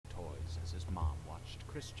mom watched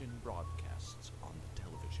Christian broadcasts on the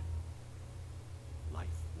television. Life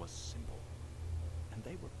was simple, and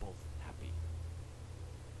they were both happy.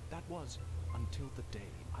 That was until the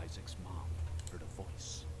day Isaac's mom heard a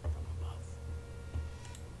voice from above.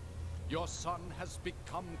 Your son has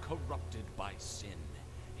become corrupted by sin.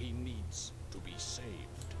 He needs to be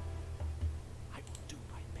saved. I will do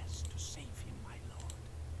my best to save him, my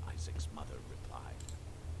lord, Isaac's mother replied,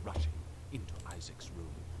 rushing into Isaac's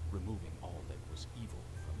room, removing all that was evil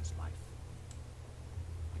from his life.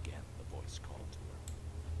 Again, the voice called to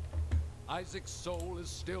her. Isaac's soul is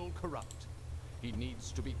still corrupt. He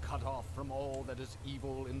needs to be cut off from all that is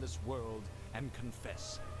evil in this world and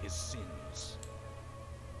confess his sins.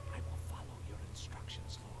 I will follow your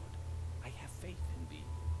instructions, Lord. I have faith in thee,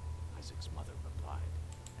 Isaac's mother replied,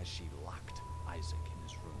 as she locked Isaac in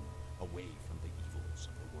his room, away from the evils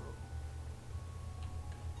of the world.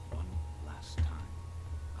 One last time,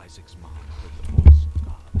 Isaac's mom heard the voice of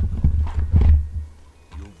God calling.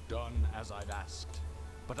 You've done as I've asked,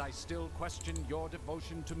 but I still question your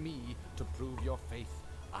devotion to me. To prove your faith,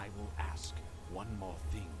 I will ask one more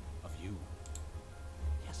thing of you.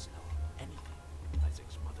 Yes, Lord, anything,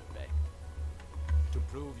 Isaac's mother begged. To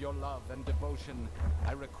prove your love and devotion,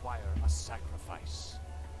 I require a sacrifice.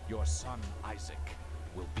 Your son, Isaac,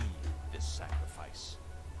 will be this sacrifice.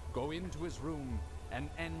 Go into his room and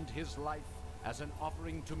end his life as an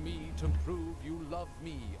offering to me to prove you love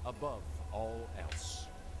me above all else.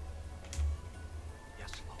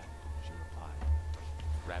 Yes, Lord, she replied,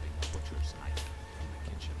 grabbing a butcher's knife from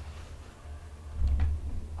the kitchen.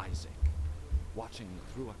 Isaac, watching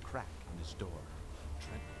through a crack in his door,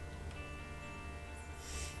 trembled.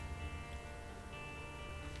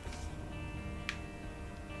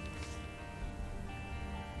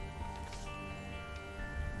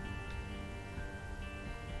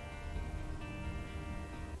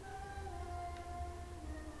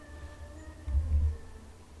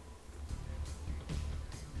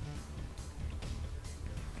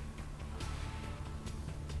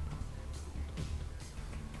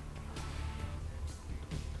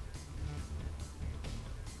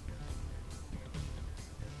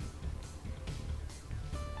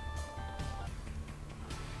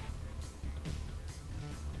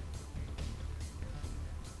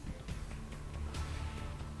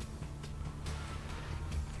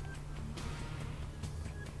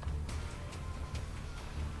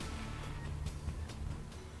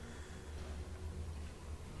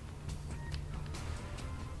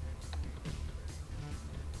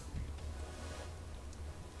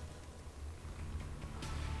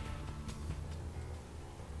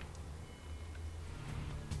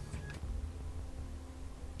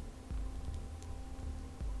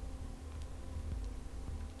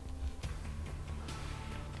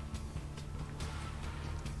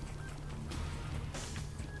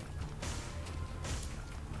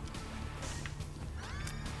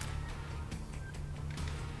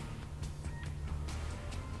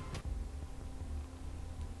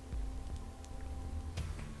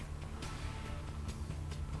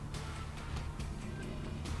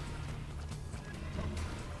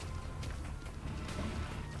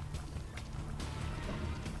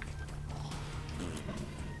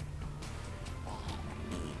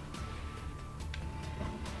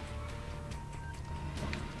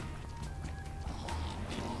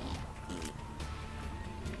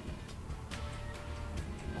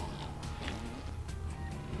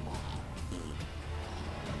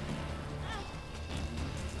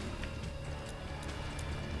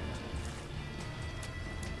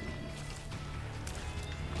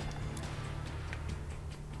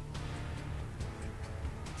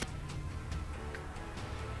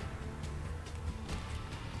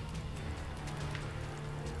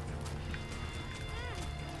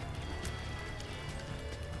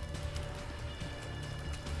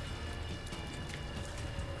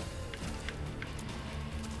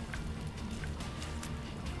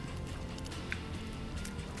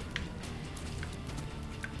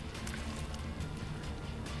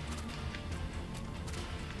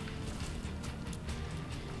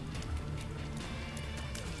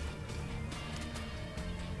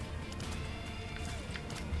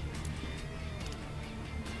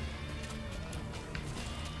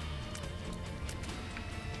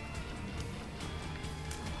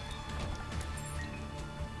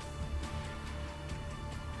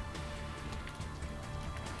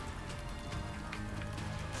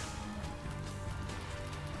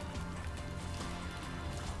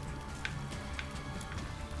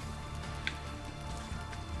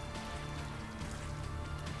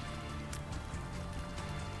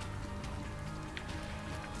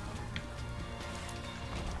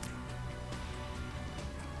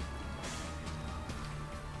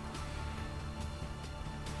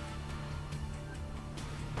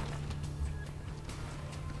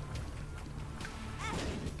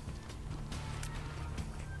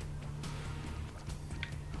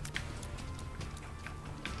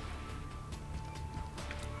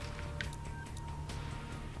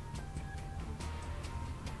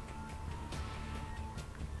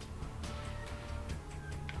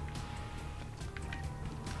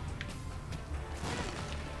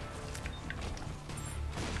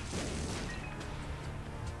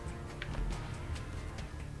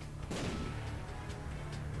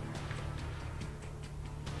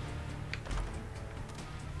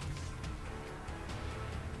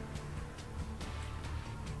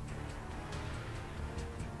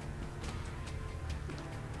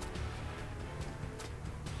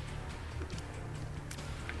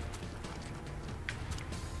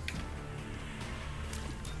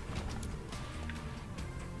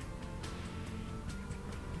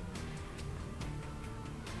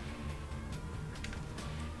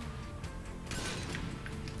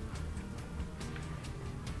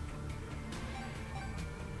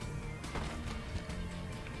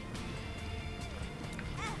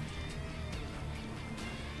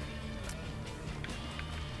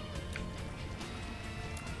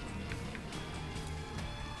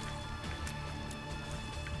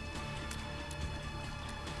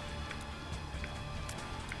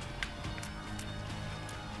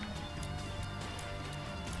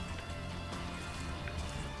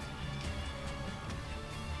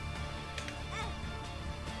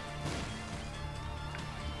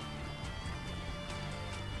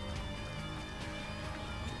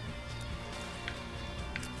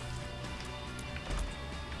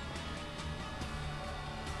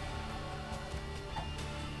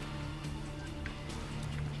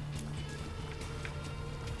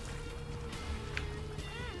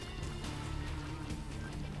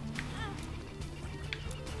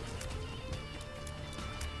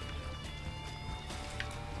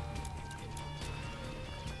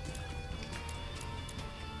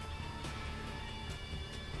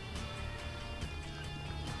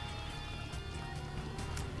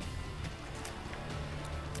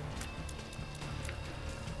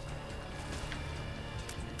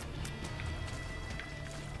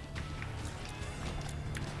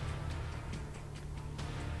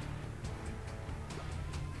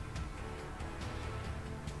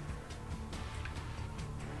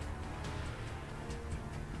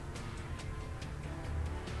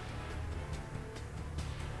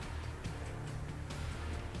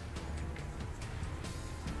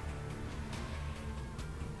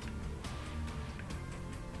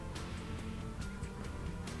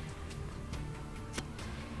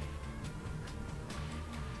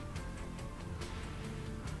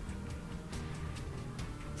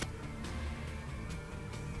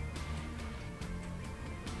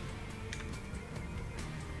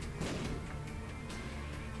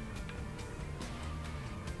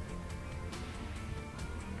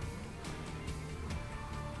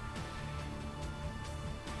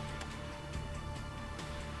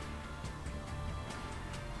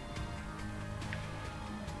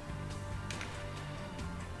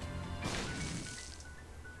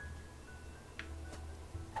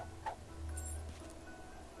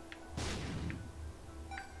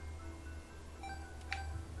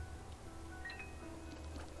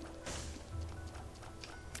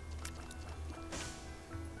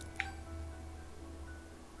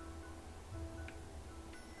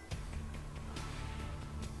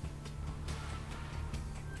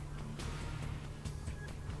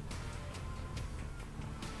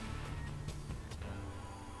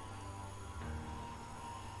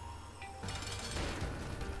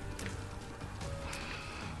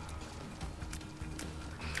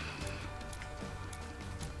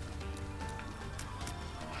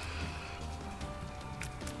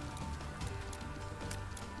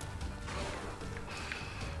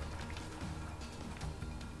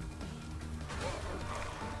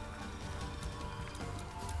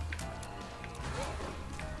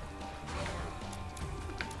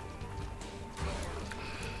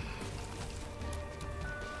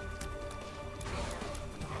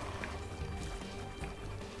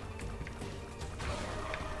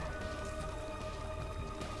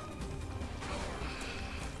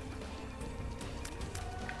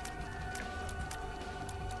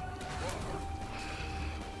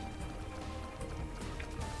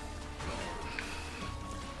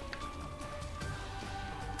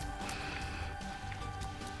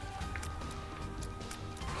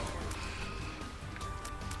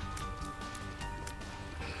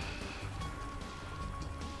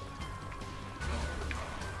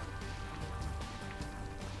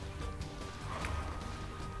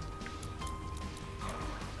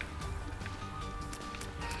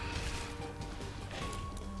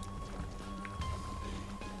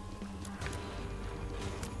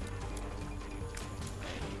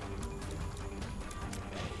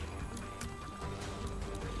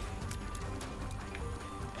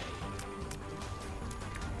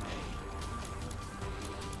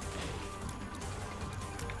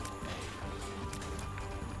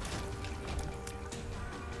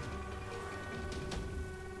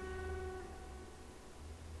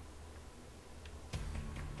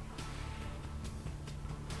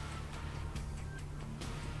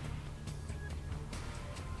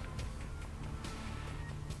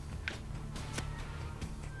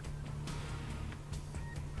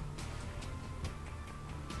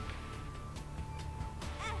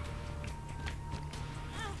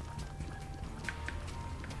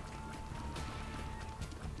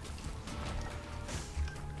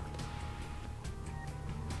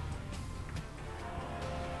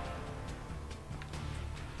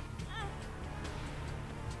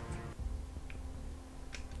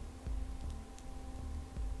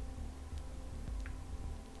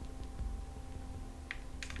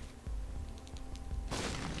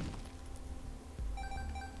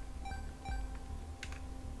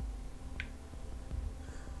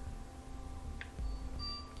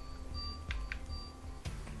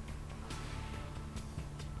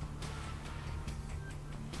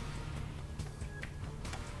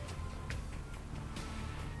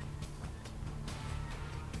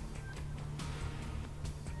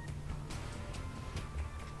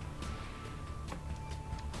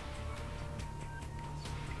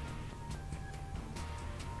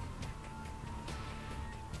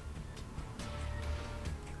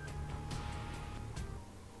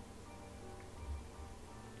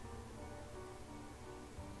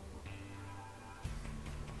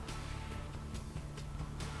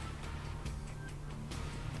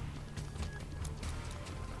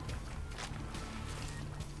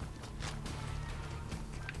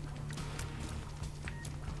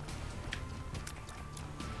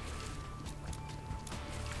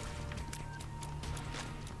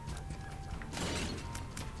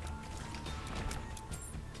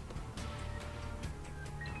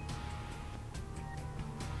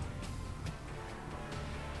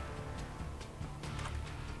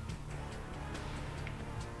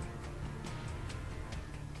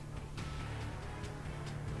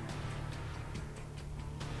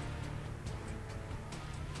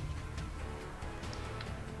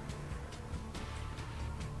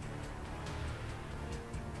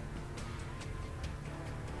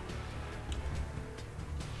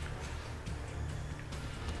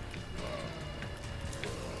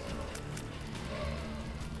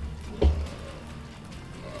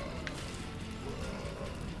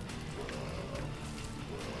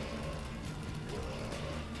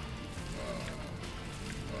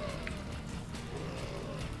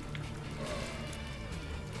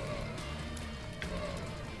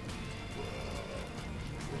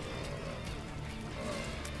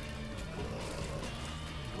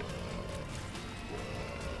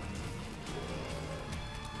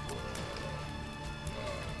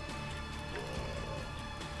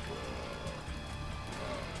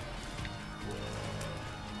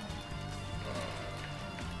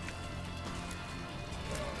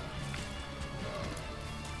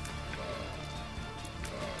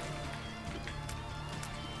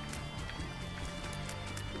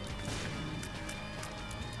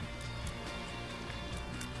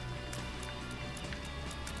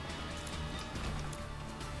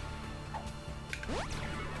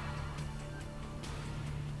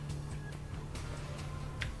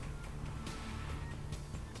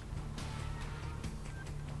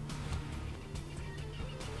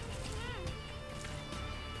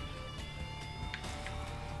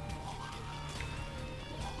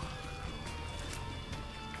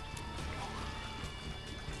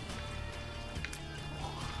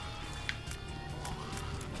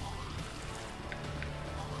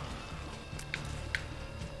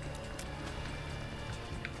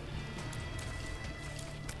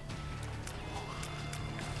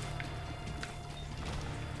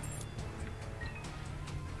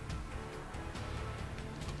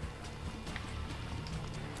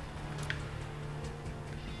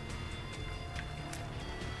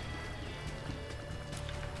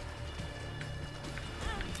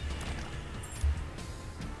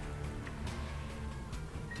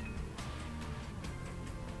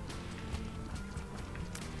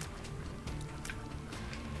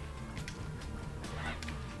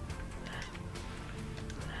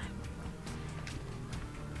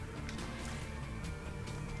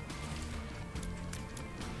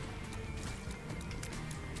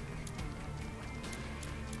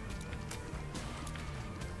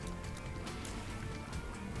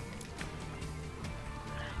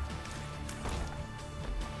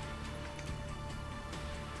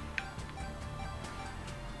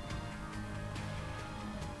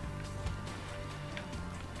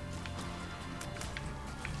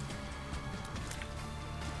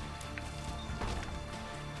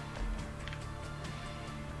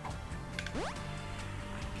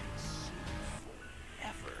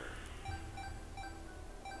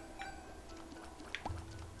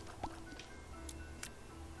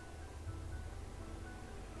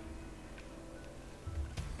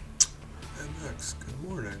 Good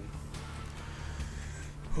morning.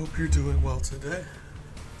 Hope you're doing well today.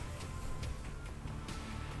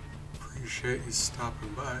 Appreciate you stopping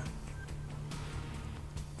by.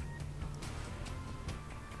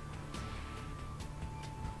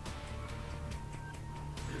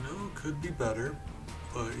 You know, could be better,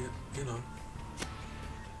 but you know,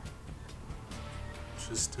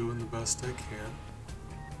 just doing the best I can.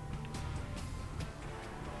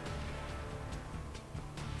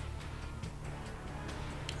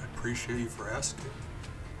 I appreciate you for asking.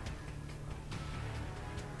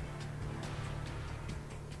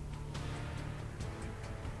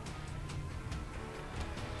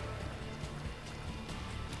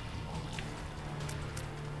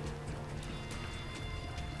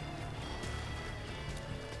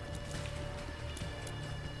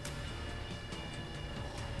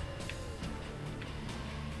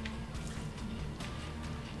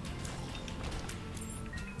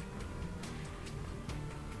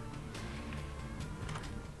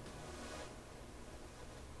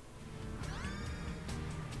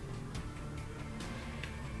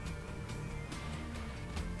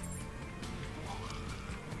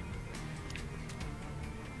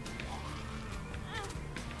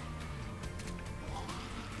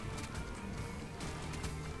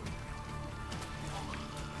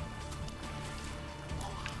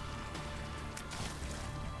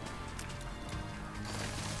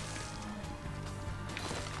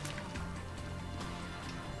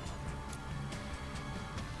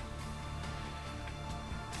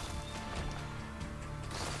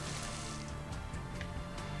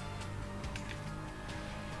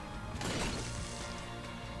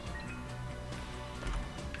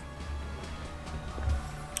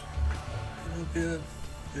 Yeah,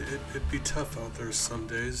 it'd be tough out there some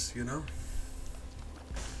days, you know?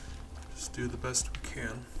 Just do the best we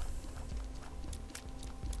can.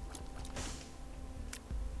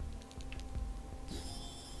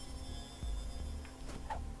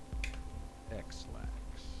 X-Lax.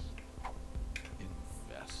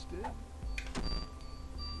 Invested?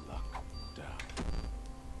 Luck down.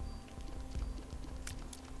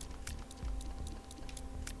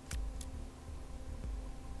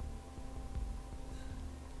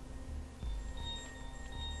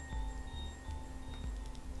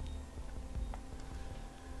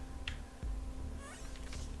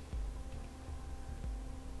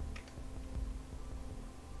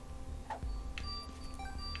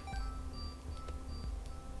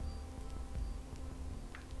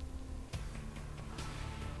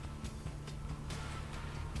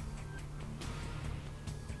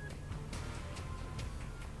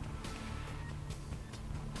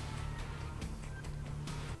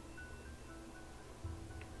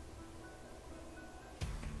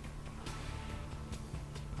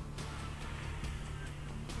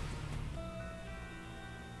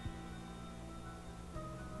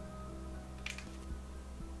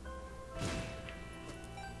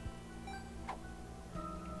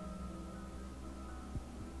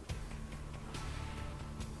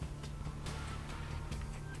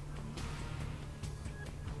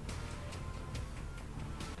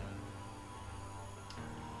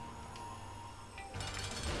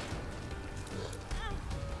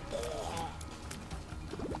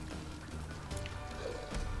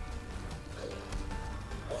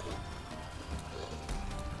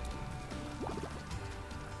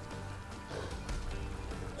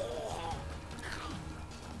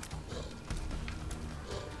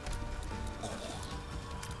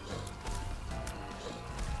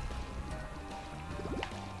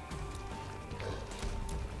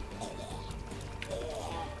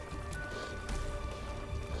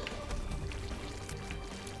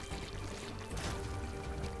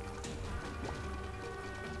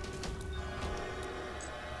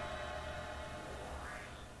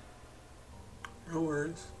 No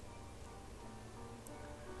worries.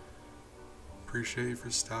 Appreciate you for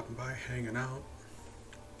stopping by, hanging out.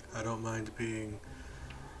 I don't mind being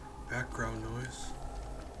background noise.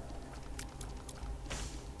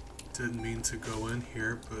 Didn't mean to go in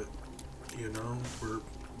here, but you know,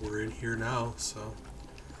 we're in here now, so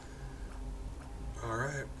all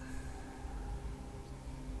right.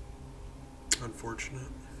 Unfortunate.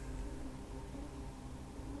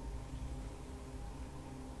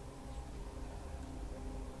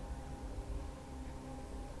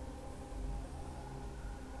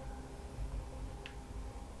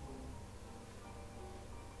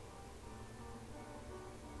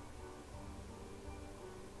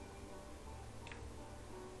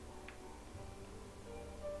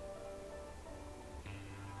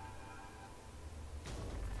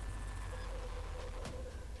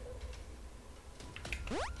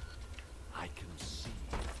 I can see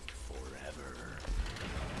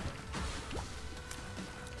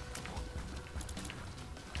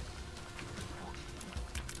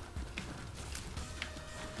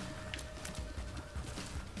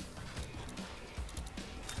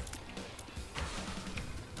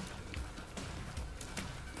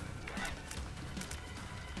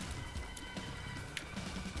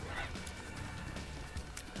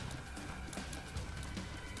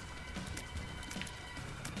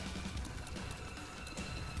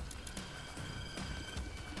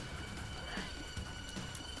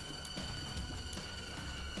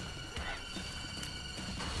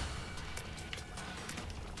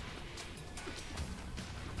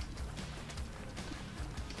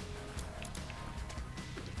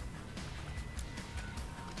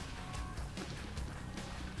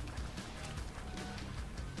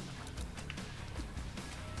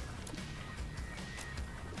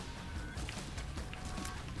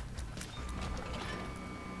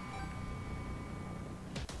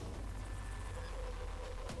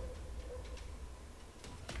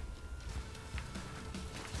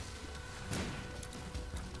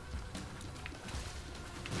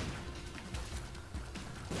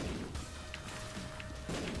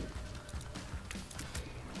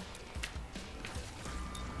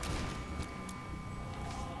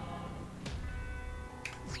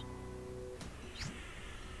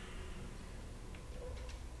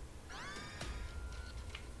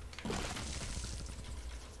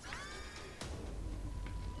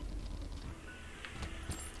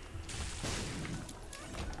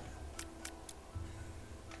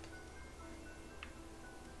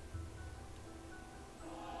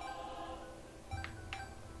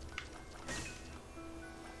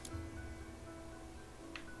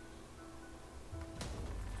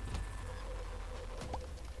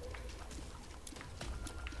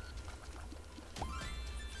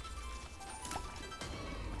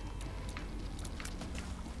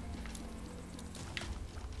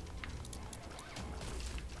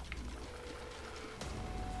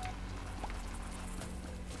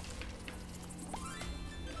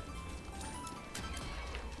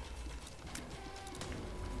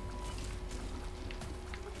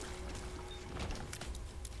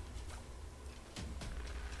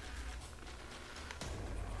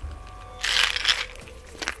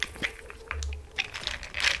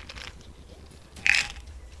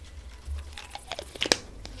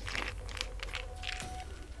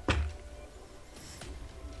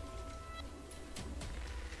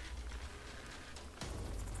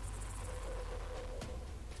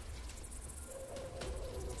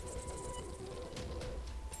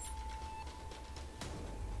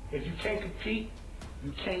If you can't compete,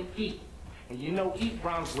 you can't eat. And you know eat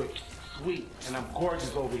rhymes with sweet. And I'm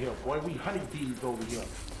gorgeous over here, boy. We honeybees over here.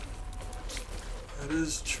 That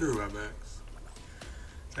is true, MX.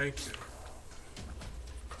 Thank you.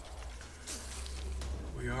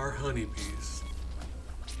 We are honeybees.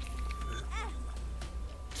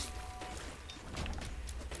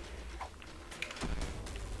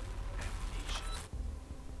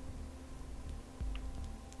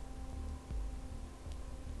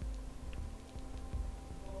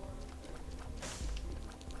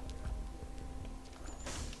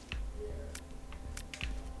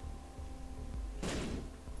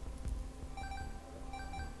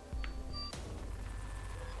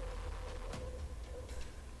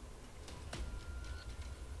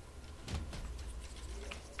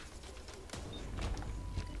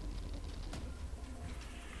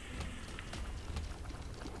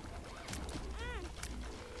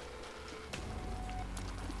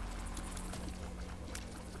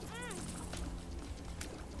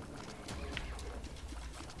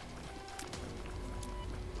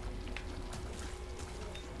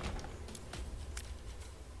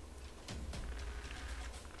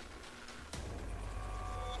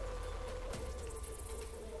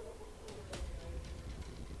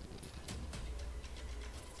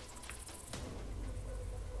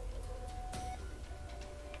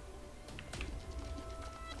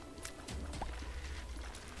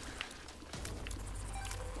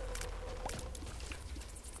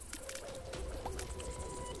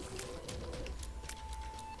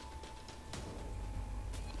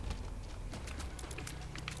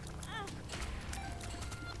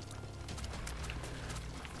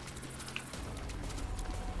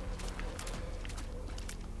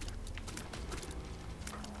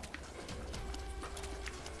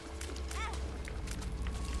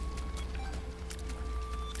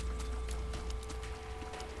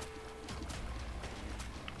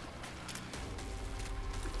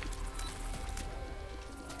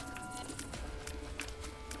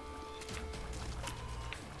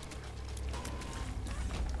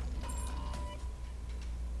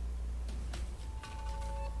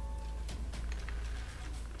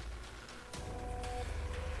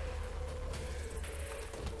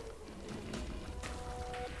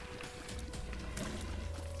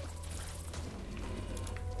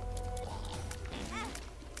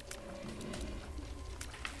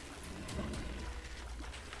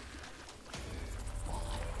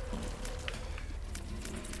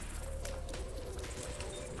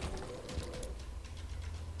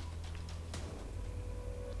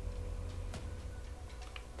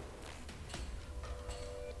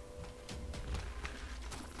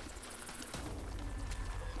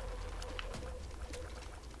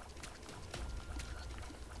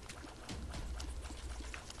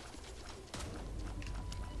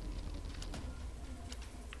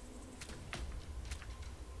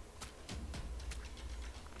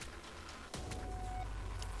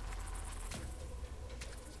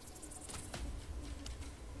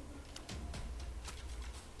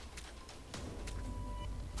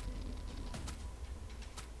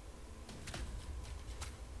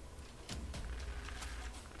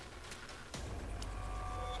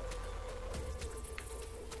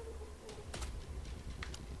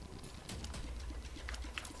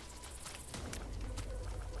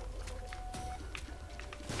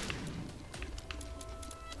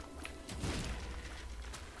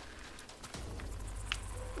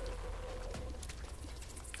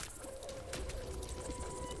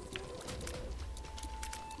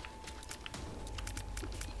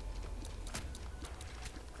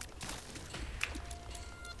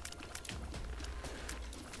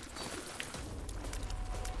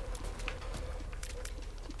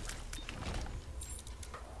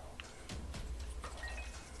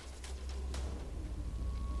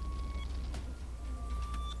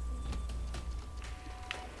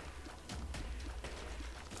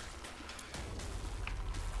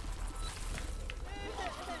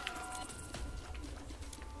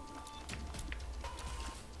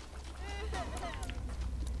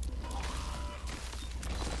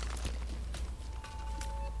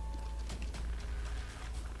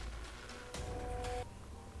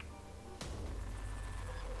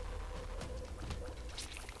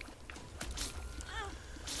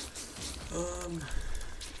 Ooh.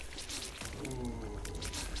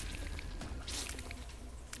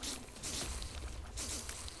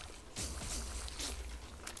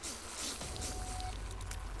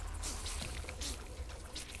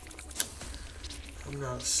 I'm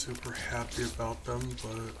not super happy about them,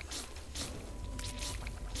 but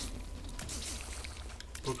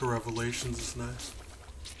Book of Revelations is nice.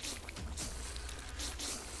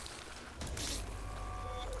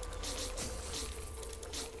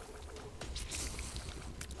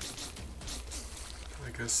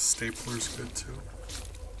 guess stapler's good too.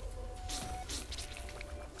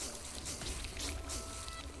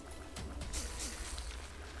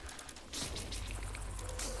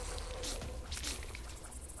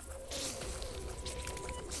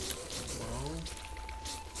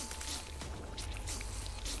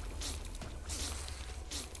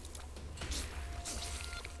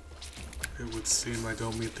 It would seem I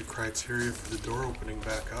don't meet the criteria for the door opening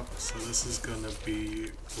back up, so this is gonna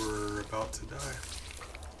be, we're about to die.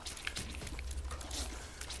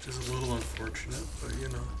 Which is a little unfortunate, but you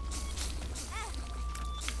know.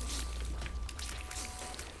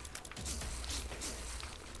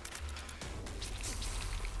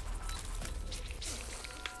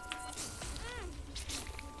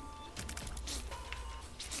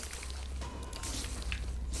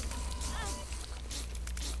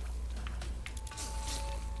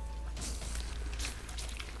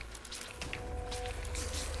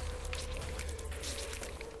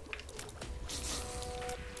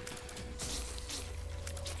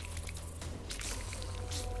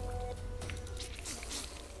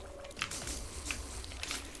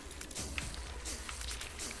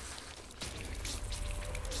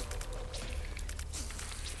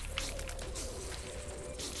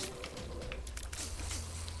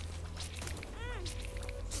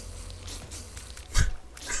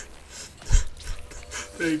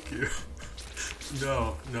 Thank you.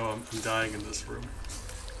 No, I'm dying in this room.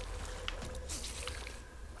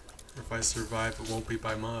 If I survive, it won't be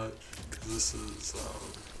by much, because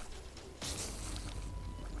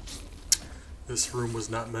this room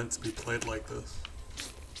was not meant to be played like this.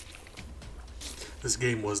 This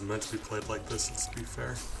game wasn't meant to be played like this, let's be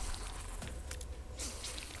fair.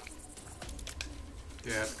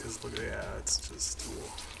 Yeah, because look, yeah, it's just,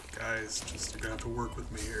 guys, just, you're gonna have to work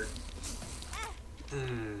with me here.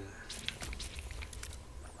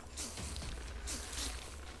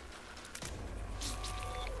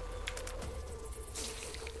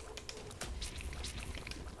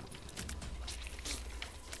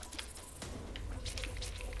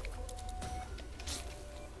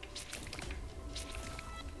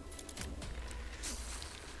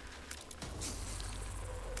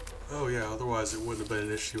 Oh yeah, otherwise it wouldn't have been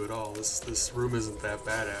an issue at all. This room isn't that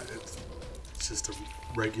bad at it. It's just a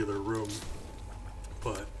regular room.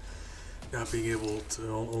 But not being able to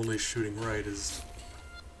only shooting right is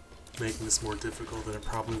making this more difficult than it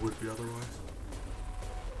probably would be otherwise.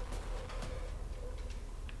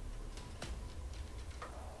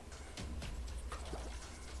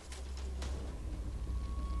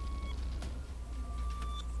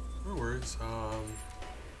 No worries. A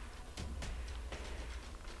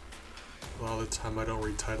lot of the time I don't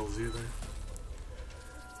read titles either.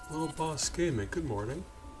 Little Boss Gaming, good morning.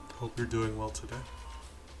 Hope you're doing well today.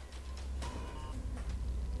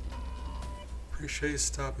 Appreciate you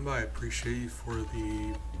stopping by. Appreciate you for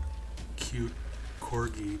the cute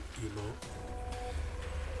corgi emote.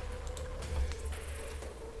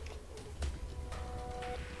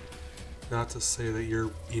 Not to say that your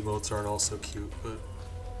emotes aren't also cute, but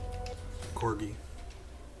corgi.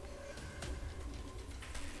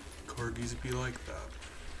 Corgis be like that.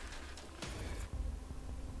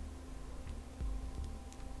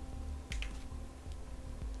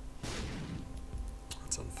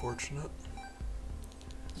 That's unfortunate.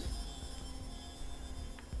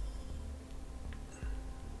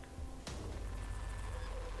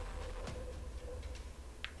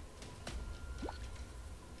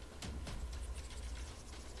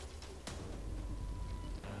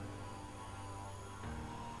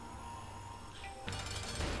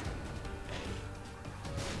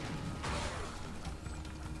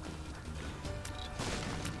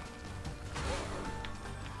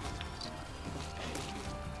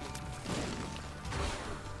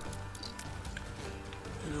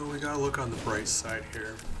 Gotta look on the bright side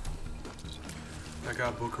here. I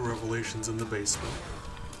got Book of Revelations in the basement.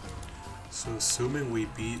 So assuming we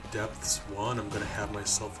beat Depths 1, I'm gonna have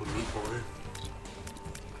myself a Meat Boy.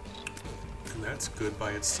 And that's good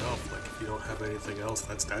by itself. Like, if you don't have anything else,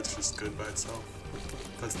 that's just good by itself.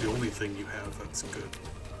 If that's the only thing you have, that's good.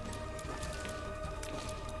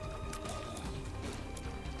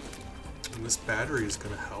 And this battery is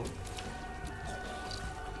gonna help.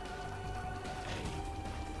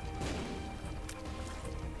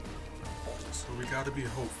 We gotta be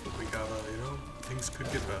hopeful. We gotta, you know, things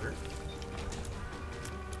could get better.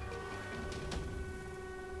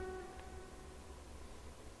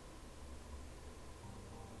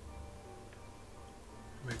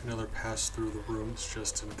 Make another pass through the rooms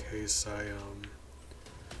just in case I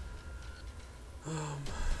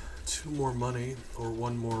 2 more money or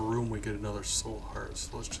 1 more room, we get another soul heart.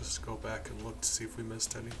 So let's just go back and look to see if we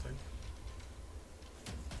missed anything.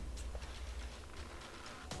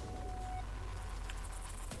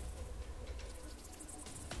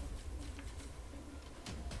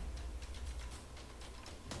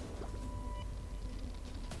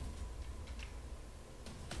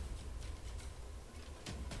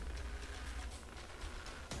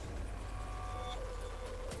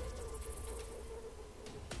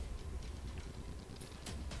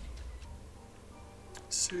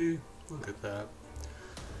 See, look at that.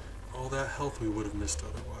 All that health we would have missed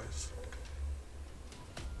otherwise.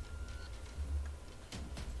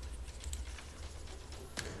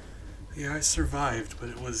 Yeah, I survived, but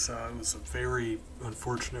it was a very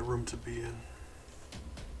unfortunate room to be in.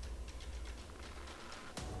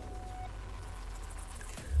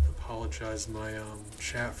 Apologize, my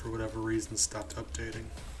chat for whatever reason stopped updating.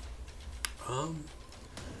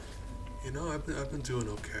 You know, I've been doing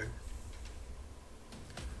okay.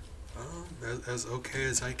 As okay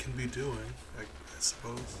as I can be doing, I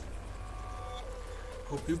suppose.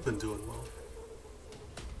 Hope you've been doing well.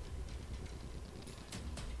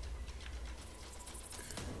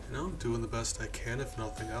 You know, doing the best I can, if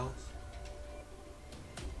nothing else.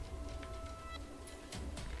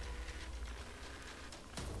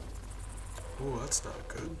 Oh, that's not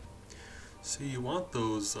good. See, you want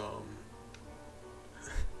those,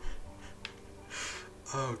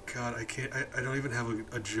 oh god, I don't even have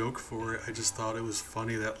a joke for it. I just thought it was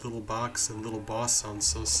funny that little box and little boss sound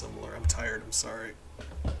so similar. I'm tired, I'm sorry.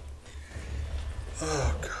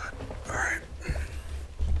 Oh god, alright.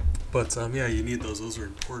 But yeah, you need those. Those are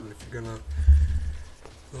important if you're gonna...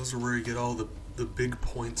 Those are where you get all the big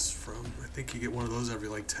points from. I think you get one of those every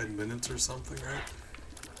like 10 minutes or something, right?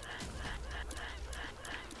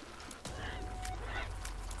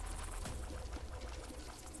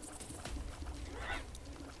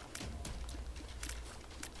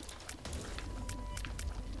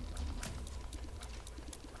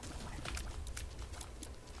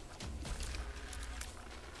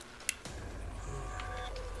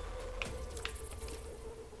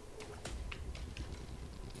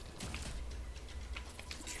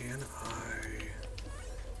 Can I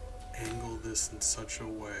angle this in such a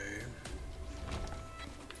way?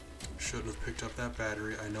 Shouldn't have picked up that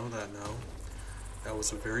battery. I know that now. That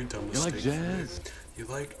was a very dumb mistake. You like jazz? You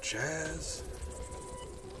like jazz?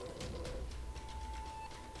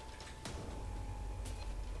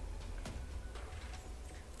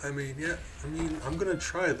 I mean, yeah. I mean, I'm gonna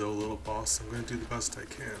try though, little boss. I'm gonna do the best I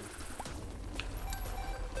can.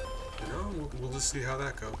 You know, we'll just see how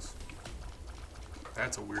that goes.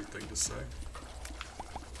 That's a weird thing to say.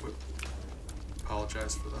 Whoop.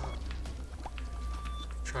 Apologize for that.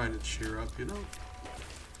 Trying to cheer up, you know?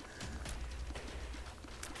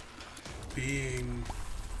 I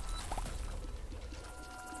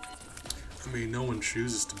mean, no one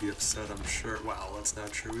chooses to be upset, I'm sure. Wow, that's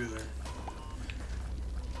not true either.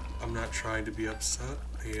 I'm not trying to be upset,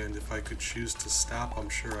 and if I could choose to stop, I'm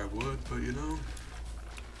sure I would, but you know,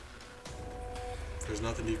 there's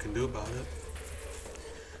nothing you can do about it.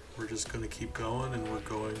 We're just going to keep going, and we're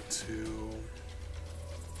going to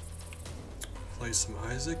play some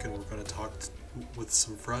Isaac, and we're going to talk with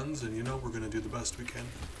some friends, and you know, we're going to do the best we can.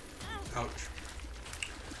 Ouch.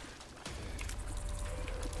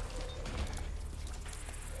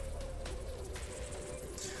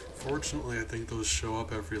 Fortunately, I think those show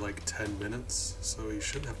up every like 10 minutes, so you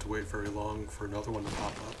shouldn't have to wait very long for another one to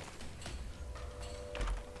pop up.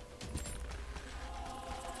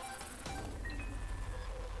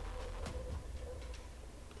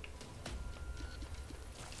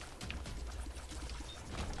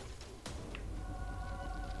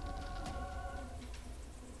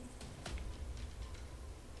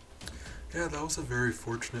 Yeah, that was a very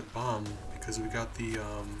fortunate bomb, because we got the,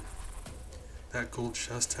 that gold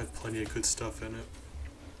chest had plenty of good stuff in it,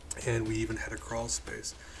 and we even had a crawl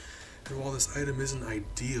space. And while this item isn't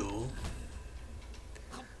ideal,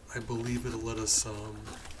 I believe it'll let us,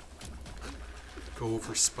 go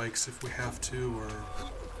over spikes if we have to, or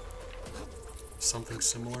something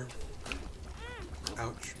similar.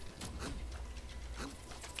 Ouch.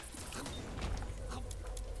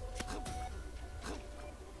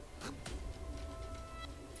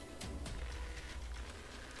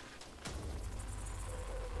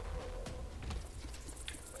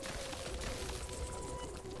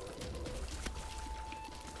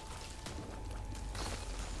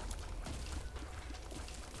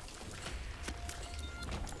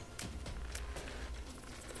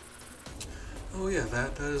 Oh yeah,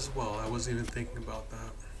 that as well. I wasn't even thinking about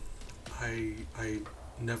that. I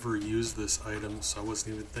never used this item, so I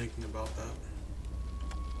wasn't even thinking about that.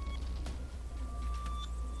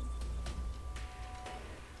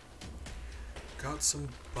 Got some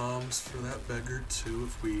bombs for that beggar too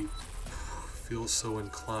if we feel so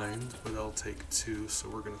inclined, but I'll take 2, so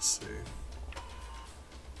we're gonna see.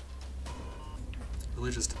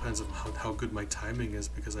 Really just depends on how good my timing is,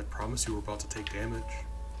 because I promise you we're about to take damage.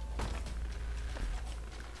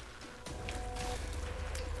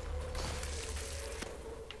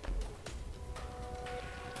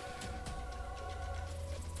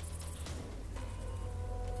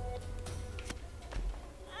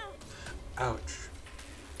 Ouch.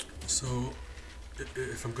 So,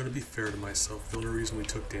 if I'm going to be fair to myself, the only reason we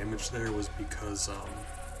took damage there was because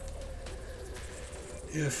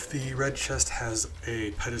if the red chest has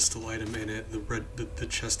a pedestal item in it, the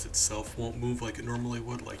chest itself won't move like it normally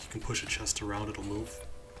would. Like, you can push a chest around, it'll move.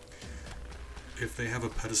 If they have a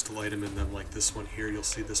pedestal item in them like this one here, you'll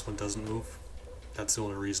see this one doesn't move. That's the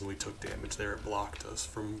only reason we took damage there. It blocked us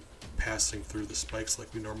from passing through the spikes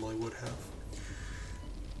like we normally would have.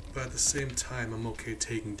 But at the same time, I'm okay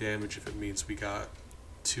taking damage if it means we got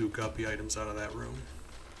 2 guppy items out of that room.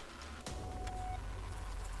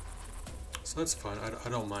 So that's fine, I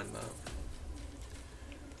don't mind that.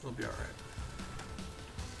 It'll be alright.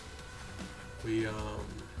 We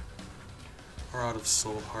are out of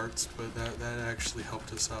soul hearts, but that actually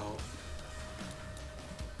helped us out.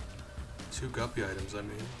 2 guppy items, I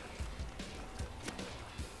mean.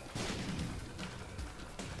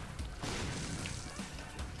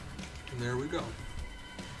 And there we go.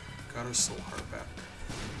 Got our soul heart back.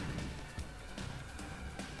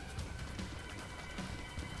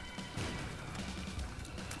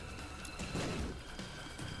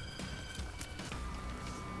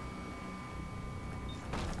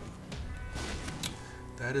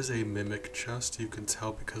 That is a mimic chest. You can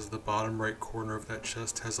tell because the bottom right corner of that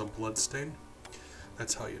chest has a blood stain.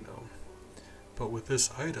 That's how you know. But with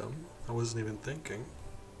this item, I wasn't even thinking.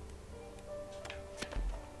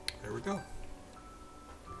 There we go.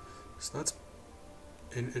 So that's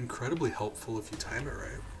incredibly helpful if you time it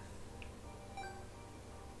right.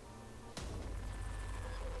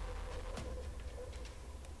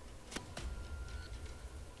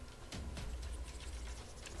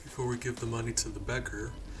 Before we give the money to the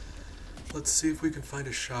beggar, let's see if we can find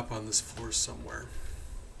a shop on this floor somewhere.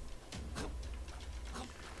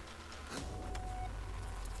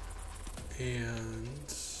 And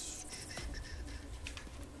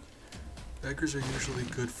beggars are usually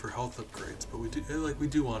good for health upgrades, but we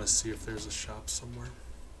do want to see if there's a shop somewhere.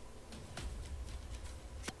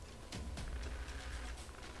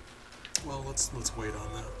 Well, let's wait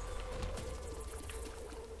on that.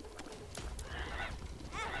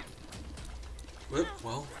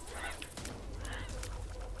 Well.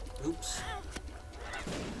 Oops.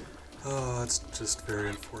 Oh, that's just very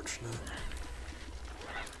unfortunate.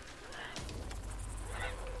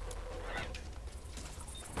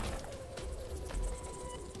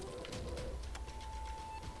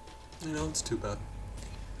 You know, it's too bad.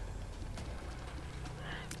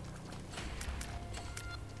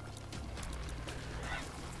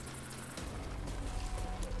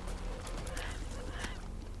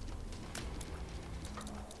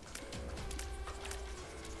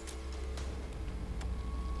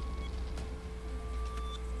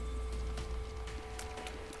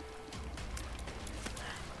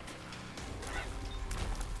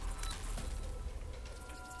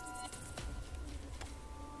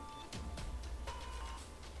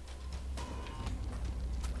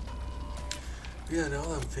 Yeah, now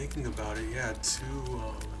that I'm thinking about it, yeah,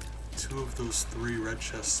 two of those 3 red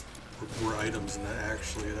chests were items, and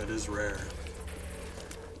that is rare.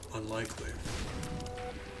 Unlikely.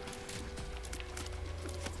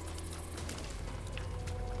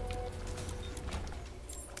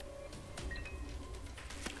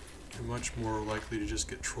 You're much more likely to just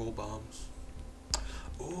get troll bombs.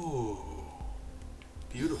 Oh,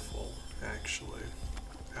 beautiful, actually.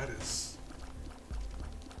 That is...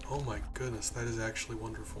 Oh my goodness, that is actually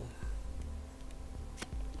wonderful.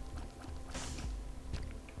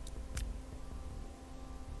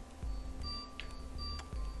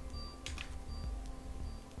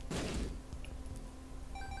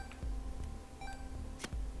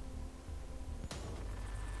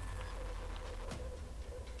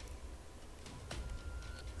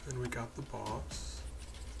 And we got the boss.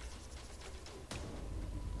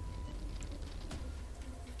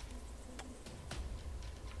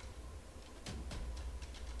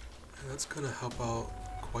 That's going to help out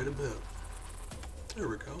quite a bit. There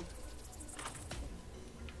we go.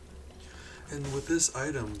 And with this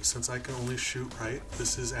item, since I can only shoot right,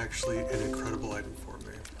 this is actually an incredible item for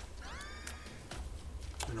me.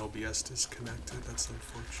 And OBS disconnected, that's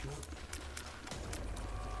unfortunate.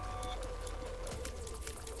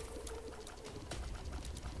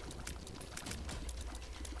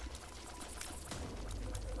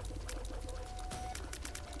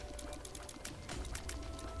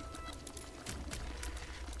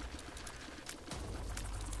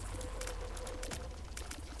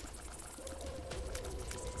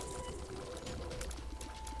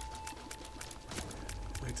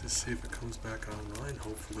 To see if it comes back online.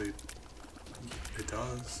 Hopefully it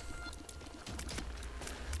does.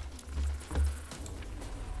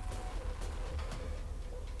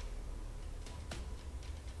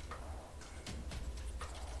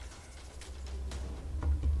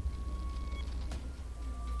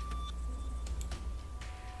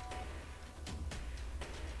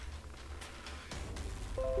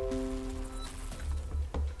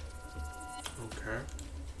 Okay.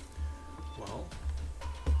 Well,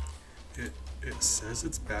 it says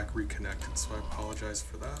it's back reconnected, so I apologize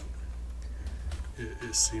for that.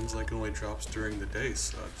 It seems like it only drops during the day,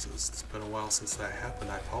 so it's been a while since that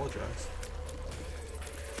happened. I apologize.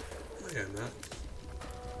 And that.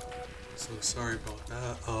 So sorry about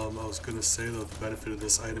that. I was gonna say though, the benefit of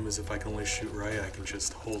this item is if I can only shoot right, I can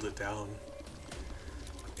just hold it down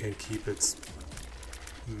and keep it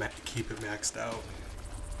maxed out.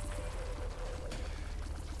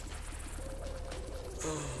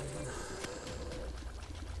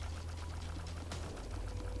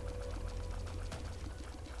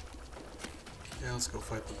 Yeah, let's go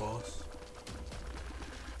fight the boss.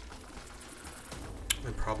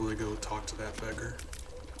 And probably go talk to that beggar.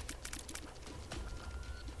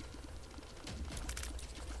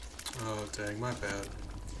 Oh dang, my bad.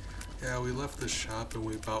 Yeah, we left the shop and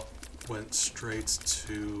we about went straight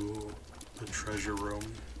to the treasure room.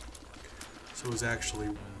 So it was actually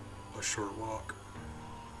a short walk.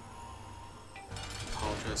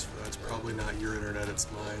 Apologize for that. It's probably not your internet, it's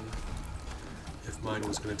mine. If mine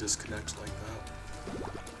was going to disconnect like that.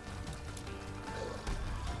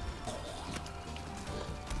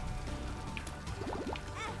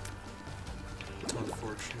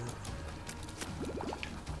 Unfortunate.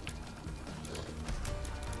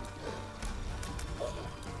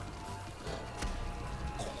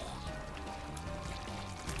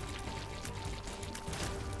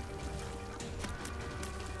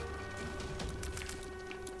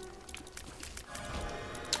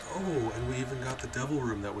 Oh, and we even got the devil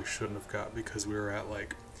room that we shouldn't have got because we were at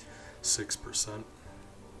like 6%.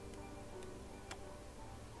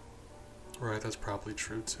 Right, that's probably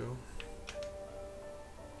true too.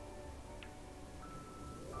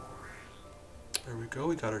 There we go,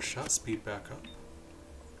 we got our shot speed back up.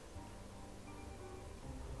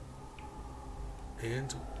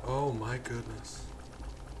 And, oh my goodness.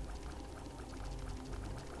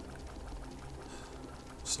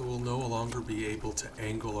 So we'll no longer be able to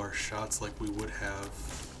angle our shots like we would have.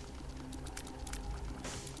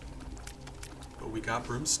 But we got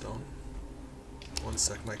brimstone. One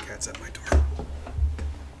sec, my cat's at my door.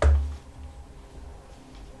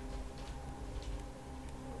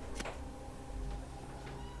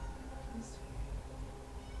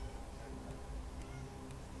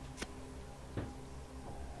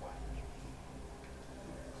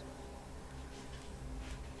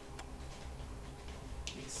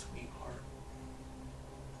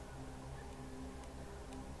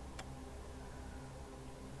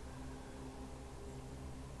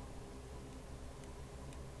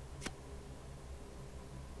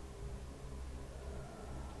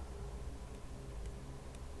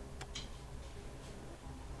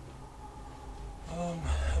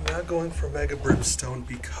 I'm not going for Mega Brimstone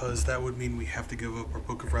because that would mean we have to give up our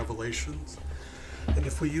Book of Revelations. And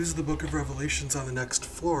if we use the Book of Revelations on the next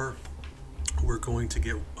floor, we're going to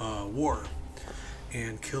get War.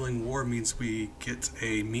 And killing War means we get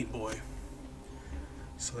a Meat Boy.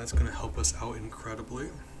 So that's going to help us out incredibly.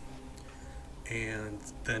 And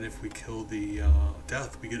then if we kill the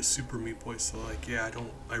Death, we get a Super Meat Boy. So like, yeah,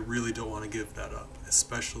 I really don't want to give that up.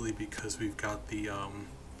 Especially because we've got the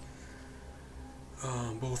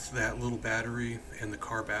both that little battery and the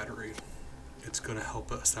car battery. It's going to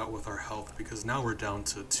help us out with our health because now we're down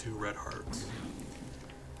to 2 red hearts.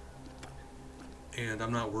 And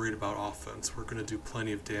I'm not worried about offense. We're going to do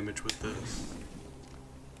plenty of damage with this.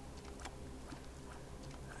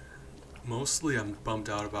 Mostly I'm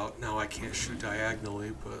bummed out about now I can't shoot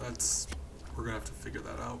diagonally, but we're going to have to figure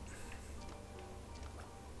that out.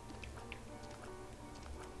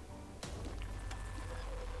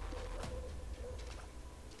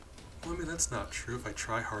 Well, I mean, that's not true. If I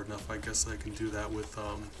try hard enough, I guess I can do that with,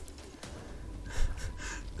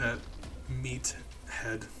 that meat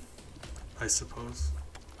head, I suppose.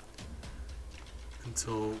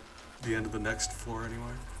 Until the end of the next floor,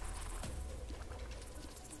 anyway.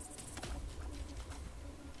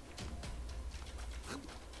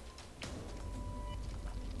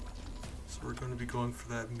 So we're going to be going for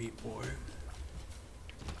that meat boy.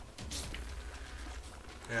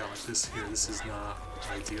 Yeah, like this here, this is not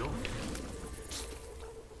ideal.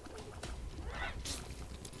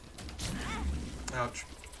 Ouch.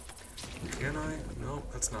 Can I? No,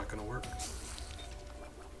 that's not gonna work.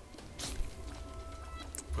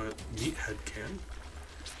 But Meathead can.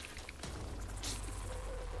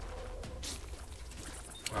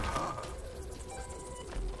 Aha.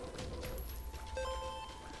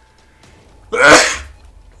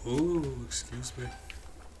 Ooh, excuse me.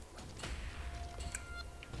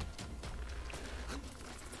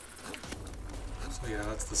 So yeah,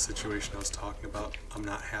 that's the situation I was talking about. I'm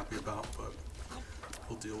not happy about, but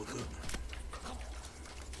we'll deal with it.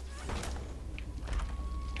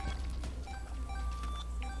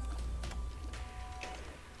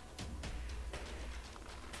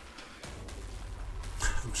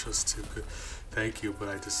 I'm just too good. Thank you, but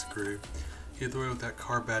I disagree. Either way, with that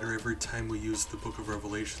car battery, every time we use the Book of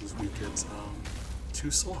Revelations, we get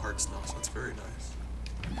 2 soul hearts now, so that's very nice.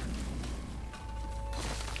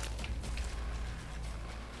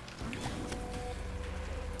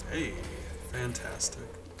 Hey, fantastic.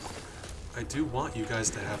 I do want you guys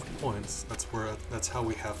to have points. That's how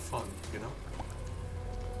we have fun, you know?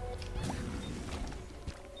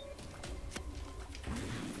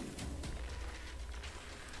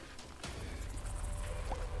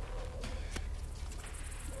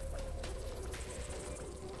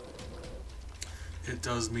 It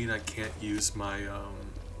does mean I can't use my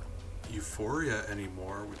Euphoria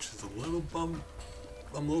anymore, which is a little I'm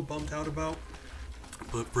a little bummed out about.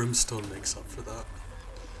 But Brimstone makes up for that.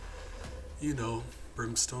 You know,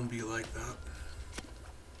 Brimstone be like that.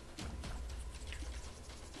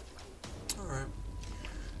 Alright.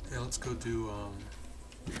 Yeah, let's go do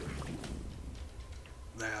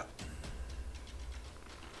that.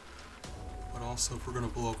 But also, if we're gonna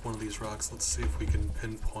blow up one of these rocks, let's see if we can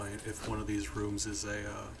pinpoint if one of these rooms is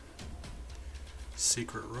a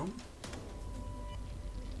secret room.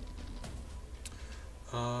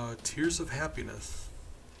 Tears of Happiness.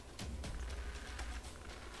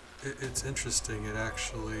 It's interesting. It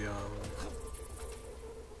actually,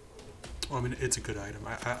 well, I mean, it's a good item.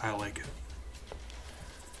 I like it.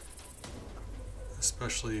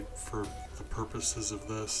 Especially for the purposes of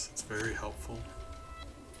this, it's very helpful.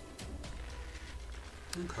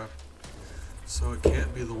 Okay. So it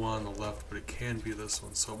can't be the one on the left, but it can be this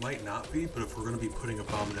one. So it might not be, but if we're going to be putting a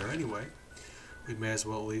bomb there anyway, we may as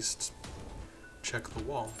well at least check the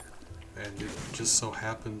wall. And it just so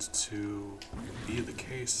happens to be the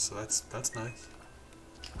case, so that's nice.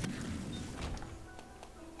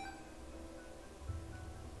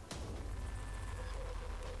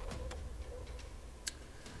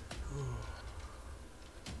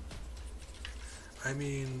 I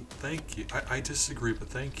mean, thank you. I disagree, but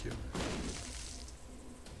thank you.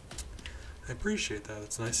 I appreciate that.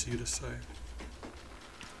 It's nice of you to say.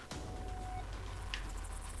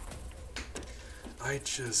 I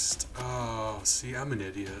just, oh, see, I'm an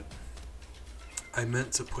idiot. I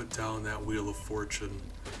meant to put down that Wheel of Fortune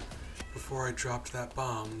before I dropped that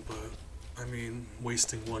bomb, but, I mean,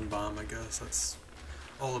 wasting one bomb, I guess, that's,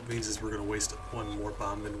 all it means is we're going to waste one more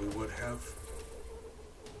bomb than we would have.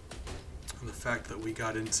 And the fact that we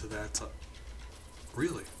got into that,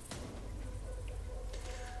 really?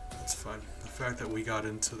 That's fine. The fact that we got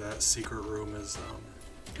into that secret room is,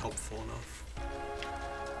 helpful enough.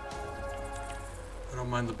 I don't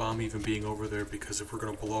mind the bomb even being over there, because if we're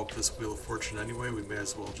going to blow up this Wheel of Fortune anyway, we may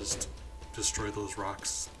as well just destroy those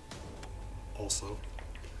rocks also.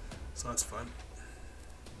 So that's fine.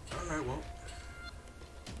 Alright, well.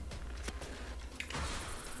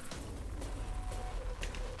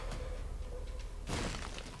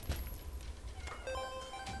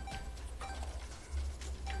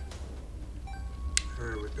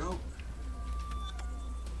 There we go.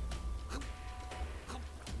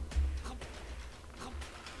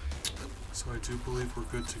 So I do believe we're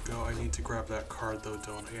good to go. I need to grab that card though,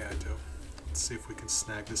 don't I? Yeah, I do. Let's see if we can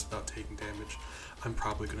snag this without taking damage. I'm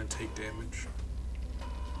probably going to take damage.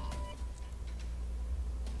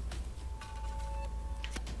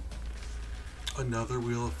 Another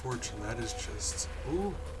Wheel of Fortune. That is just...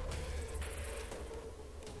 Ooh.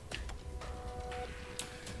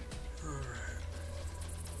 Alright.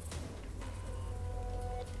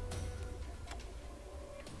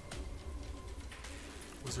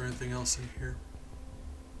 Was there anything else in here?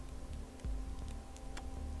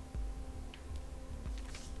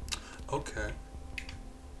 Okay.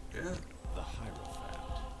 Yeah. The Hierophant.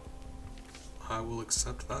 I will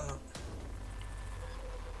accept that.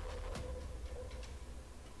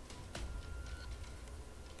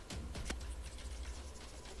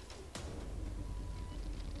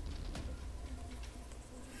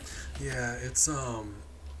 Yeah, it's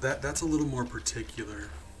that's a little more particular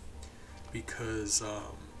because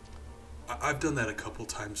I've done that a couple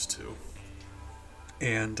times too.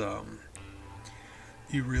 And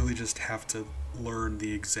you really just have to learn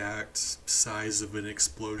the exact size of an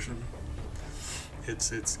explosion.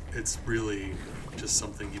 It's really just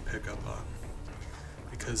something you pick up on.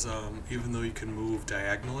 Because even though you can move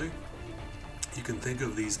diagonally, you can think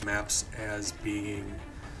of these maps as being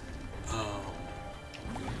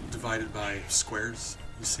divided by squares.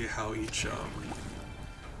 You see how each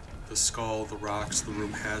the skull, the rocks, the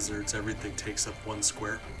room hazards, everything takes up one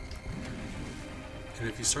square. And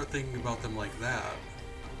if you start thinking about them like that,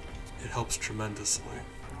 it helps tremendously.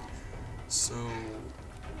 So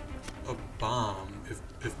a bomb, if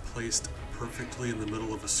placed perfectly in the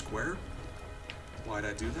middle of a square, why'd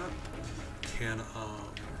I do that? Can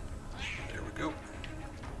there we go.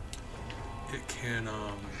 It can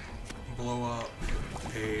blow up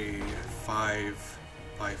a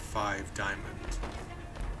 5x5 diamond.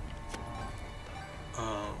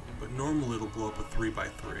 But normally it'll blow up a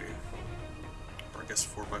 3x3. Or I guess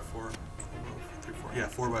 4x4. 3, 4. Yeah,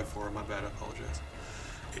 4x4. My bad. I apologize.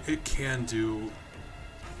 It can do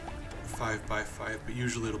 5x5, but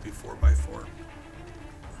usually it'll be 4x4.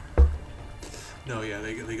 No, yeah,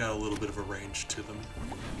 they got a little bit of a range to them.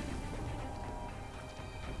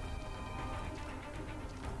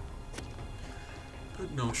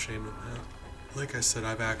 But no shame in that. Like I said,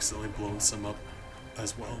 I've accidentally blown some up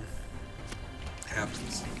as well.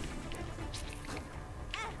 Happens.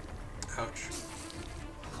 Ouch.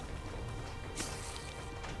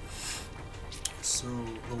 So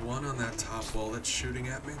the one on that top wall that's shooting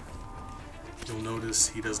at me, you'll notice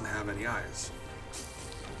he doesn't have any eyes.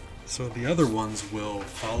 So the other ones will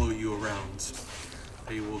follow you around.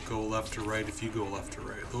 They will go left or right if you go left or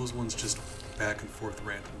right. Those ones just back and forth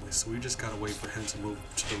randomly. So we just gotta wait for him to move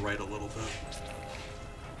to the right a little bit.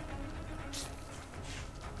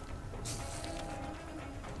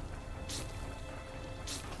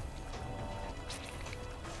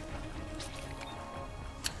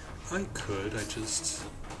 I could, I just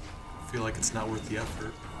feel like it's not worth the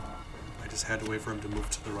effort. I just had to wait for him to move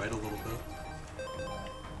to the right a little bit.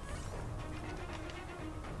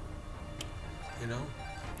 You know?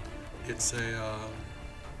 It's a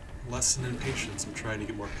lesson in patience. I'm trying to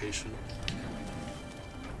get more patient.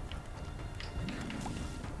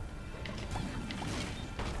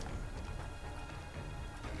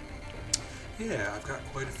 Yeah, I've got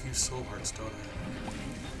quite a few soul hearts, don't I?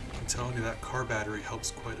 I'm telling you, that car battery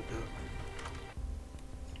helps quite a bit.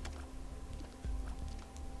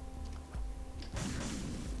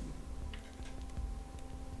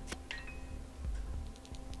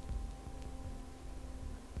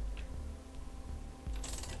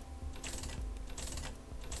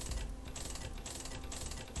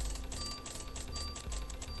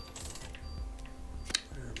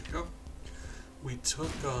 There we go. We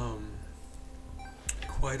took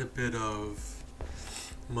quite a bit of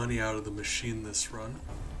money out of the machine this run,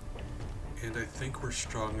 and I think we're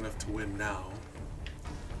strong enough to win now,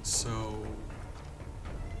 so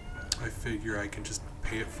I figure I can just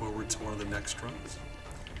pay it forward to one of the next runs.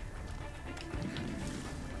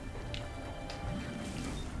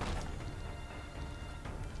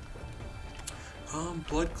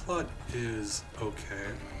 Blood Clot is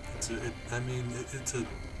okay. It's a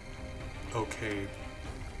okay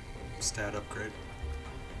stat upgrade.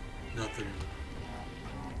 Nothing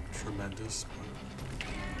tremendous.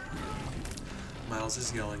 Miles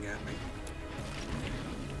is yelling at me.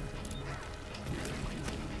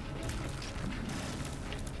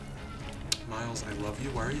 Miles, I love you.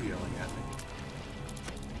 Why are you yelling at me?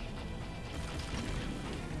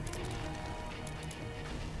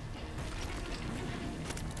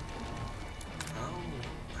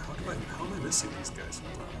 How am I missing these guys?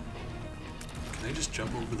 Can they just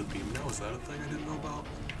jump over the beam now? Is that a thing I didn't know about?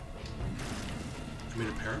 I mean,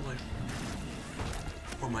 apparently.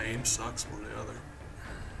 Or my aim sucks, one or the other.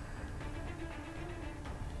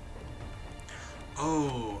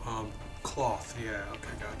 Oh, cloth, yeah,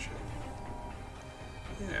 okay, gotcha.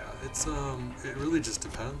 Yeah, it's, it really just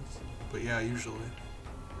depends. But yeah, usually.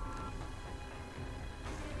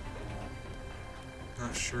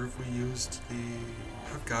 Not sure if we used the...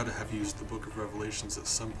 I've got to have used the Book of Revelations at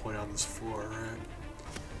some point on this floor, right?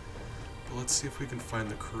 But let's see if we can find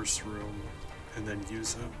the curse room and then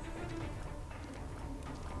use it.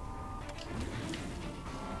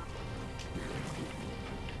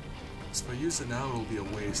 So if I use it now, it'll be a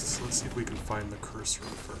waste. So let's see if we can find the curse room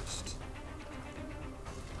first.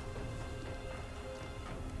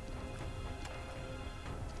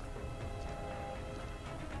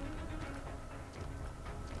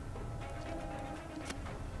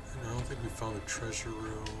 And I don't think we found the treasure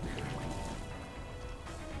room.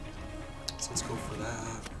 So let's go for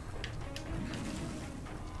that.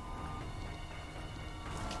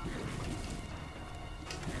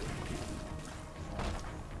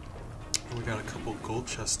 And we got a couple gold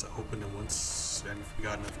chests to open, and if we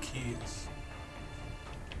got enough keys.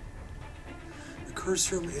 The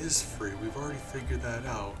curse room is free. We've already figured that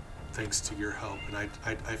out, thanks to your help, and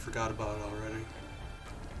I forgot about it already.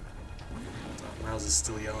 Miles is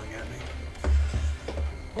still yelling at me.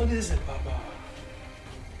 What is it, Papa?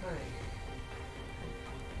 Hi.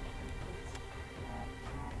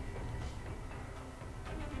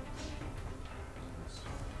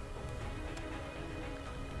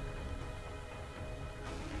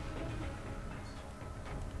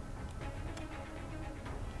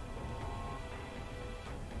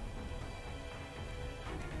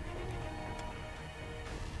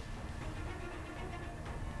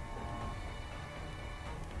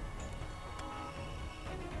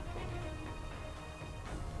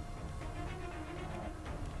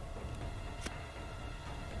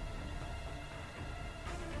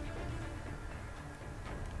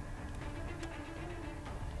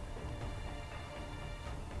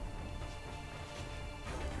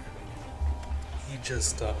 He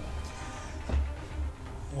just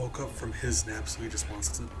woke up from his nap, so he just wants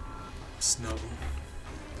to snuggle.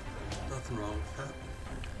 Nothing wrong with that.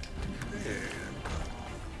 Hey,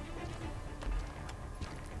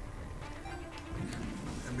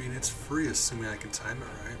 I mean, it's free, assuming I can time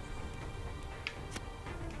it right.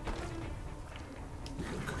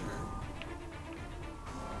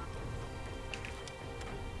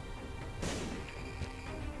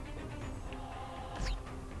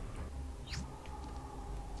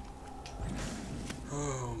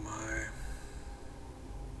 Oh my.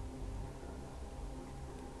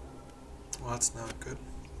 Well, that's not good.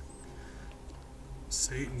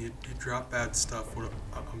 Satan, you drop bad stuff. What?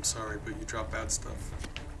 I'm sorry, but you drop bad stuff.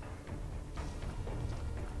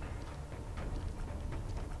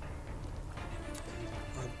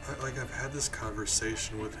 I've had this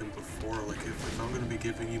conversation with him before. Like, if I'm going to be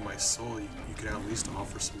giving you my soul, you can at least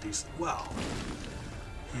offer some decent. Well,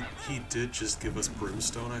 he did just give us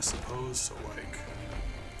brimstone, I suppose. So, like,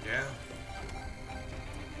 yeah.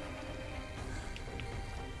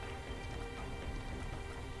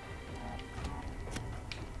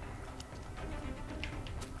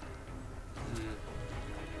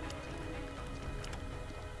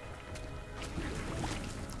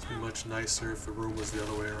 Much nicer if the room was the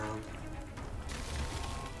other way around.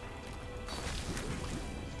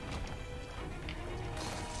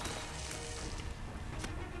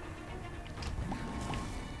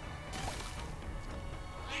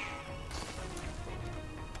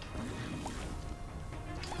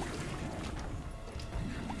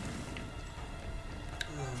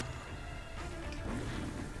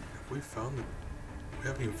 We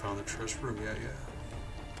haven't even found the treasure room yet,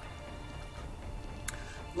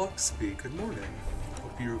 Luxby, good morning.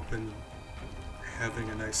 Hope you've been having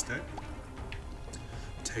a nice day.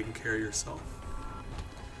 Taking care of yourself.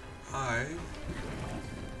 I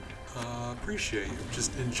appreciate you,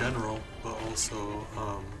 just in general, but also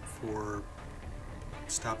for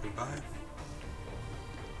stopping by.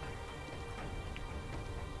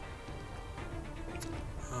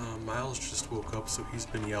 Miles just woke up, so he's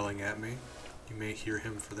been yelling at me. You may hear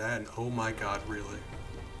him for that, and oh my god, really?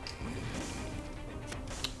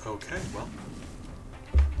 Okay, well,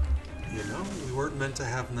 you know, we weren't meant to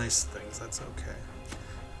have nice things, that's okay.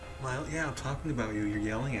 Miles, yeah, I'm talking about you, you're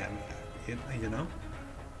yelling at me, you know?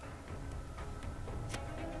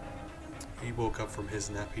 He woke up from his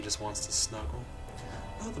nap, he just wants to snuggle.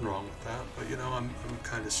 Nothing wrong with that, but you know, I'm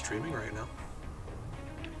kind of streaming right now.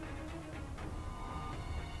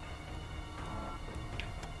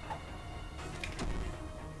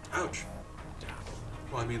 Ouch.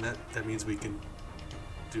 Well, I mean, that means we can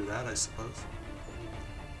do that, I suppose.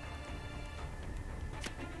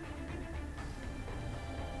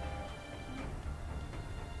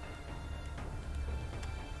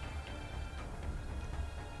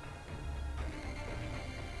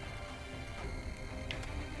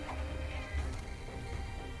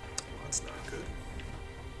 Well, that's not good.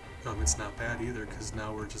 It's not bad either, because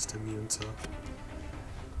now we're just immune to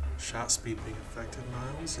shot speed being affected,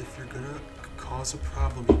 Miles. If you're gonna cause a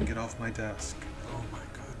problem, you can get off my desk. Oh my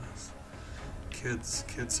goodness.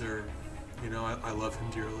 Kids are, you know, I love him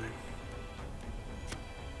dearly.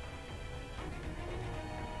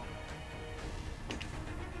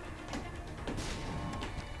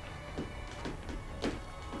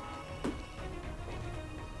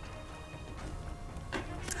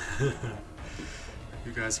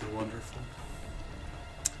 You guys are wonderful.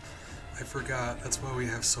 I forgot, that's why we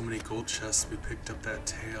have so many gold chests. We picked up that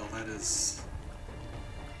tail. That is...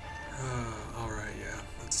 alright, yeah,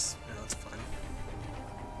 that's fine.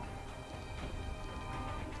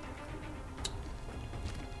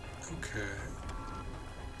 Okay.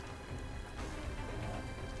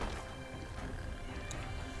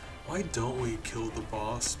 Why don't we kill the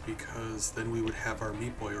boss? Because then we would have our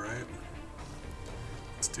Meat Boy, right?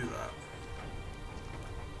 Let's do that.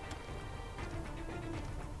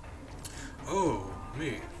 Oh,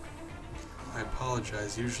 me. I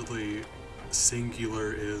apologize. Usually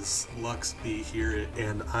singular is Lux B here,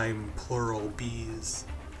 and I'm plural bees.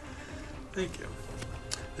 Thank you.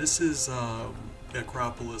 This is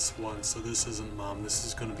Necropolis 1, so this isn't Mom. This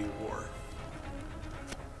is going to be War.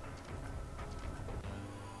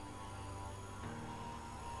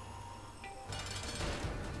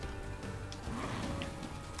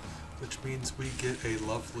 Which means we get a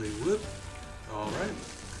lovely whip. Alright.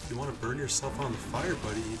 If you want to burn yourself on the fire,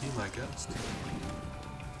 buddy, you be my guest.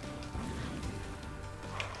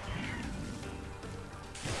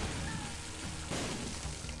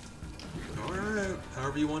 Alright.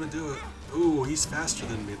 However you want to do it. Ooh, he's faster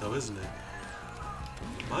than me though, isn't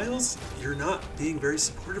he? Miles, you're not being very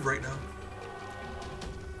supportive right now.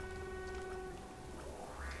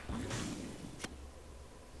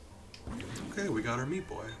 Okay, we got our Meat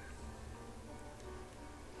Boy.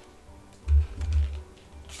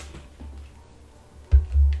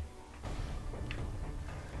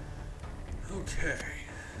 Okay.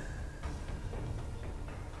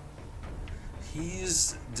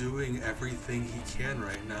 He's doing everything he can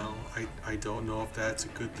right now. I don't know if that's a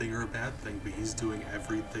good thing or a bad thing, but he's doing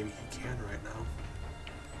everything he can right now.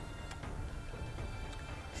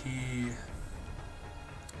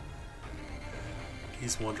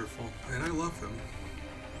 He's wonderful, and I love him.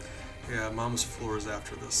 Yeah, Mom's floor is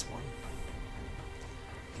after this one.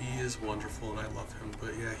 He is wonderful, and I love him,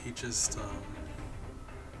 but yeah, he just,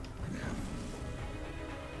 yeah.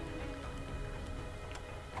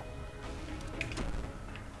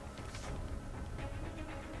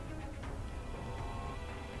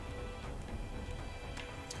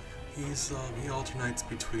 He alternates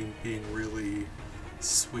between being really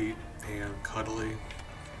sweet and cuddly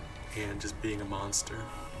and just being a monster.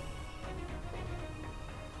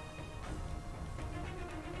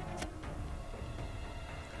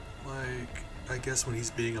 Like, I guess when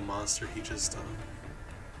he's being a monster, he just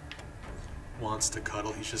wants to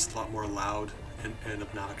cuddle. He's just a lot more loud and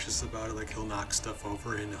obnoxious about it. Like, he'll knock stuff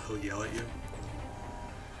over and he'll yell at you.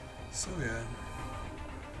 So yeah.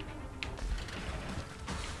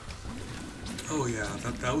 Oh yeah,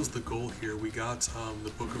 that was the goal here. We got the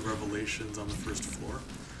Book of Revelations on the first floor.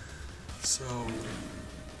 So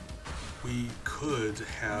we could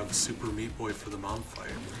have Super Meat Boy for the mom fight.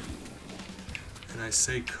 And I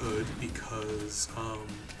say could because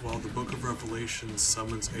while the Book of Revelations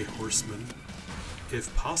summons a horseman,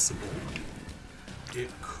 if possible, it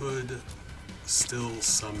could still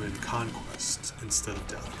summon Conquest instead of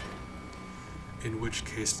Death. In which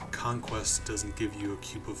case, Conquest doesn't give you a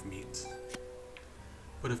cube of meat.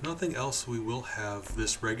 But if nothing else, we will have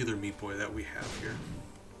this regular Meat Boy that we have here.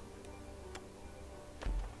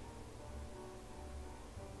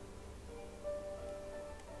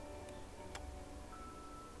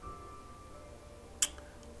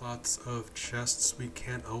 Lots of chests we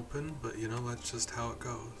can't open, but you know, that's just how it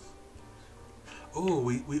goes. Oh,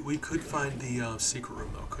 we could find the secret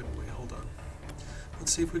room though, couldn't we? Hold on.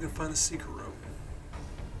 Let's see if we can find the secret room.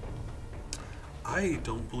 I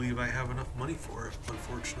don't believe I have enough money for it,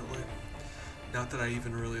 unfortunately. Not that I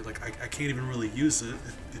even really, like, I can't even really use it.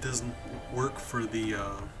 It doesn't work for the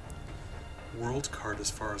world card as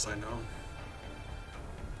far as I know.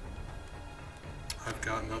 I've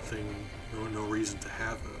got nothing, no reason to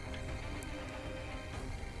have it.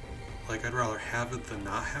 Like, I'd rather have it than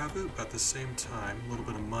not have it, but at the same time, a little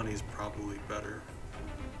bit of money is probably better.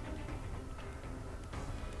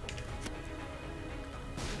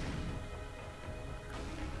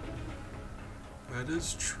 That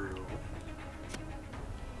is true.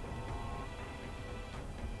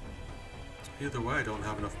 Either way, I don't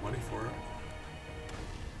have enough money for it.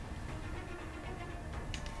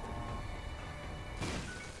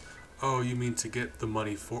 Oh, you mean to get the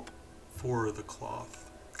money for... for the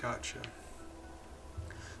cloth. Gotcha.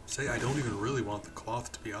 Say, I don't even really want the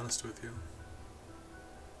cloth, to be honest with you.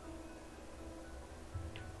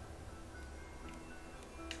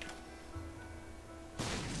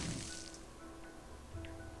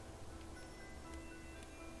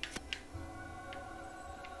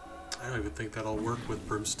 I don't even think that'll work with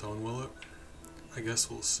Brimstone, will it? I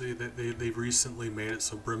guess we'll see. They've recently made it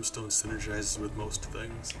so Brimstone synergizes with most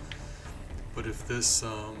things. But if this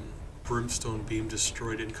Brimstone beam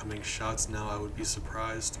destroyed incoming shots now, I would be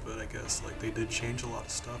surprised. But I guess like they did change a lot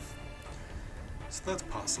of stuff. So that's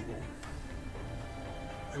possible.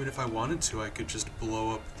 I mean, if I wanted to, I could just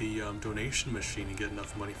blow up the donation machine and get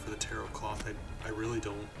enough money for the tarot cloth. I really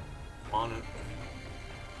don't want it.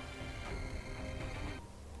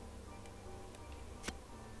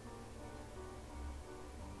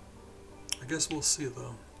 I guess we'll see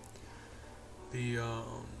though. The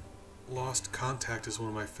Lost Contact is one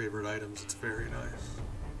of my favorite items. It's very nice.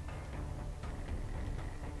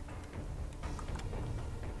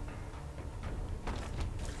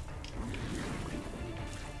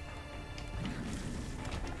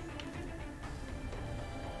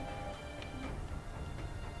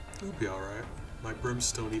 It'll be alright. My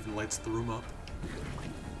Brimstone even lights the room up.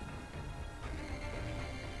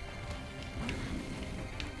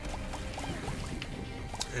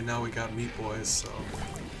 And now we got Meat Boy, so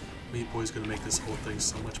Meat Boy's gonna make this whole thing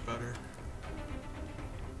so much better.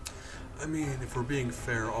 I mean, if we're being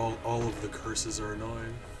fair, all of the curses are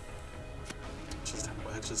annoying.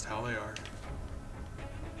 That's just how they are.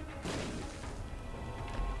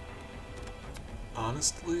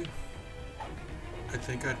 Honestly, I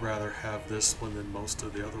think I'd rather have this one than most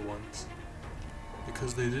of the other ones.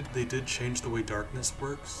 Because they did change the way darkness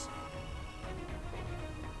works.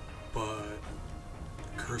 But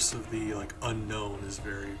Curse of the unknown is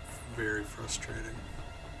very, very frustrating.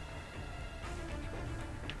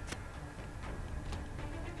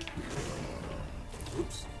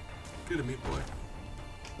 Oops. Get a Meat Boy.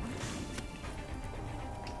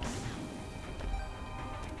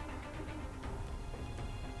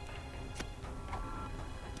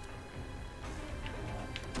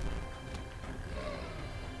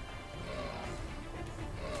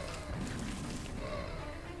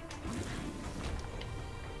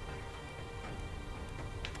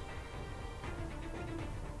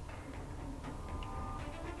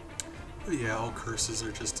 But yeah, all curses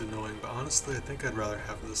are just annoying, but honestly I think I'd rather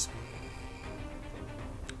have this one.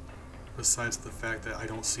 Besides the fact that I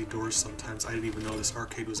don't see doors sometimes. I didn't even know this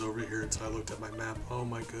arcade was over here until I looked at my map. Oh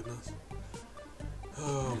my goodness.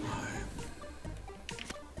 Oh my.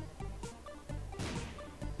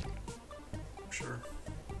 Sure.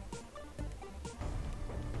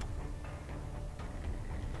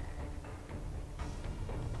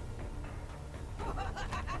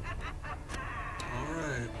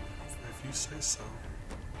 Alright, if you say so.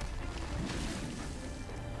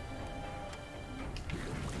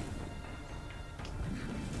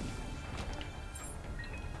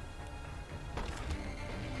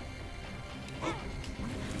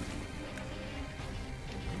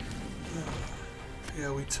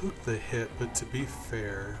 Yeah, we took the hit, but to be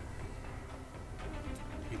fair,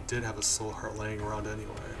 we did have a soul heart laying around anyway,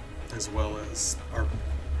 as well as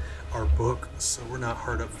our book, so we're not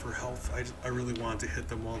hard up for health. I really wanted to hit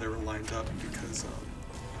them while they were lined up because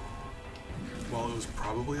while it was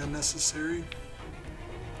probably unnecessary,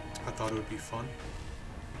 I thought it would be fun.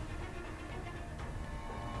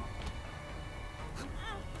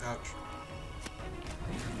 Ouch.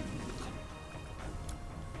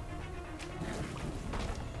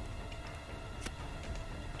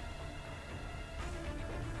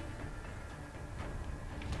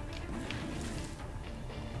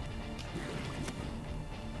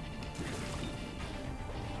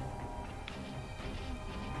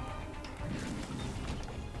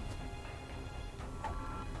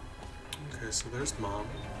 Okay, so there's Mom.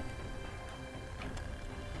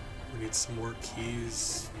 We need some more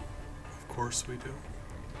keys. Of course we do.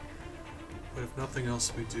 But if nothing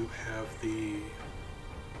else, we do have the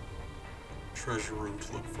treasure room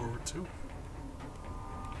to look forward to.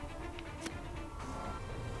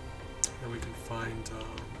 And we can find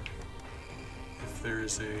if there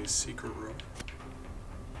is a secret room.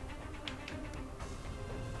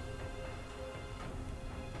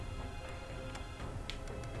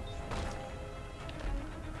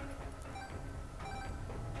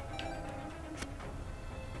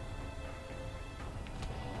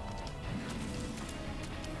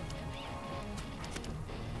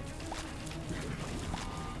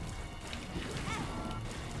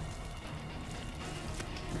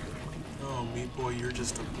 Meat Boy, you're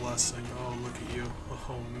just a blessing. Oh, look at you.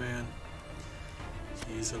 Oh, man.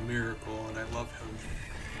 He's a miracle, and I love him.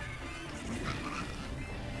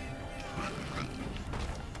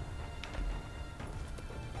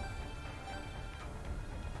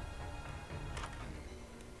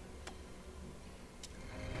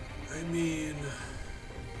 I mean,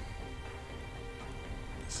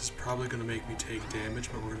 this is probably going to make me take damage,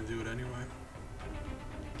 but we're going to do it anyway.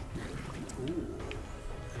 Ooh.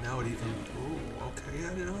 And now it even... Ooh, okay,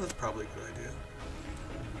 yeah, you know, that's probably a good idea.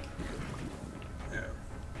 Yeah.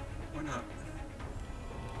 Why not?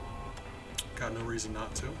 Got no reason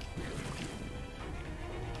not to.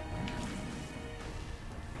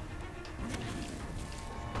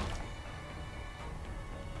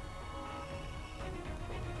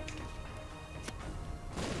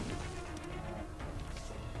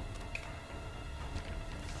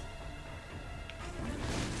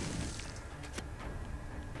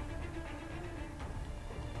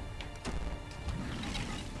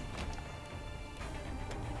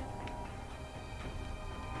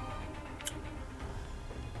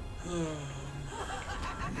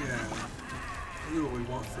 Yeah, really what we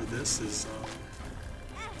want for this is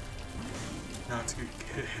not to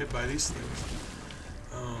get hit by these things.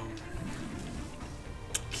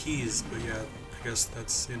 Keys, but yeah, I guess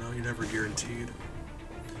that's, you know, you're never guaranteed.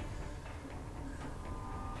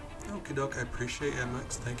 Okie doke, I appreciate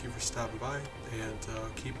MX. Thank you for stopping by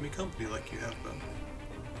and keeping me company like you have been.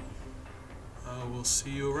 We'll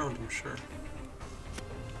see you around, I'm sure.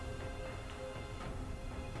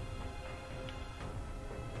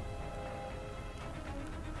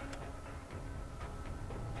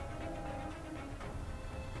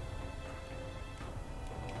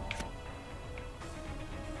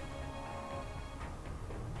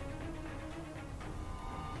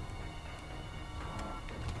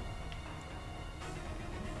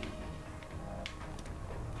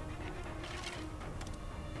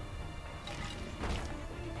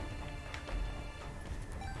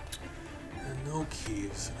 No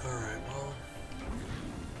keys. Alright, well,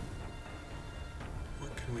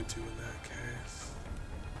 what can we do in that case?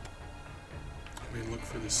 I mean, look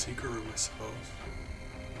for the secret room, I suppose.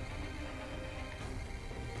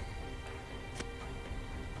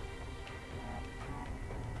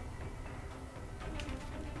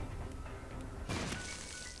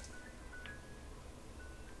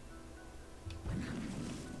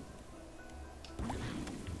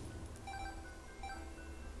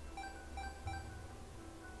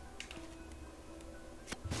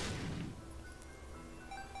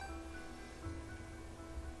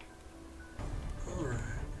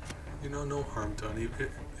 You know, no harm done.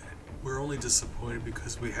 We're only disappointed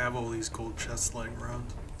because we have all these gold chests laying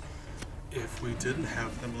around. If we didn't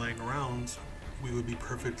have them laying around, we would be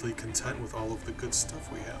perfectly content with all of the good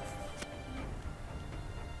stuff we have.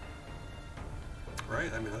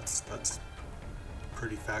 Right? I mean, that's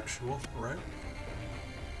pretty factual, right?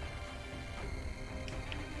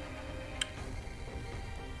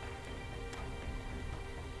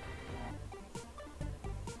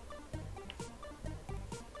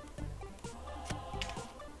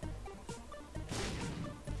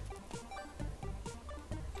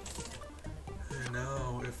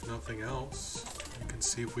 Now, if nothing else, we can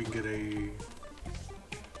see if we can get a...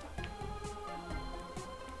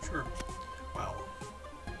 Sure. Wow.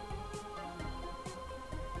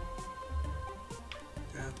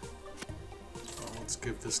 Yeah. Well, let's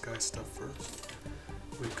give this guy stuff first.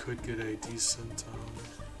 We could get a decent,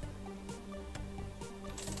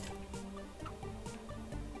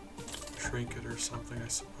 trinket or something, I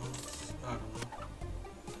suppose. I don't know.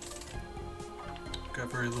 Got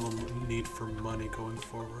very little need for money going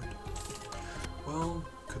forward. Well,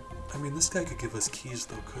 I mean, this guy could give us keys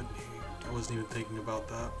though, couldn't he? I wasn't even thinking about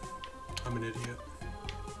that. I'm an idiot.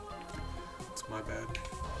 It's my bad.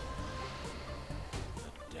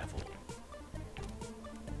 The devil.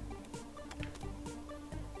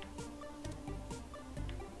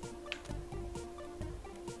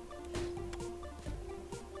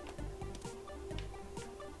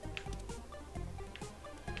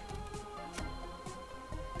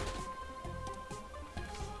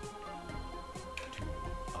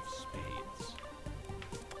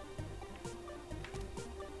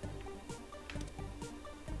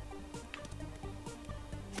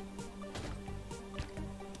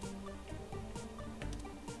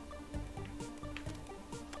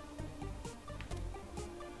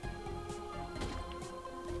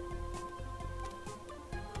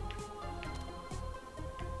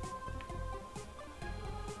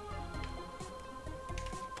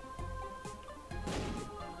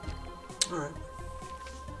 Alright.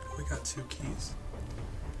 We got 2 keys.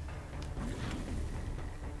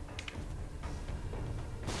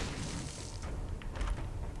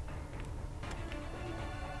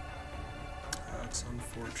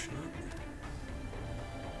 unfortunate.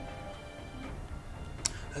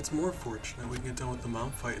 That's more fortunate. We can get done with the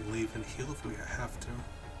mom fight and leave and heal if we have to.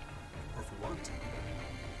 Or if we want to.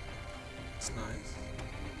 It's nice.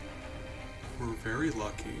 We're very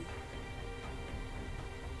lucky.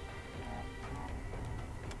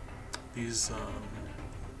 These,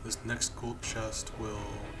 this next gold chest will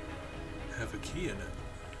have a key in it.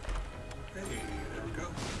 Hey, there we go.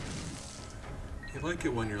 You like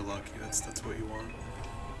it when you're lucky. That's what you want.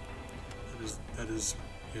 That is,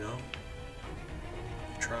 you know,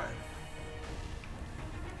 you try.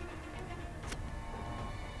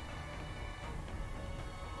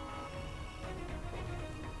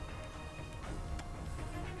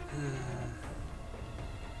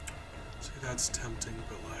 See, that's tempting,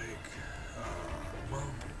 but like,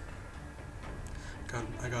 well,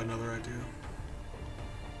 I got another idea.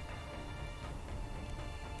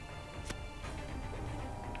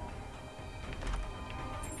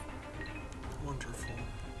 Wonderful.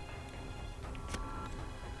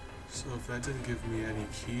 So if that didn't give me any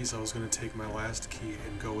keys, I was going to take my last key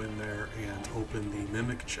and go in there and open the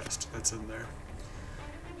mimic chest that's in there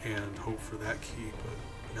and hope for that key,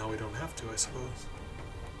 but now we don't have to, I suppose.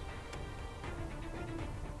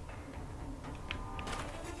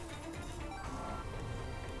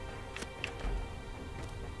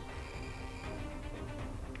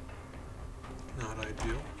 Not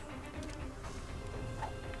ideal.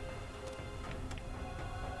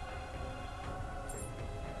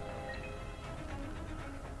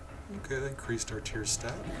 Okay, that increased our tier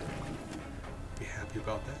stat. Be happy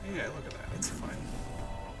about that. Yeah, look at that. It's fine.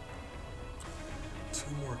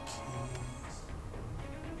 2 more keys.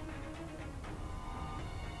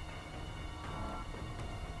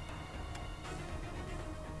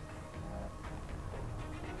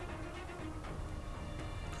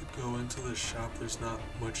 Could go into the shop. There's not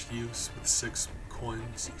much use with 6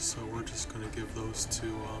 coins, so we're just going to give those to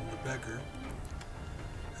the beggar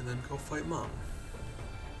and then go fight Mom.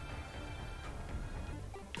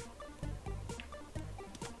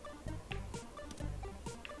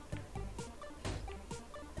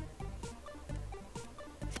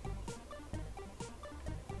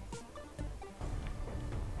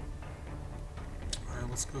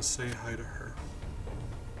 Let's go say hi to her.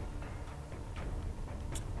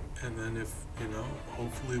 And then if, you know,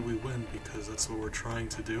 hopefully we win because that's what we're trying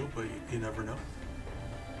to do, but you never know.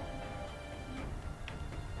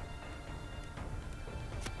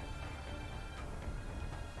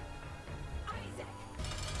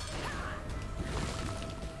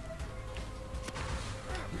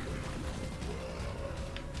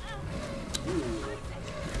 Ooh.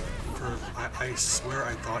 I swear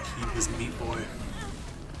I thought he was Meat Boy.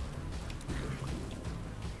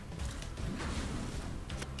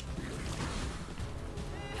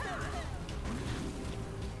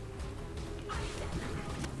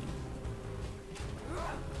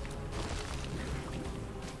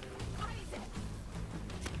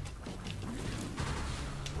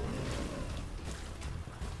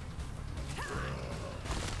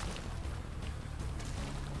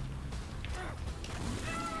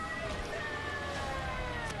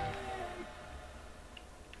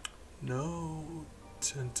 No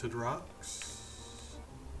tinted rocks.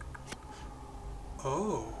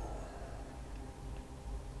 Oh.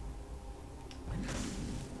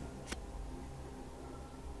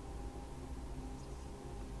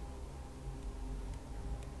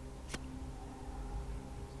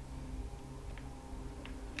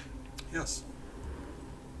 Yes.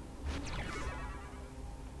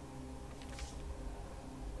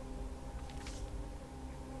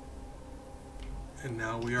 And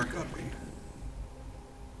now we are Guppy,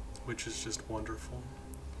 which is just wonderful.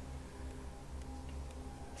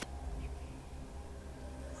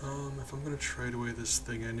 If I'm gonna trade away this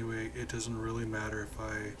thing anyway, it doesn't really matter if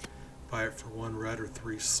I buy it for 1 red or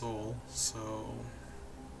 3 soul, so...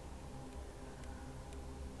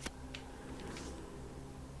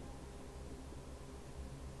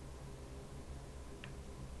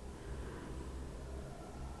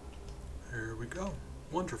 There we go.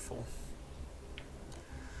 Wonderful.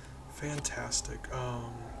 Fantastic.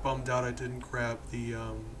 Bummed out I didn't grab the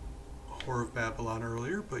Whore of Babylon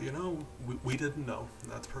earlier, but you know, we didn't know.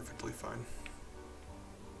 That's perfectly fine.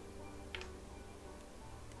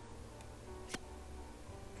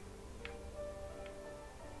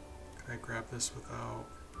 Can I grab this without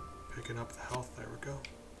picking up the health? There we go.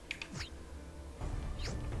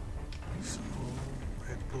 So,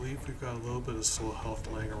 I believe we've got a little bit of soul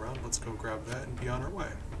health laying around. Let's go grab that and be on our way.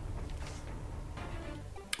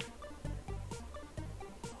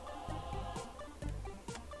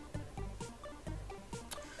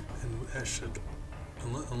 That should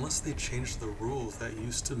Unless they changed the rules, that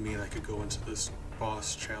used to mean I could go into this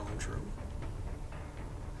boss challenge room.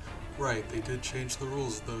 Right, they did change the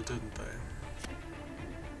rules though, didn't they?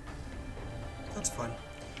 That's fine.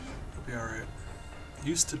 It'll be alright. It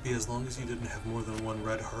used to be as long as you didn't have more than one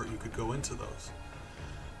red heart, you could go into those.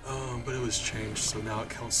 But it was changed, so now it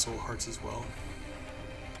counts soul hearts as well.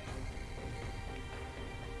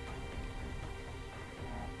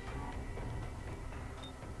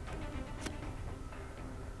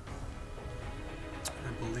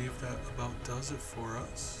 I believe that about does it for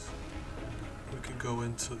us. We could go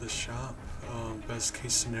into the shop. Best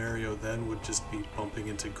case scenario then would just be bumping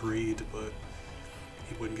into Greed, but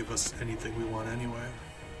he wouldn't give us anything we want anyway.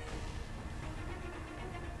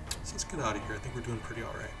 So let's get out of here. I think we're doing pretty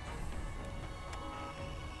alright.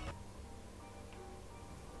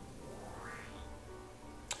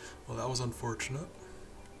 Well, that was unfortunate,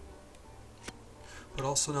 but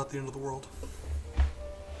also not the end of the world.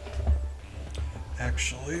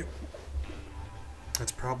 Actually,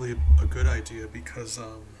 that's probably a good idea because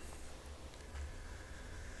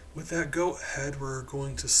with that goat head, we're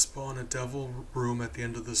going to spawn a devil room at the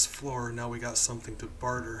end of this floor. Now we got something to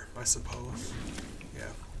barter, I suppose.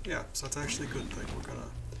 Yeah, so that's actually a good thing. We're gonna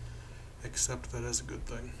accept that as a good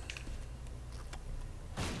thing.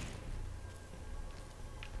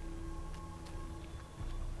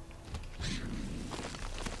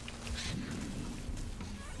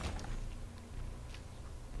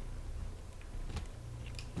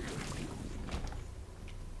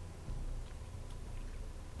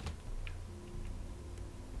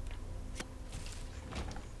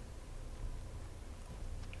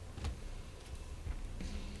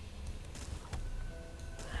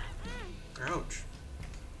 Ouch.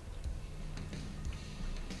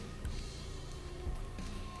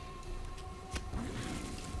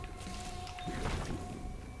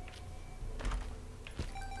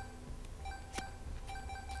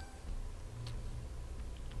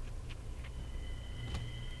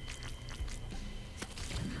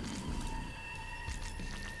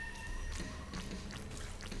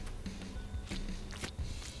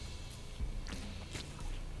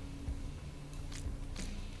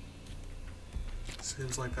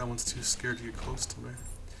 Seems like that one's too scared to get close to me,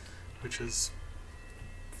 which is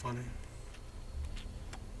funny.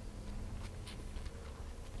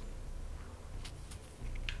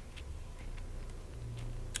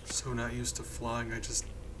 So not used to flying, I just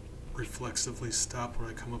reflexively stop when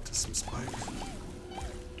I come up to some spikes.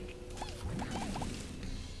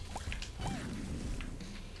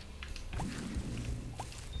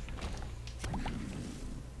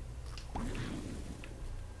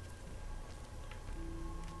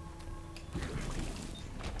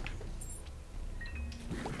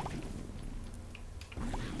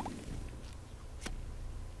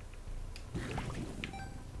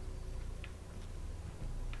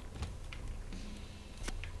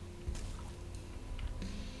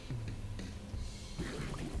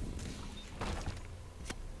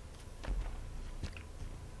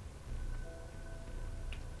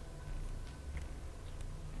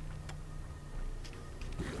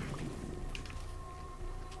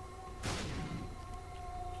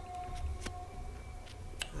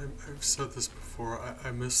 I've said this before, I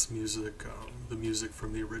miss music, the music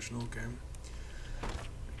from the original game.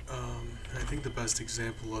 I think the best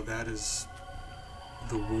example of that is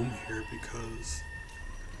the womb here, because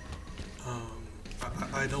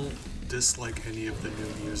I don't dislike any of the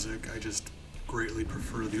new music, I just greatly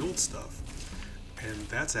prefer the old stuff. And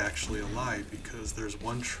that's actually a lie, because there's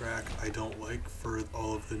one track I don't like for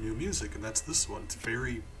all of the new music, and that's this one. It's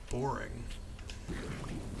very boring.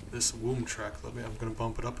 This womb track, I'm gonna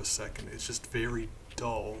bump it up a second, it's just very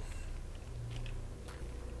dull.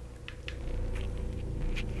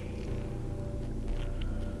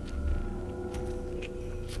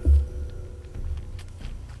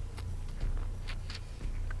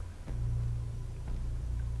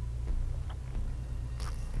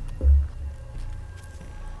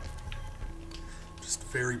 Just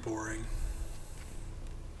very boring.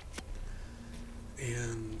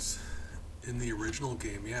 And in the original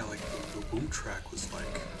game, yeah, like the boom track was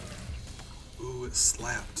like, ooh, it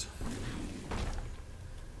slapped.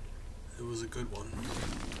 It was a good one.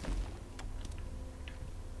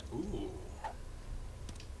 Ooh.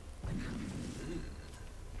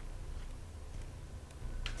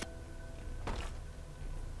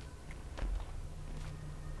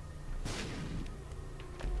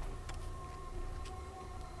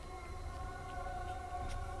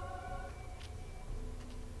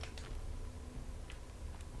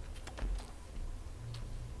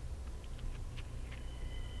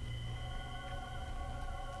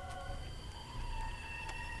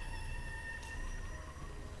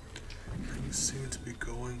 Things seem to be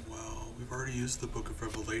going well. We've already used the Book of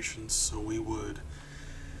Revelations, so we're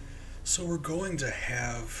going to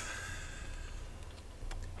have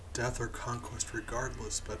death or conquest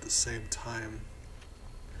regardless, but at the same time,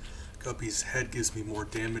 Guppy's head gives me more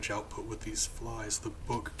damage output with these flies. The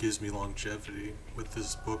book gives me longevity. With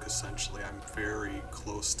this book, essentially, I'm very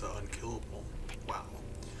close to unkillable. Wow.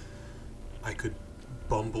 I could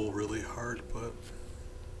bumble really hard, but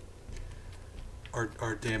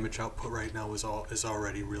our damage output right now is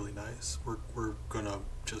already really nice. We're gonna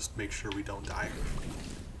just make sure we don't die.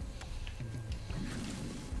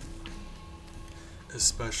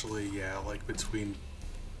 Especially, yeah, like between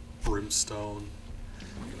Brimstone,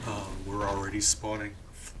 we're already spawning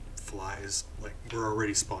flies. Like, we're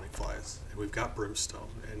already spawning flies. And we've got Brimstone.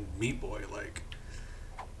 And Meat Boy, like,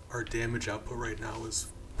 our damage output right now is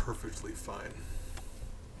perfectly fine.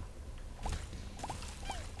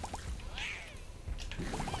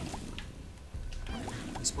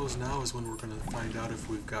 I suppose now is when we're going to find out if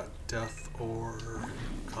we've got death or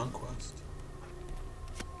conquest.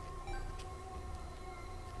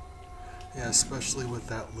 Yeah, especially with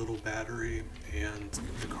that little battery and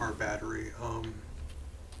the car battery,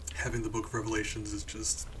 having the Book of Revelations is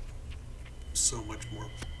just so much more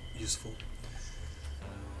useful.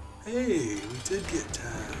 Hey, we did get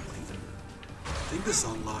I think this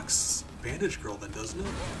unlocks Bandage Girl then, doesn't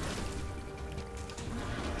it?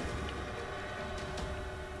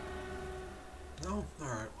 No?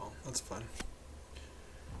 Alright, well, that's fine.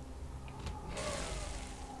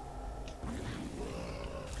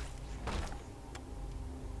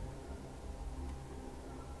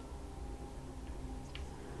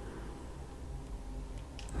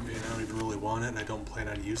 I mean, I don't even really want it, and I don't plan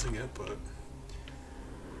on using it, but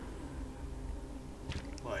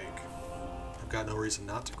like, I've got no reason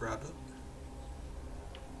not to grab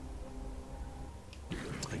it.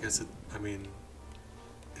 I guess I mean,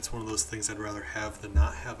 it's one of those things I'd rather have than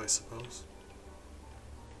not have, I suppose.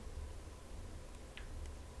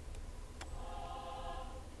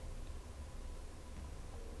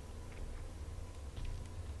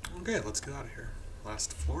 Okay, let's get out of here.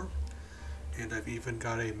 Last floor. And I've even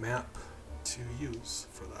got a map to use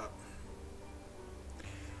for that.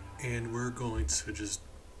 And we're going to just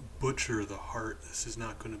butcher the heart. This is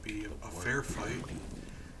not going to be a fair fight.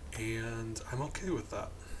 And I'm okay with that.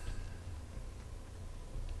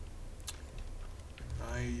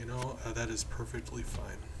 That is perfectly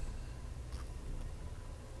fine.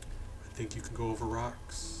 I think you can go over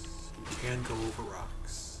rocks. You can go over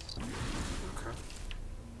rocks. Okay.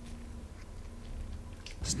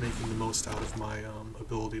 Just making the most out of my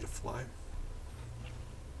ability to fly.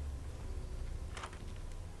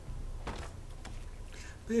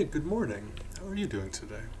 Hey, good morning. How are you doing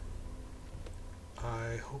today?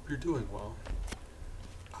 I hope you're doing well.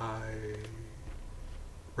 I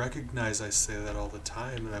recognize I say that all the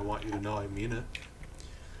time, and I want you to know I mean it.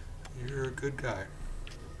 You're a good guy.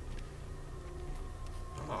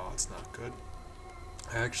 Oh, it's not good.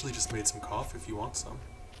 I actually just made some coffee if you want some.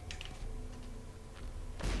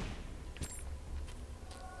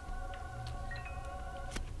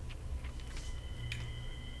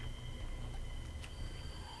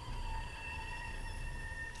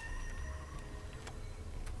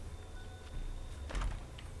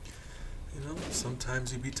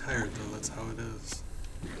 Sometimes you be tired though, that's how it is.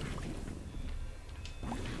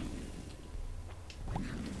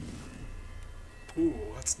 Ooh,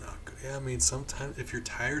 that's not good. Yeah, I mean sometimes if you're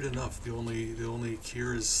tired enough, the only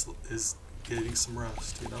cure is getting some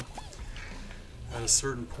rest, you know? At a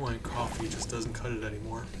certain point, coffee just doesn't cut it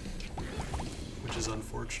anymore, which is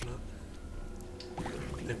unfortunate.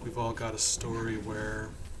 I think we've all got a story where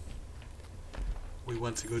we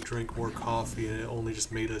went to go drink more coffee and it only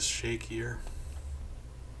just made us shakier.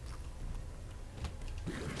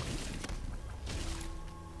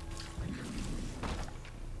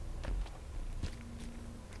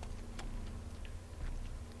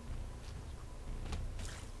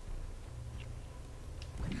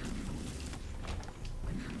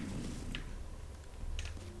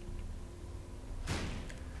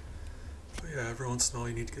 Yeah, every once in a while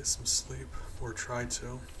you need to get some sleep, or try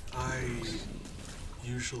to. I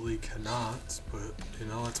usually cannot, but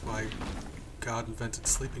that's why God invented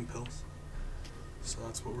sleeping pills. So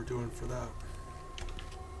that's what we're doing for that.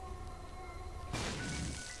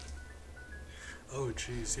 Oh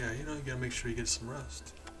geez, yeah, you gotta make sure you get some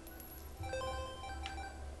rest.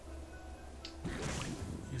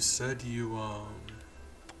 You said you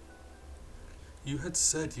had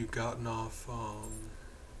said you'd gotten off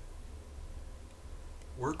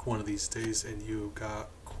work one of these days and you got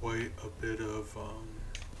quite a bit of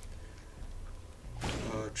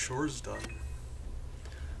chores done.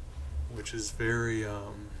 which is very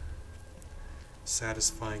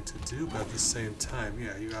satisfying to do, but at the same time,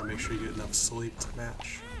 yeah, you gotta make sure you get enough sleep to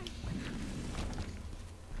match.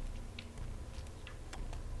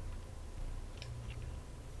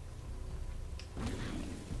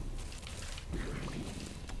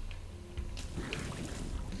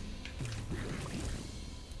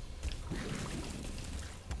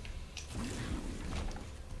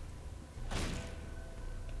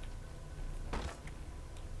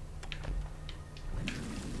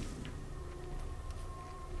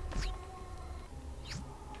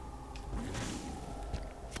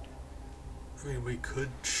 I mean, we could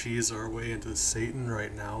cheese our way into Satan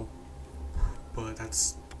right now, but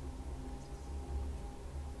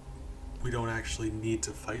we don't actually need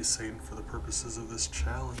to fight Satan for the purposes of this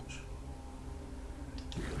challenge.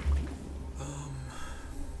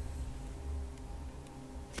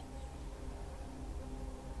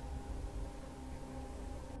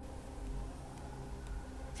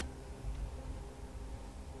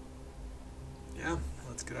 Yeah,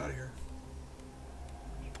 let's get out of here.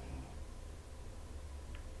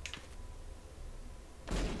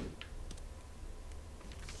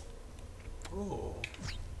 Oh.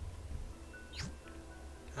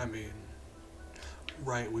 I mean,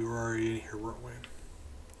 right, we were already in here, weren't we?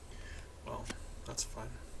 Well, that's fine.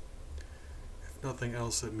 If nothing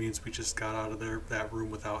else, it means we just got out of that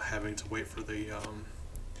room without having to wait for the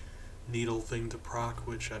needle thing to proc,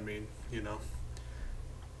 which, I mean, you know,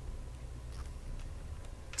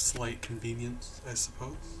 slight convenience, I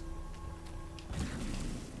suppose.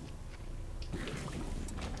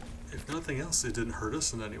 If nothing else, it didn't hurt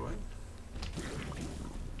us in any way.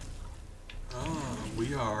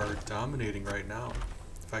 We are dominating right now.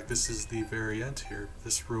 In fact, this is the very end here.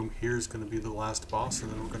 This room here is going to be the last boss,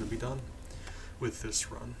 and then we're going to be done with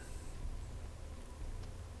this run.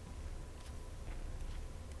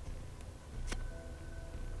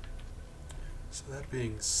 So that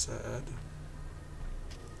being said,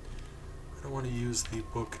 I don't want to use the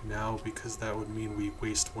book now because that would mean we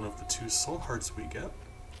waste one of the 2 soul hearts we get.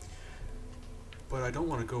 But I don't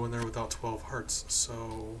want to go in there without 12 hearts,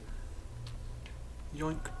 so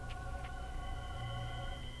yoink.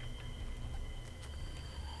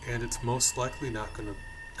 And it's most likely not going to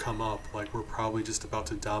come up, like we're probably just about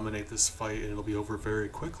to dominate this fight and it'll be over very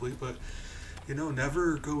quickly, but you know,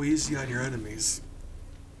 never go easy on your enemies.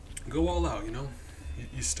 Go all out, you know.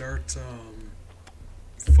 You start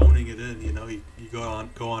phoning it in, you know, you go on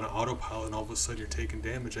autopilot and all of a sudden you're taking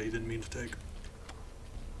damage that you didn't mean to take.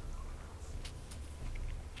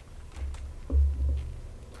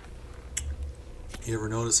 You ever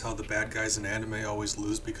notice how the bad guys in anime always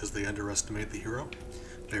lose because they underestimate the hero?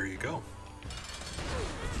 There you go.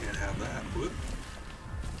 Can't have that. Whoop.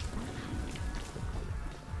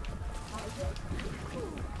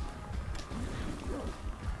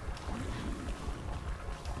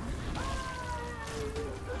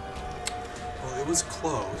 Well, it was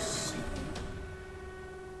close.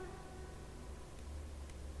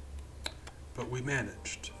 But we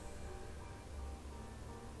managed.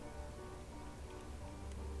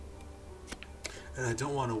 And I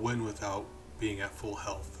don't want to win without being at full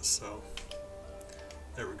health, so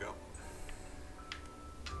there we go.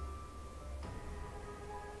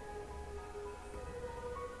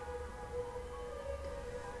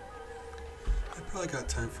 I probably got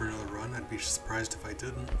time for another run. I'd be surprised if I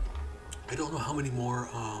didn't. I don't know how many more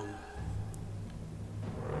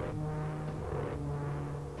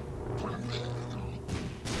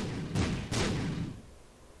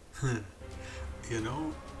you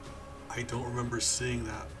know, I don't remember seeing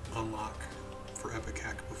that unlock for Epic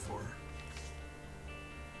Hack before.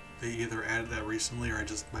 They either added that recently or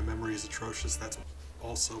my memory is atrocious. That's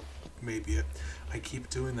also maybe it. I keep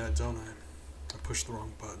doing that, don't I? I pushed the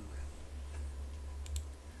wrong button.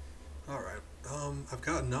 Alright, I've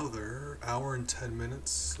got another hour and 10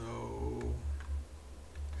 minutes, so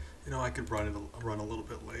you know, I could run a little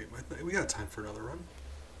bit late. We got time for another run.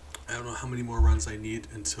 I don't know how many more runs I need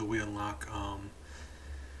until we unlock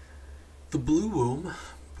the blue womb,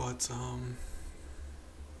 but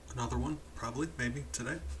another one, probably, maybe,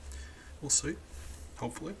 today. We'll see,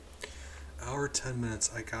 hopefully. Hour 10 minutes,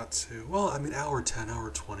 I got to, well, I mean, hour 10,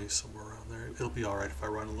 hour 20, somewhere around there. It'll be alright if I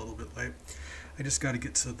run a little bit late. I just got to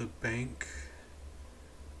get to the bank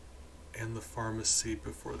and the pharmacy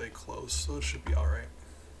before they close, so it should be alright.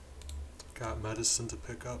 Got medicine to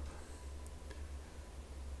pick up.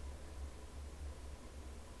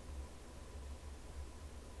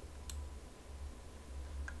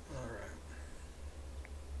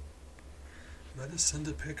 Medicine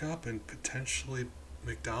to pick up and potentially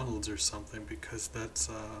McDonald's or something, because that's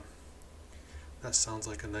That sounds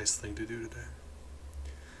like a nice thing to do today.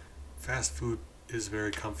 Fast food is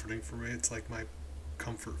very comforting for me. It's like my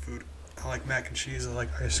comfort food. I like mac and cheese. I like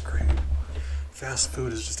ice cream. Fast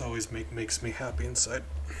food is just always makes me happy inside.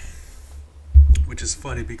 Which is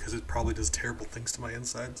funny because it probably does terrible things to my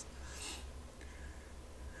insides.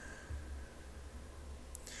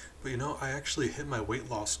 But you know, I actually hit my weight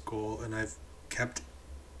loss goal, and I've kept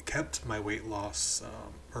my weight loss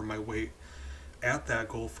or my weight at that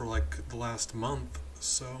goal for like the last month.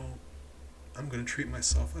 So I'm gonna treat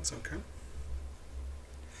myself. That's okay.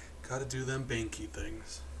 Gotta do them banky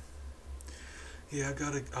things. Yeah, I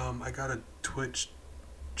got a Twitch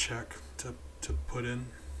check to put in,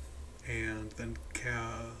 and then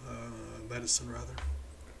medicine rather.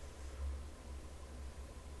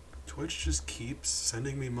 Twitch just keeps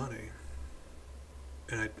sending me money,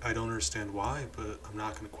 and I don't understand why, but I'm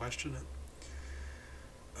not gonna question it.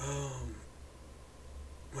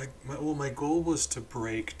 My goal was to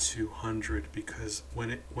break 200 because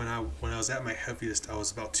when I was at my heaviest, I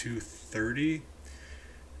was about 230s,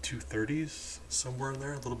 somewhere in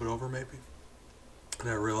there, a little bit over maybe. And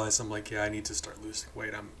I realized I'm like, yeah, I need to start losing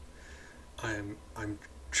weight. I'm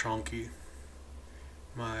chunky.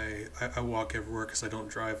 I walk everywhere because I don't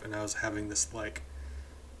drive, and I was having this like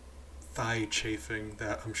thigh chafing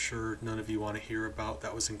that I'm sure none of you want to hear about.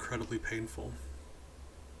 That was incredibly painful.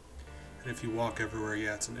 And if you walk everywhere,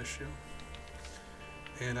 yeah, it's an issue.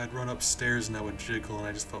 And I'd run upstairs and I would jiggle, and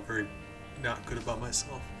I just felt very not good about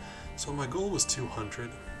myself. So my goal was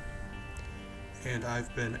 200. And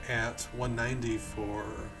I've been at 190 for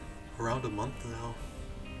around a month now.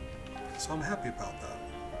 So I'm happy about that.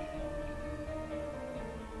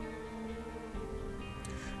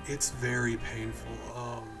 It's very painful.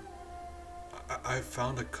 I've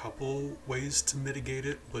found a couple ways to mitigate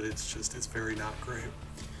it, but it's very not great.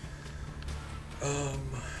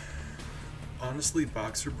 Honestly,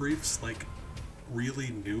 boxer briefs, like really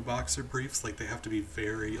new boxer briefs, like they have to be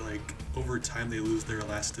very, like, over time they lose their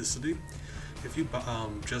elasticity. If you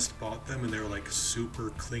just bought them and they're like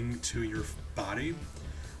super cling to your body,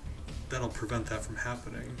 that'll prevent that from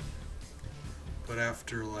happening. But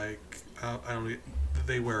after like, I don't,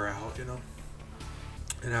 they wear out, you know?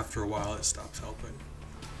 And after a while it stops helping.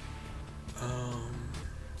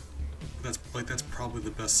 That's probably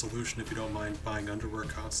the best solution if you don't mind buying underwear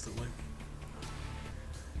constantly.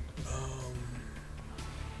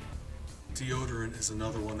 Deodorant is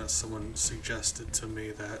another one that someone suggested to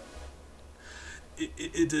me that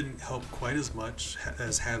it didn't help quite as much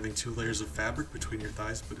as having 2 layers of fabric between your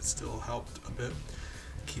thighs, but it still helped a bit.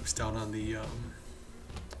 Keeps down on the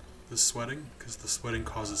sweating, because the sweating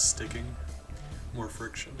causes sticking, more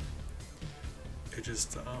friction. It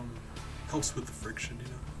just helps with the friction, you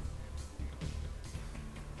know.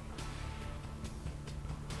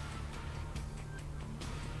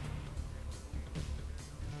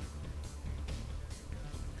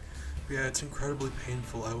 Yeah, it's incredibly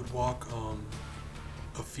painful. I would walk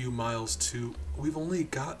a few miles to. We've only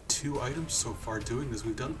got 2 items so far doing this.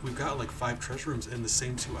 We've got like 5 treasure rooms in the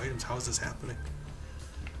same 2 items. How is this happening?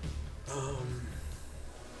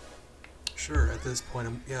 Sure. At this point,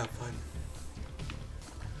 yeah, fine.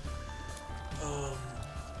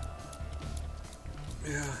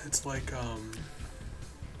 Yeah, it's like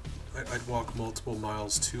I'd walk multiple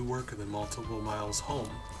miles to work and then multiple miles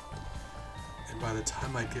home. And by the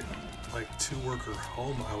time I get like to work or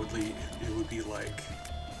home, it would be like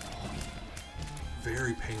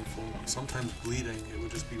very painful. Sometimes bleeding. It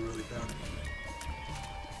would just be really bad.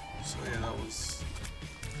 So yeah, that was,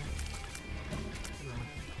 you know,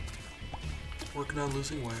 working on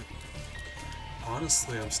losing weight.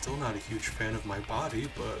 Honestly, I'm still not a huge fan of my body,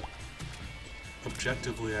 but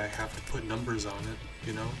objectively I have to put numbers on it,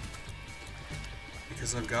 you know?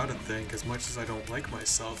 Because I've got to think, as much as I don't like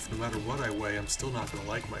myself, no matter what I weigh, I'm still not going to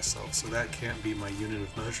like myself. So that can't be my unit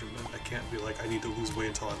of measurement. I can't be like, I need to lose weight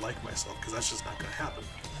until I like myself, because that's just not going to happen.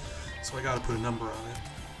 So I got to put a number on it.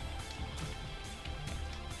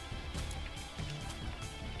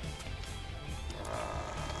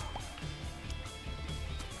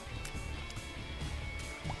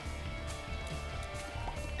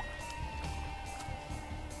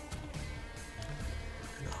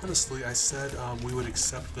 Honestly, I said we would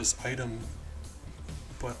accept this item,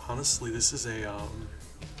 but honestly, this is a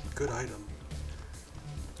good item.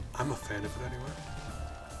 I'm a fan of it anyway.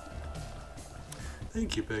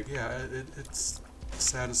 Thank you, Big. Yeah, it's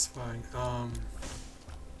satisfying.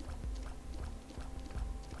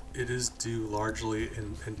 It is due largely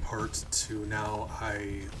in part to now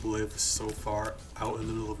I live so far out in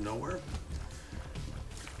the middle of nowhere,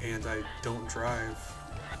 and I don't drive.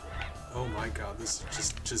 Oh my god, this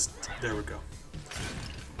just there we go.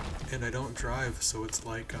 And I don't drive, so it's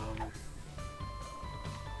like,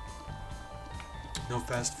 no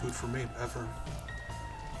fast food for me, ever.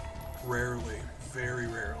 Rarely. Very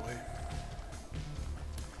rarely.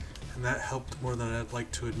 And that helped more than I'd like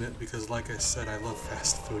to admit, because like I said, I love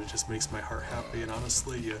fast food. It just makes my heart happy, and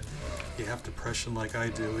honestly, you have depression like I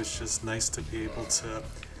do. It's just nice to be able to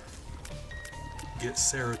get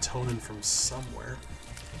serotonin from somewhere.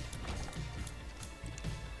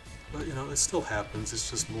 But, you know, it still happens. It's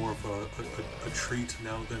just more of a treat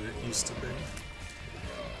now than it used to be.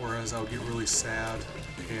 Whereas I would get really sad,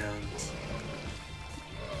 and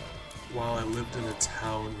while I lived in a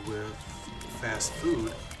town with fast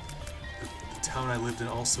food, the town I lived in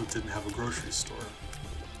also didn't have a grocery store.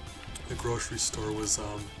 The grocery store was,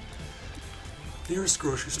 nearest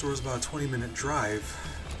grocery store was about a 20-minute drive,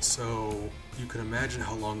 so you can imagine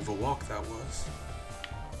how long of a walk that was.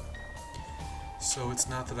 So it's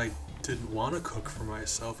not that I didn't want to cook for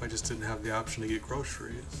myself, I just didn't have the option to get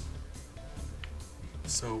groceries.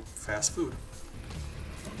 So, fast food.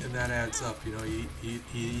 And that adds up, you know, you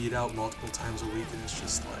eat out multiple times a week and it's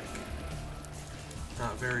just like,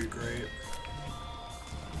 not very great.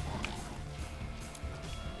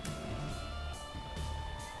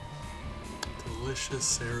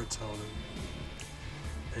 Delicious serotonin.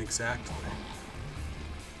 Exactly.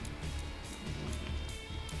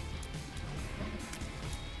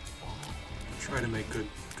 I try to make good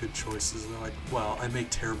choices though. I make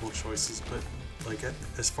terrible choices, but like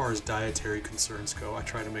as far as dietary concerns go, I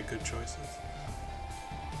try to make good choices.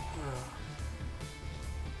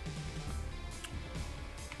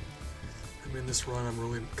 I mean, this run I'm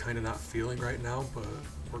really kind of not feeling right now, but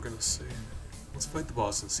we're gonna see. Let's fight the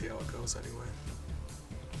boss and see how it goes anyway.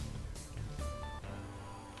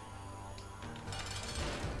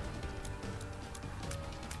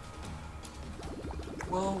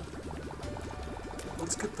 Well,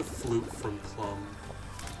 let's get the flute from Plum,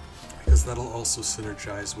 because that'll also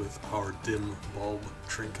synergize with our dim bulb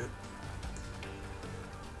trinket.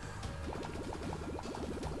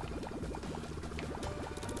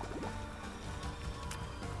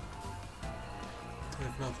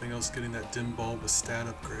 If nothing else, getting that dim bulb a stat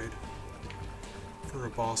upgrade for a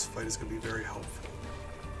boss fight is going to be very helpful.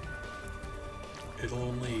 It'll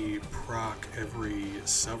only proc every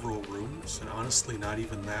several rooms, and honestly not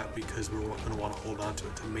even that, because we're going to want to hold on to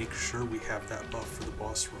it to make sure we have that buff for the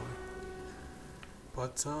boss run.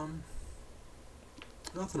 But,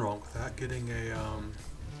 nothing wrong with that. Getting a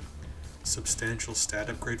substantial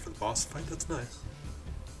stat upgrade for the boss fight, that's nice.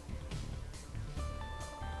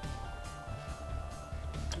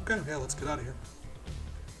 Okay, yeah, let's get out of here.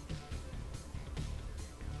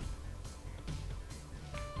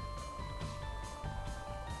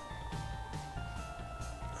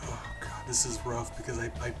 This is rough because I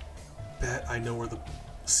bet I know where the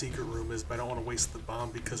secret room is, but I don't want to waste the bomb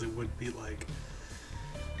because it would be like,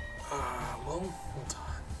 well, hold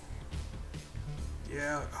on.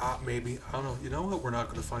 Yeah, maybe. I don't know. You know what? We're not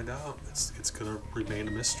going to find out. It's going to remain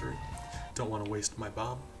a mystery. Don't want to waste my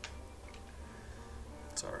bomb.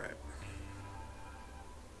 It's alright.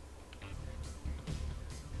 I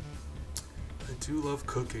do love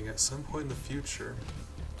cooking. At some point in the future,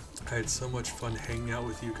 I had so much fun hanging out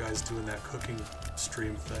with you guys doing that cooking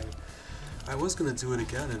stream thing. I was going to do it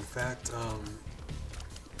again. In fact,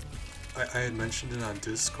 I had mentioned it on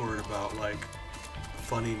Discord about like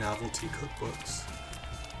funny novelty cookbooks.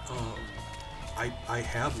 I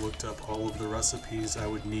have looked up all of the recipes I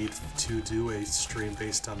would need to do a stream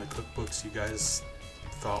based on the cookbooks you guys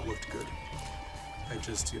thought looked good. I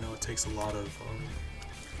just, you know, it takes a lot of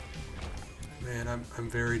man, I'm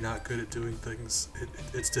very not good at doing things.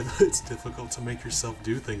 It's difficult to make yourself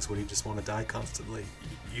do things when you just want to die constantly,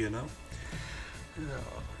 you know?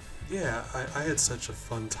 Yeah, I had such a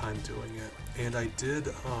fun time doing it. And I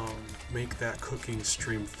did make that cooking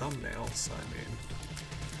stream thumbnails. I mean,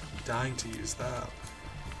 dying to use that.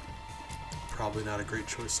 Probably not a great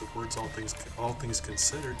choice of words, all things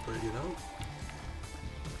considered, but you know,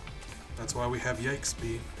 that's why we have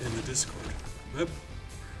Yikesby in the Discord. Yep.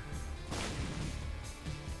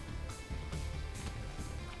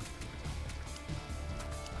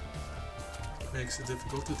 Makes it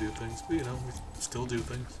difficult to do things, but you know, we still do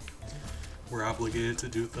things. We're obligated to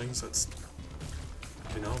do things. That's,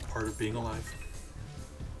 you know, part of being alive.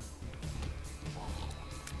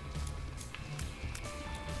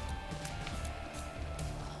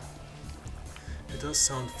 It does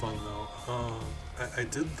sound fun though. I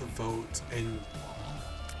did the vote, and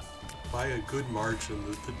by a good margin,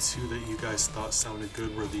 the two that you guys thought sounded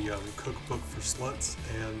good were the cookbook for sluts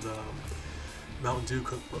and Mountain Dew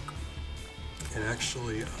cookbook. And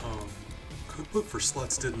actually, Cookbook for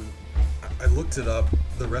Sluts didn't... I looked it up.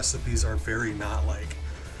 The recipes are very not like...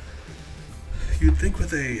 You'd think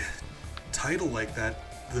with a title like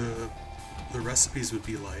that, the recipes would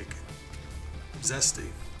be like zesty,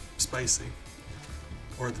 spicy,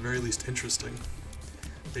 or at the very least interesting.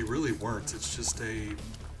 They really weren't. It's just a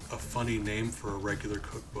funny name for a regular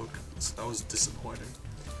cookbook, so that was disappointing.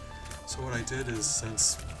 So what I did is,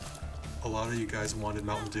 since a lot of you guys wanted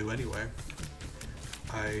Mountain Dew anyway,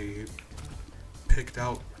 I picked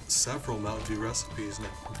out several Mountain Dew recipes, and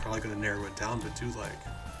I'm probably going to narrow it down, but do like...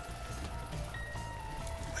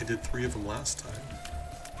 I did 3 of them last time.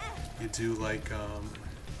 You do like a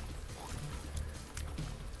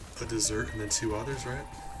dessert and then 2 others, right?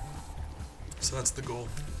 So that's the goal.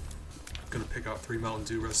 I'm gonna pick out 3 Mountain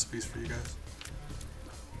Dew recipes for you guys.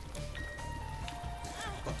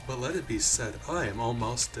 But let it be said, I am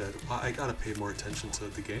almost dead. I gotta pay more attention to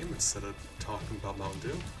the game instead of talking about Mountain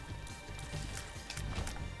Dew.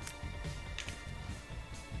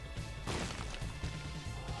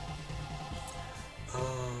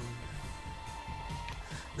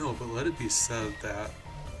 No, but let it be said that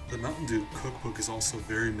the Mountain Dew cookbook is also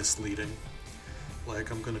very misleading. Like,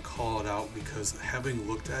 I'm gonna call it out because having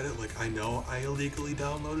looked at it, like, I know I illegally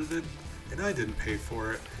downloaded it, and I didn't pay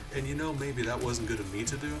for it, and you know, maybe that wasn't good of me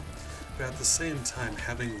to do, but at the same time,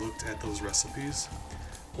 having looked at those recipes,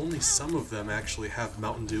 only some of them actually have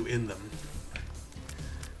Mountain Dew in them.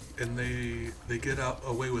 And they get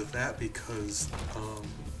away with that because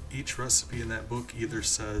each recipe in that book either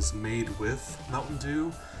says made with Mountain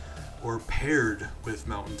Dew or paired with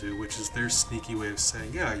Mountain Dew, which is their sneaky way of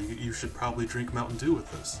saying, yeah, you should probably drink Mountain Dew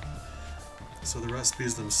with this. So the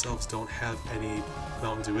recipes themselves don't have any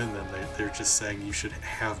Mountain Dew in them. They're just saying you should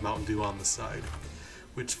have Mountain Dew on the side,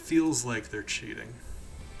 which feels like they're cheating.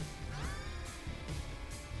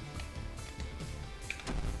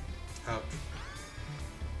 Ouch.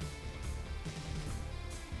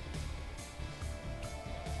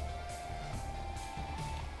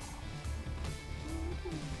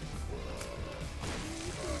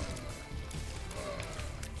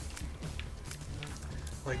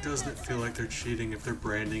 Like, doesn't it feel like they're cheating if they're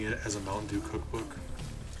branding it as a Mountain Dew cookbook?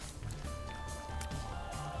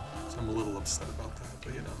 So I'm a little upset about that,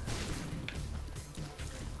 but you know.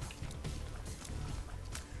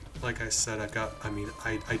 Like I said, I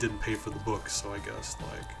didn't pay for the book, so I guess,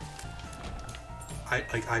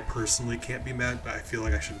 I personally can't be mad, but I feel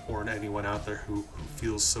like I should warn anyone out there who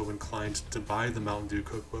feels so inclined to buy the Mountain Dew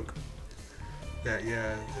cookbook that,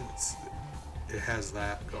 yeah, it has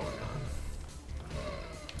that going on.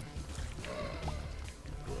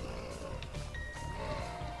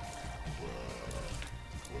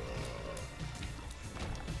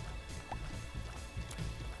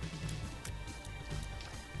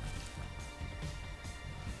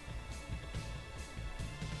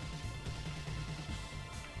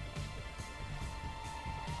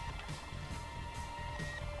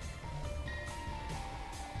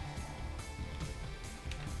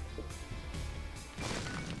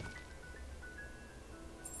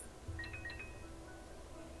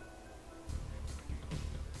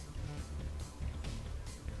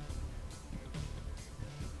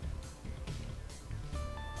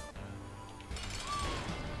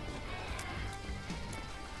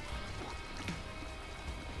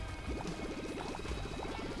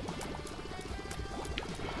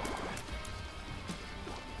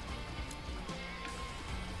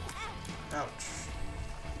 Ouch.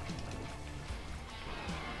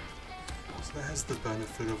 So that has the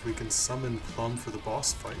benefit of we can summon Plum for the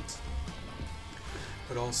boss fight.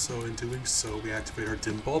 But also in doing so, we activate our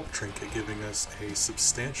Dim Bulb trinket, giving us a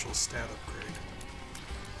substantial stat upgrade.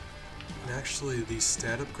 And actually, the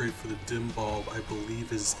stat upgrade for the Dim Bulb, I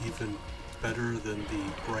believe, is even better than the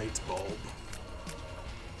Bright Bulb.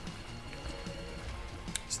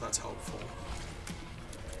 So that's helpful.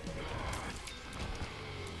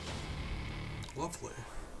 Lovely.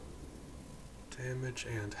 Damage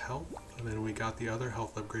and health, and then we got the other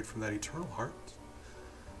health upgrade from that Eternal Heart.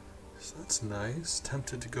 So that's nice.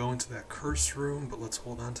 Tempted to go into that Curse Room, but let's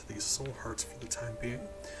hold on to these Soul Hearts for the time being,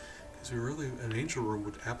 because an Angel Room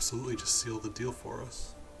would absolutely just seal the deal for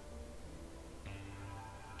us.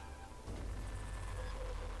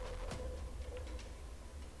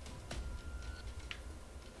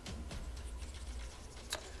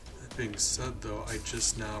 Being said, though, I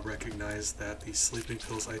just now recognize that the sleeping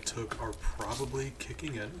pills I took are probably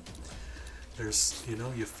kicking in. There's, you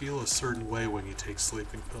know, you feel a certain way when you take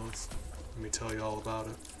sleeping pills. Let me tell you all about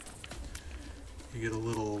it. You get a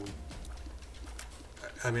little...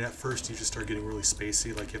 I mean, at first you just start getting really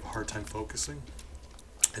spacey, like you have a hard time focusing.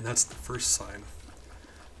 And that's the first sign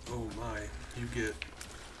Oh my, you get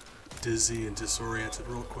dizzy and disoriented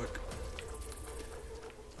real quick.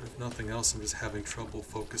 If nothing else, I'm just having trouble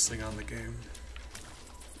focusing on the game.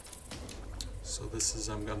 So this is,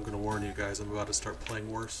 I'm gonna warn you guys, I'm about to start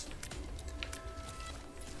playing worse.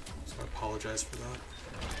 So I apologize for that.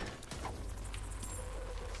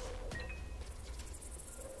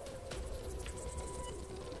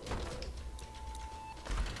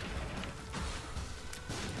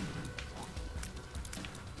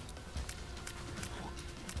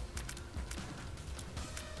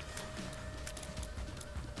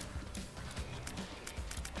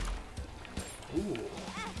 Ooh,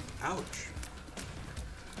 ouch.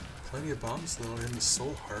 Plenty of bombs though in the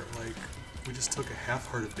soul heart, like we just took a half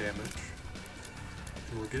heart of damage.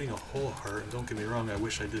 And we're getting a whole heart, and don't get me wrong, I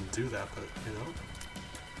wish I didn't do that, but you know,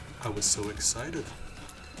 I was so excited.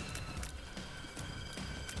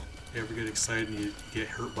 You ever get excited and you get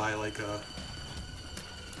hurt by like a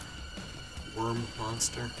worm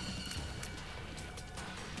monster?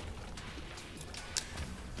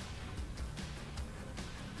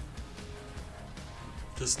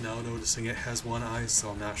 Just now noticing it has one eye,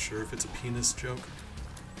 so I'm not sure if it's a penis joke.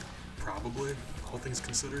 Probably, all things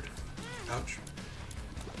considered. Ouch.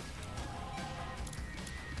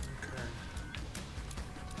 Okay.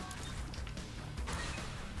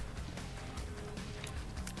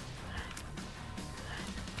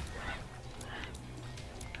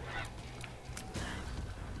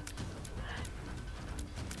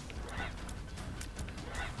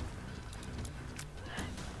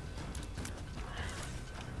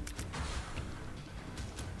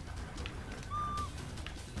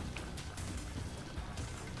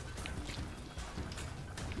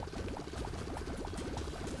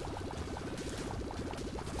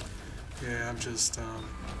 Yeah, I'm just,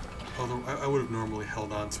 although I would have normally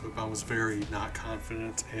held on to it, but I was very not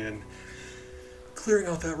confident in clearing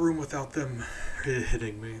out that room without them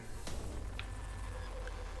hitting me.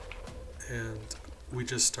 And we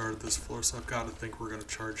just started this floor, so I've got to think we're going to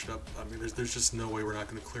charge it up. I mean, there's just no way we're not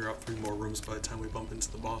going to clear out 3 more rooms by the time we bump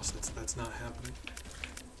into the boss. That's not happening.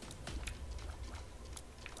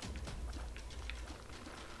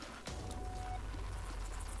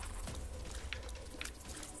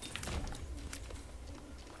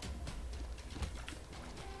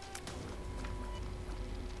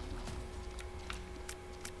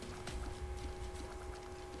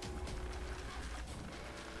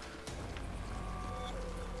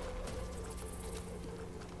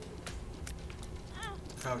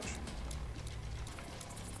 Ouch.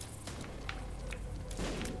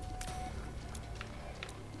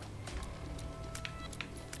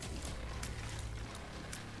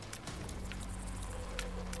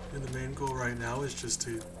 And the main goal right now is just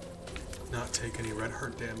to not take any red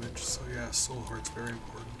heart damage, so yeah, soul heart's very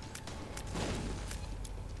important.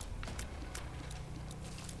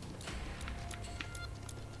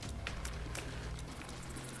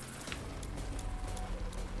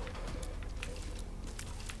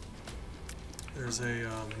 There's a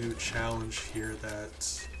new challenge here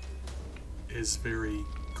that is very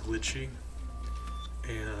glitchy,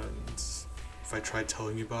 and if I tried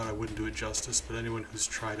telling you about it, I wouldn't do it justice, but anyone who's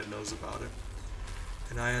tried it knows about it.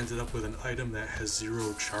 And I ended up with an item that has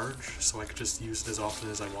 0 charge, so I could just use it as often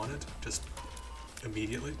as I wanted, just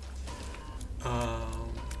immediately.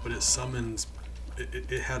 But it summoned,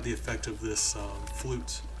 it had the effect of this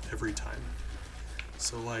flute every time.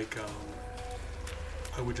 So like,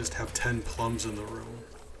 I would just have 10 plums in the room.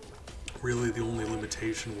 Really, the only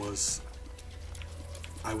limitation was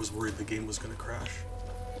I was worried the game was going to crash.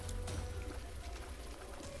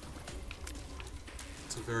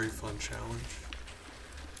 It's a very fun challenge.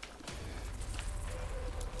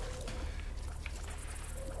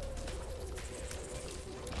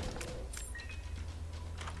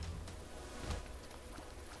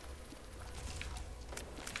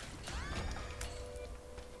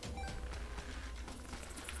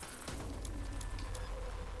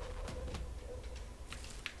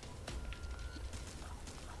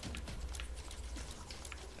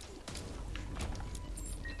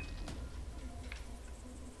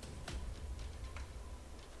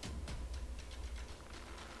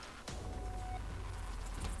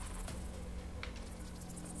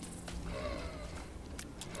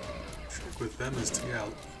 With them is to, yeah,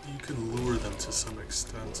 you can lure them to some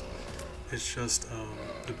extent. It's just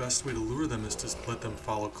the best way to lure them is to let them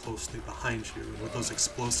follow closely behind you. And with those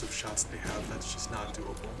explosive shots they have, that's just not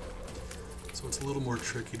doable. So it's a little more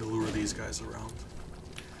tricky to lure these guys around,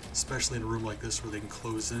 especially in a room like this where they can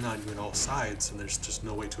close in on you on all sides and there's just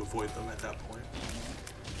no way to avoid them at that point.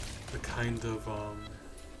 The kind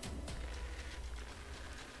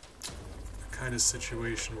kind of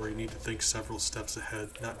situation where you need to think several steps ahead,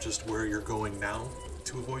 not just where you're going now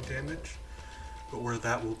to avoid damage, but where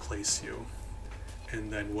that will place you,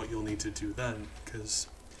 and then what you'll need to do then, because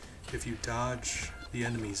if you dodge the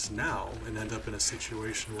enemies now and end up in a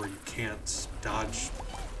situation where you can't dodge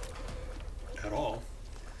at all,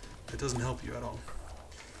 that doesn't help you at all.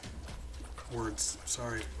 Words,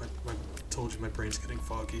 sorry, I told you my brain's getting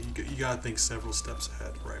foggy. You gotta think several steps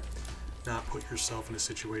ahead, right? Not put yourself in a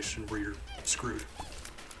situation where you're screwed.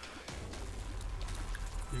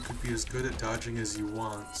 You could be as good at dodging as you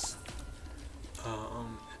want.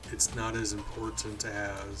 It's not as important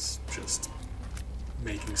as just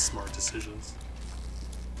making smart decisions.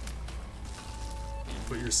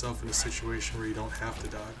 Put yourself in a situation where you don't have to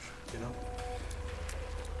dodge, you know?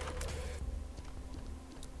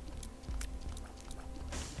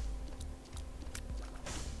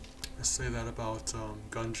 I say that about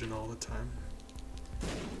Gungeon all the time.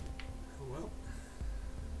 Well.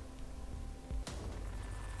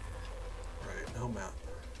 Right, no map.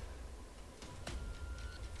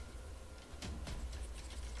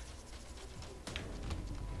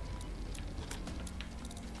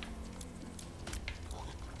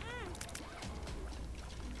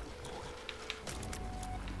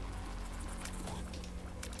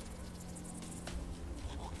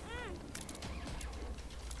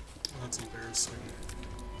 That's embarrassing.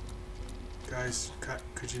 Guys,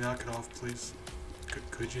 could you knock it off, please?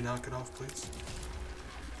 Could you knock it off, please?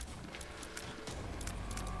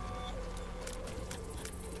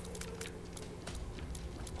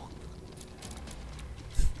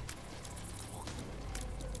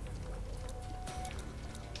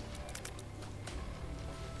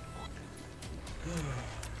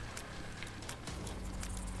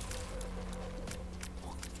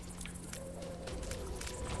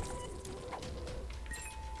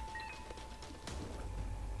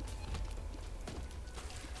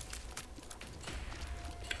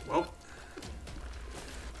 Well.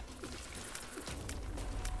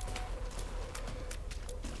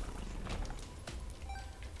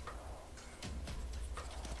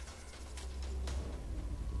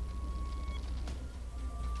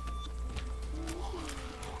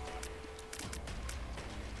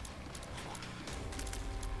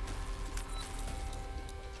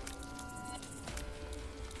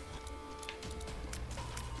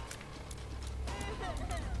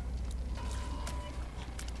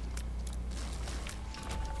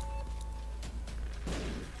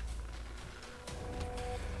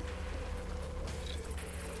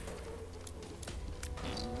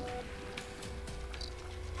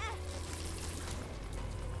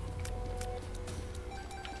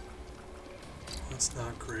 That's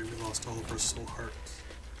not great. We lost all of our soul hearts.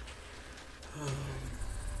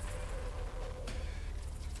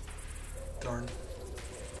 Darn.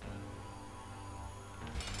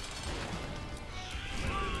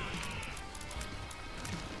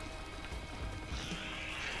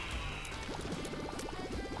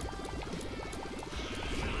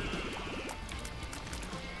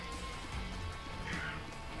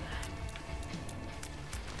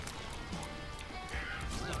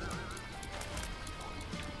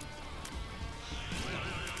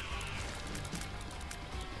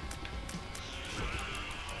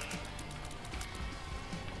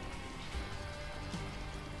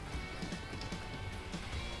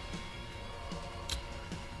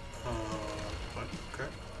 Okay.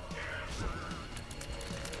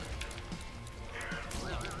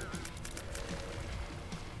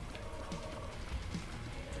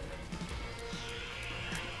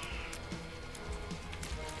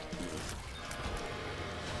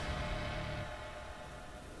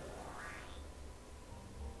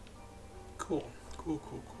 Cool.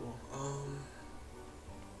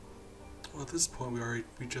 Well, at this point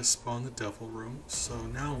we just spawned the devil room, so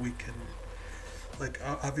now we can, like,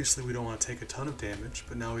 obviously we don't want to take a ton of damage,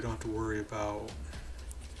 but now we don't have to worry about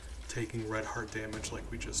taking red heart damage like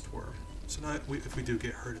we just were. So now if we do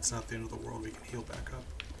get hurt, it's not the end of the world, we can heal back up.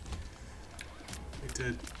 We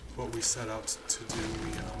did what we set out to do.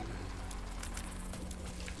 We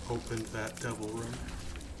opened that devil room.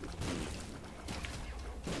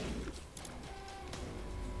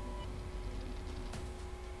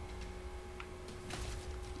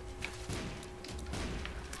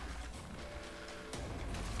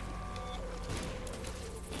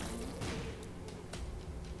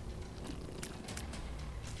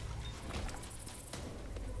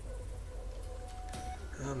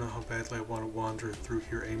 I don't know how badly I want to wander through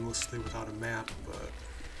here aimlessly without a map, but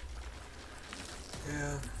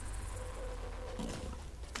yeah,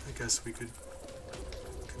 I guess we could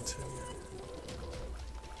continue.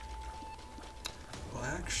 Well,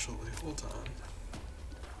 actually, hold on.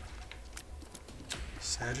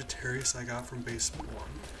 Sagittarius I got from basement 1.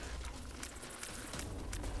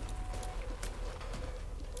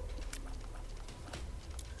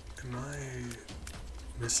 Am I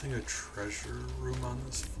missing a treasure room on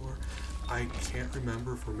this floor? I can't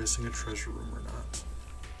remember if we're missing a treasure room or not.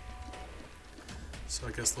 So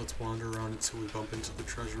I guess let's wander around until we bump into the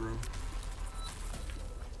treasure room.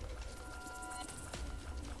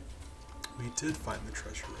 We did find the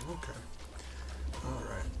treasure room, okay.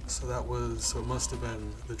 Alright, so it must have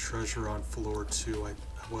been the treasure on floor 2 I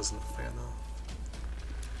wasn't a fan of.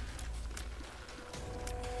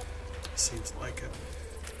 Seems like it.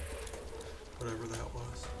 Whatever that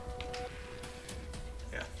was.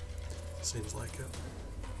 Yeah, seems like it.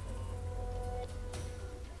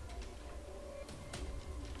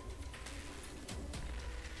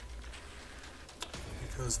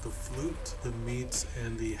 Because the flute, the meat,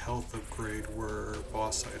 and the health upgrade were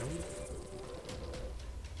boss item.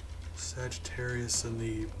 Sagittarius and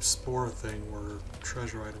the spore thing were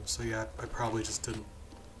treasure items, so yeah, I probably just didn't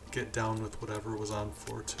get down with whatever was on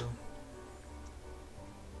floor 2.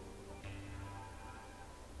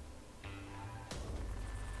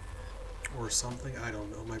 Or something, I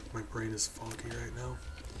don't know, my brain is funky right now.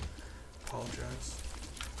 Apologize.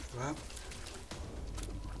 Well,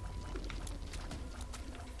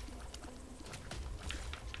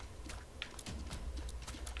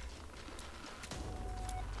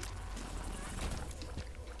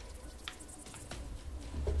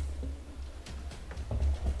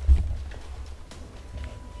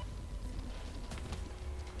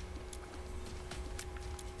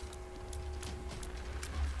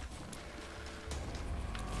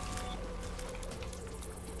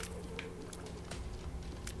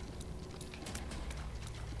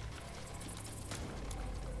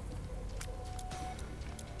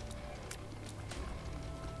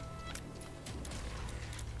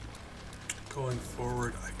 going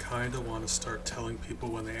forward, I kind of want to start telling people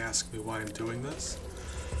when they ask me why I'm doing this,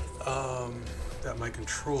 that my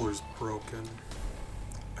controller's broken.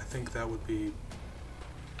 I think that would be,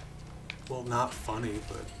 well, not funny,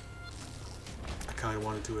 but I kind of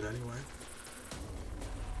want to do it anyway.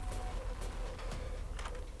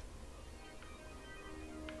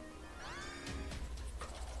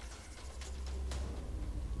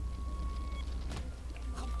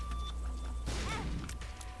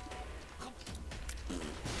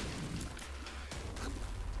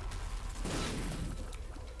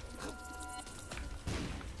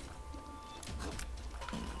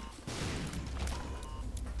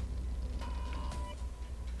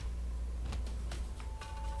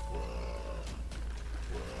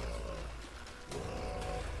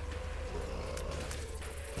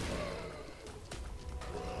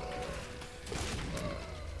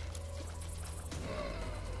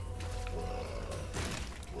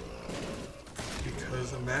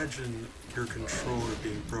 Imagine your controller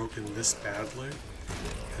being broken this badly,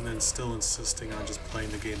 and then still insisting on just playing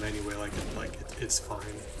the game anyway, it's fine.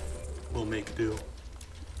 We'll make do.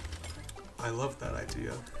 I love that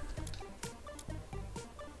idea.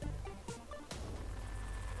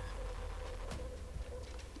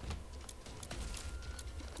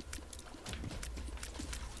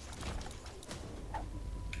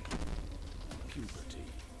 Puberty.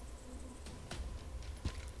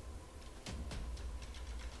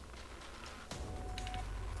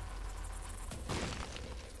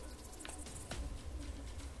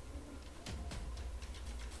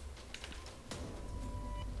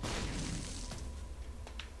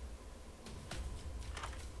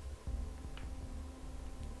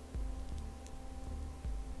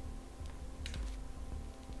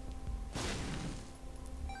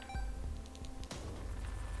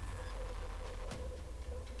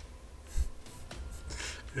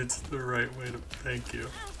 It's the right way to thank you.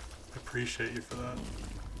 I appreciate you for that.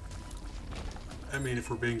 I mean, if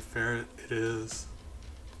we're being fair, it is.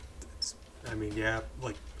 I mean, yeah,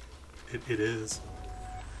 like, it is.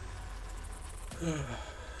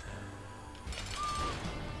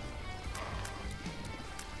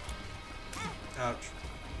 Ouch.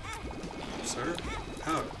 Sir?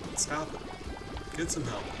 Out. Stop it. Get some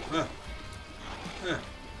help. Yeah.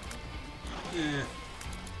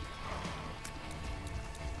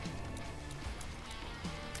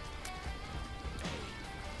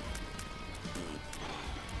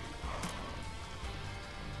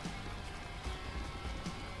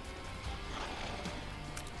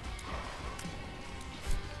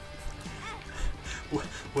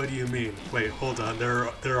 What do you mean? Wait, hold on. There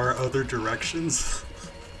are other directions?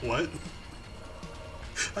 What?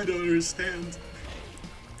 I don't understand.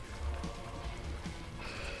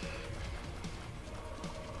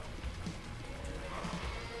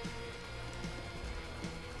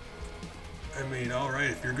 mean, alright,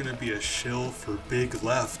 if you're gonna be a shill for big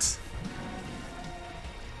left,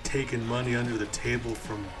 taking money under the table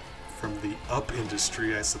from the up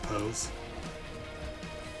industry, I suppose.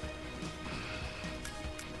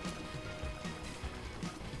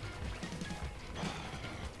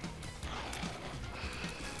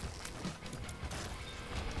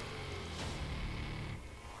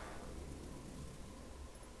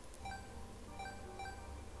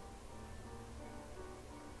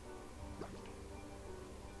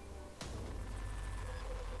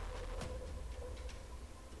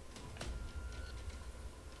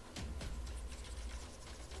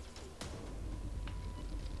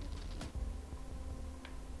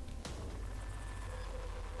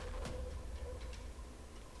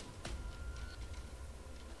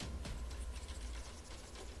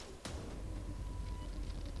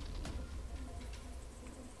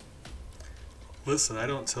 Listen, I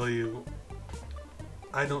don't tell you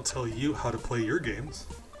how to play your games.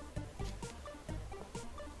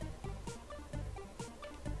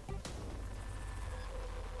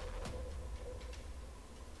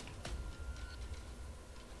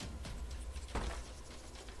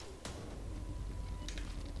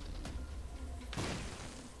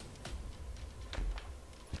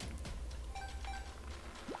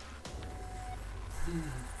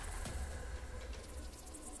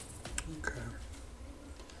 Okay.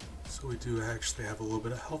 So we do actually have a little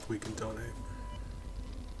bit of health we can donate.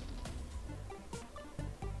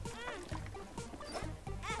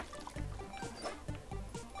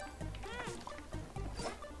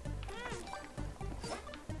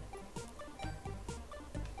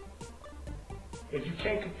 If you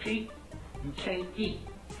can't compete, you can't eat.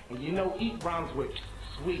 And you know eat rhymes with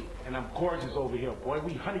sweet. And I'm gorgeous over here, boy.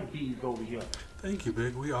 We honeybees over here. Thank you,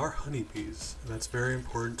 Big. We are honeybees. And that's very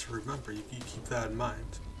important to remember. You keep that in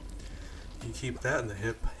mind. You keep that in the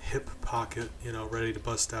hip pocket, you know, ready to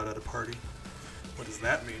bust out at a party. What does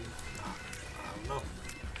that mean? I don't know.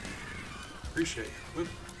 Appreciate you.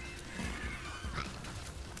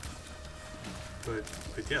 Whoop.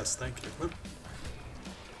 But yes, thank you. Whoop.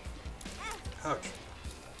 Ouch.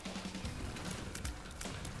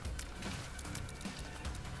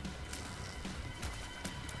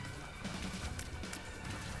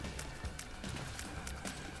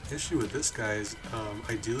 The issue with this guy is,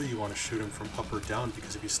 ideally you want to shoot him from up or down,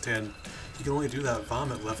 because if you stand, you can only do that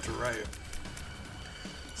vomit left or right.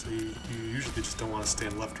 So you usually just don't want to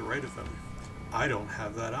stand left or right of him. I don't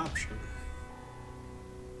have that option.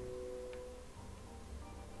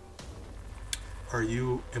 Are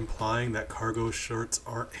you implying that cargo shorts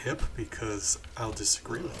aren't hip? Because I'll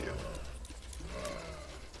disagree with you.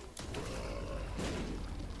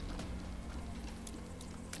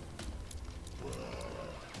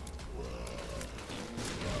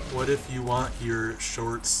 What if you want your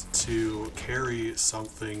shorts to carry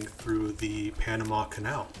something through the Panama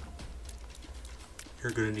Canal?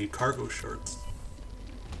 You're going to need cargo shorts.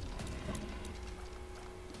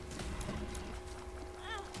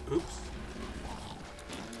 Oops.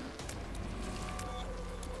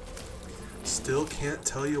 Still can't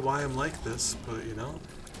tell you why I'm like this, but you know,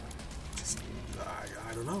 just,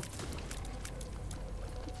 I don't know.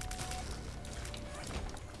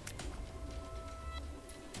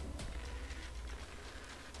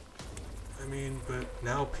 I mean, but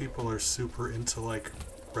now people are super into like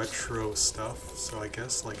retro stuff, so I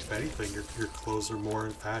guess like if anything, your clothes are more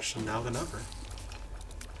in fashion now than ever.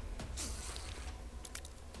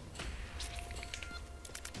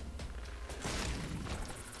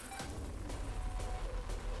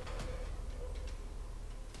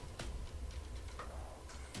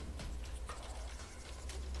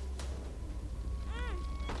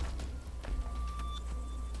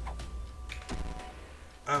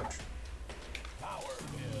 Ouch.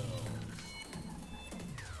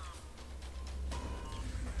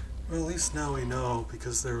 Well, at least now we know,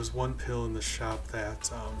 because there was one pill in the shop that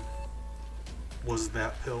was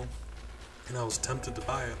that pill, and I was tempted to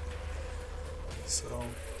buy it. So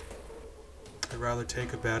I'd rather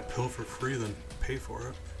take a bad pill for free than pay for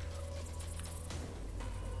it.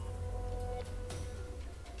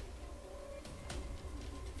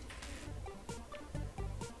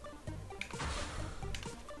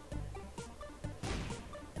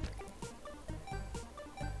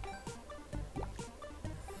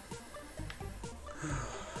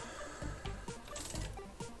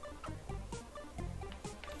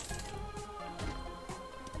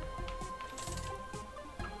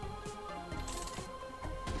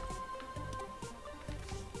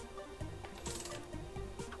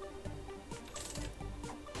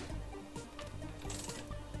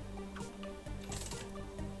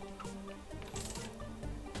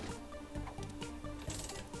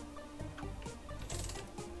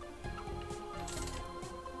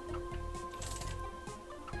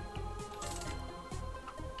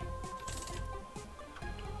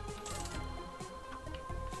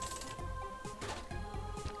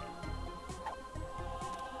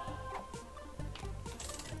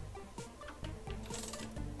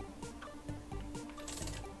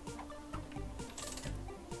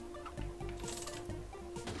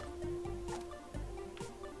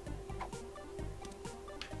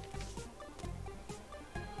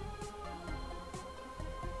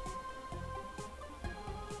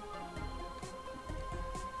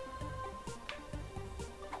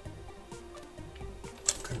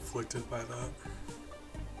 inflicted by that.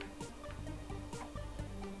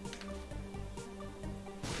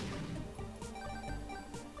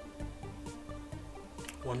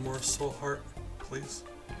 One more soul heart, please.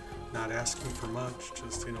 Not asking for much,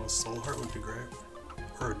 just, you know, a soul heart would be great.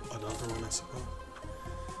 Or another one, I suppose.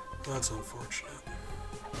 That's unfortunate.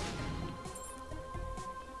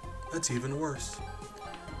 That's even worse.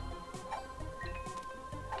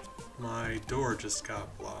 My door just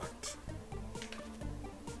got blocked.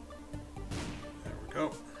 There we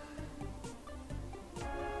go.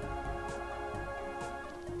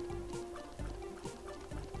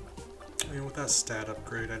 I mean, with that stat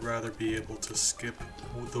upgrade, I'd rather be able to skip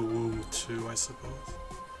the womb too, I suppose.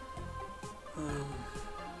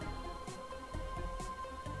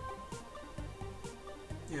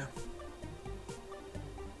 Yeah.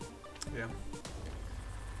 Yeah.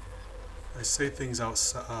 I say things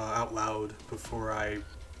out loud before I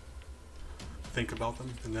think about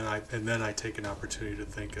them, and then I take an opportunity to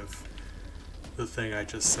think if the thing I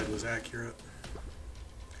just said was accurate.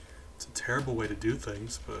 It's a terrible way to do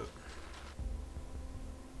things, but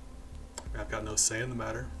I've got no say in the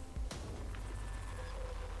matter.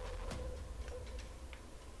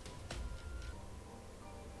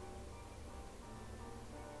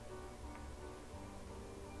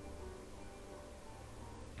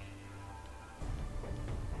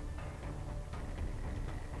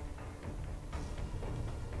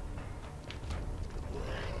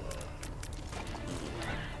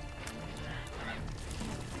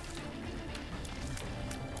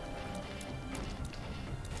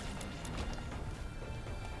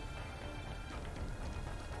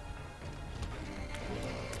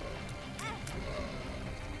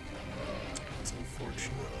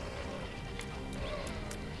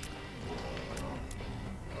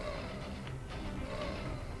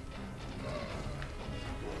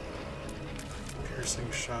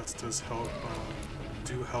 Piercing shots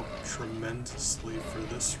do help tremendously for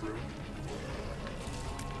this room.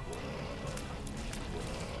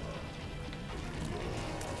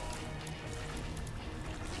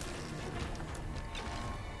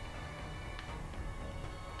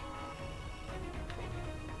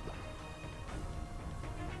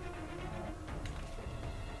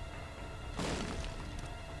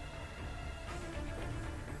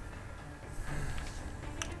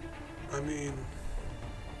 I mean,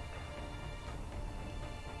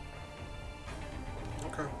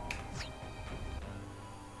 okay.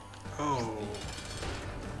 Oh,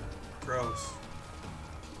 gross.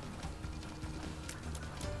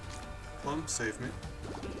 Plum, save me.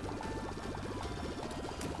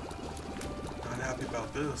 Not happy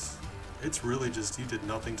about this. It's really just, you did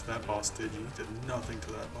nothing to that boss, did you? You did nothing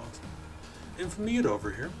to that boss. Infamid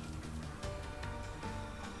over here.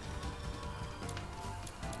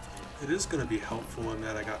 It is going to be helpful in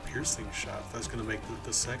that I got piercing shot. That's going to make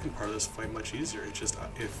the second part of this fight much easier. It's just,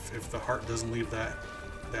 if the heart doesn't leave that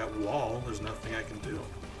wall, there's nothing I can do.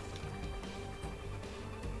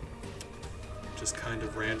 It just kind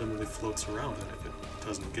of randomly floats around, and if it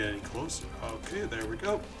doesn't get any closer. Okay, there we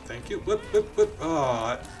go. Thank you. Whip, whip, whip.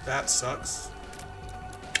 Oh, that sucks.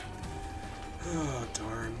 Oh,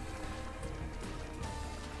 darn.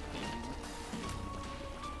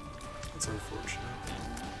 That's unfortunate.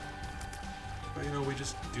 But, you know, we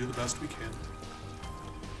just do the best we can.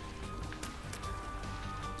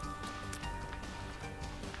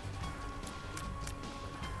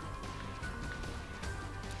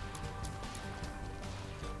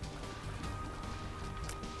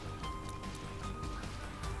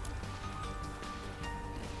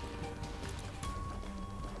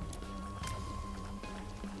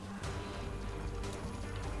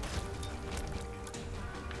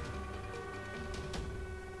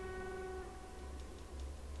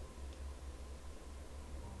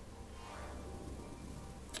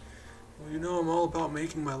 Well, you know, I'm all about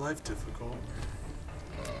making my life difficult.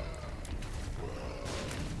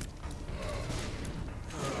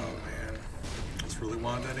 Oh, man. Just really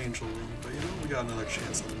wanted that angel room, but you know, we got another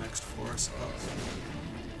chance on the next floor, I suppose.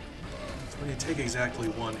 So when you take exactly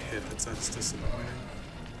one hit, that's disappointing.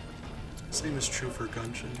 Same is true for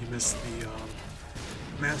Gungeon. You missed the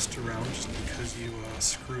master round just because you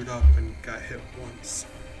screwed up and got hit once.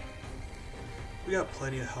 We got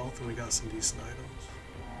plenty of health and we got some decent items.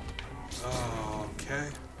 Okay.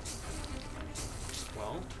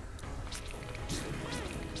 Well.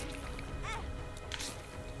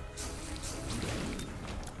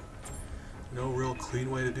 No real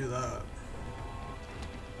clean way to do that.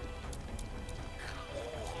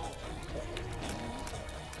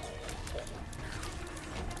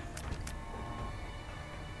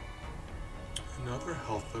 Another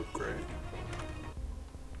health upgrade.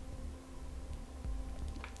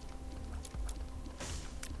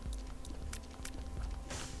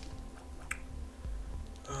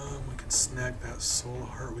 snag that soul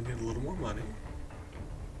heart. We need a little more money.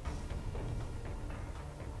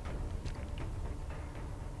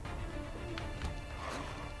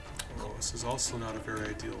 Oh, this is also not a very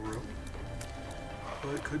ideal room,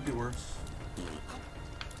 but it could be worse.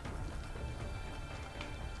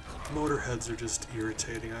 Motorheads are just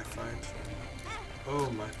irritating, I find. Oh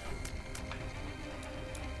my.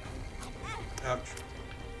 Ouch.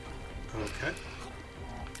 Okay.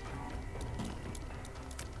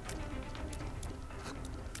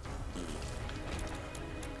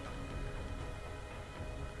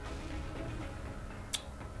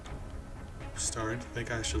 Starting to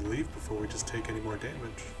think I should leave before we just take any more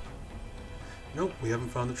damage. Nope, we haven't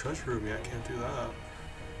found the treasure room yet. Can't do that.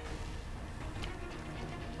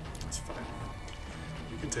 It's fine.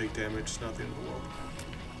 You can take damage. It's not the end of the world.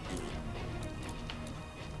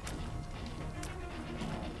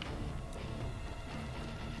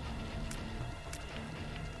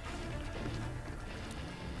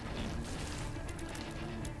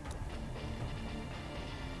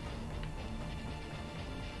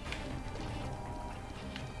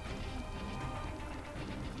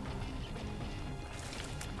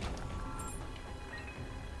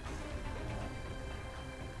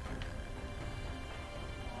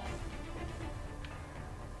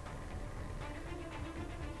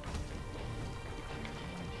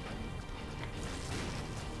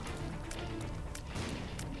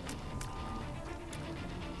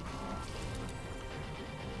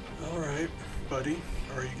 Alright, buddy,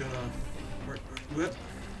 are you gonna whip?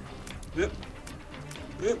 Whip?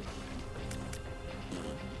 Whip?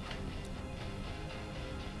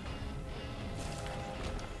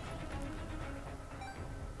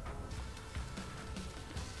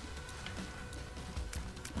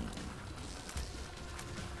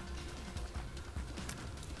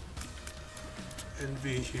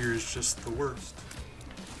 Envy here is just the worst.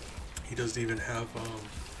 He doesn't even have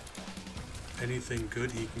anything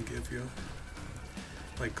good he can give you.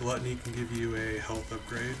 Like Gluttony can give you a health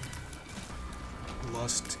upgrade.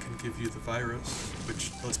 Lust can give you the virus,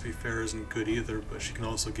 which, let's be fair, isn't good either, but she can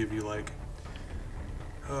also give you like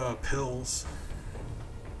pills.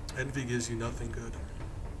 Envy gives you nothing good.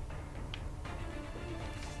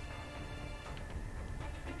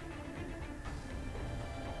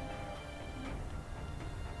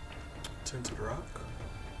 Tinted rock.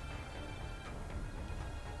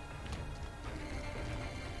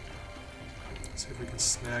 See if we can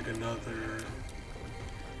snag another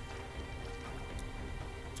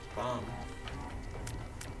bomb.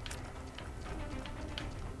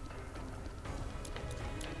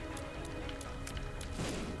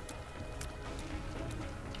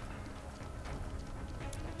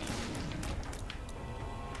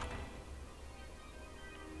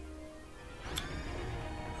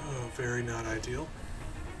 Oh, very not ideal.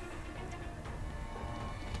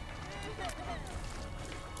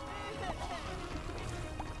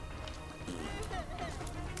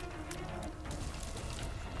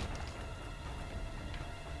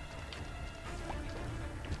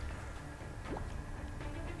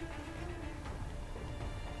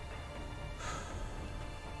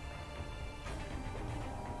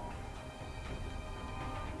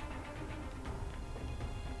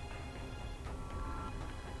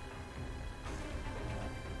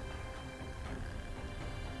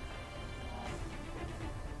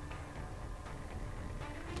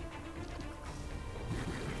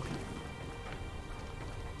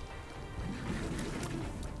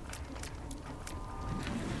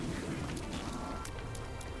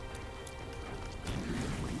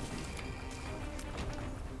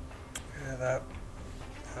 That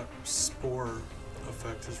spore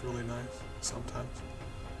effect is really nice sometimes.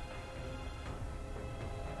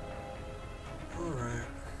 Alright.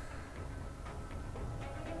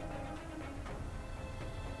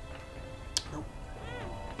 Nope.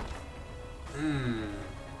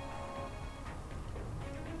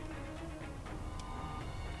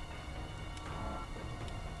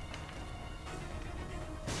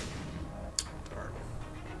 Darn.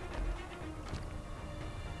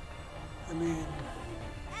 I mean,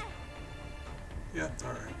 yeah,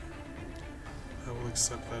 alright. I will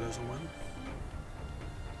accept that as a win.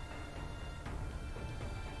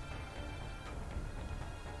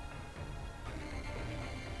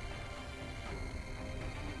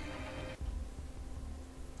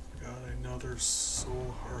 Got another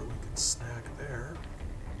soul heart we can snag there.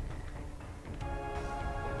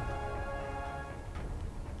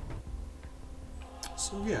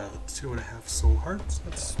 So yeah, 2.5 soul hearts.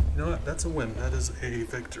 That's, you know what? That's a win. That is a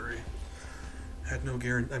victory. Had no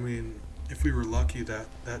guarantee. I mean, if we were lucky, that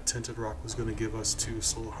tinted rock was going to give us 2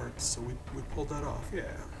 soul hearts, so we pulled that off. Yeah.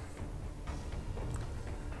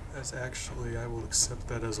 As actually, I will accept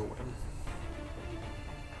that as a win.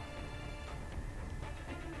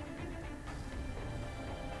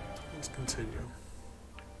 Let's continue.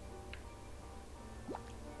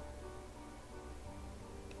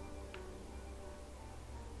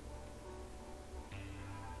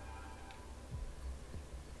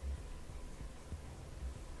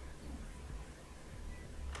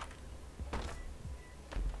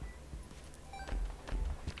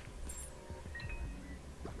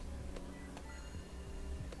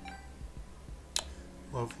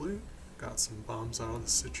 Lovely. Got some bombs out of the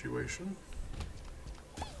situation.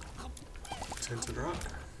 Tinted rock.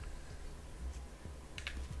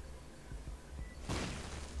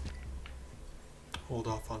 Hold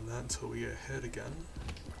off on that until we get hit again.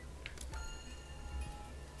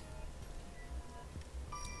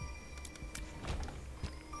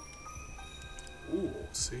 Ooh,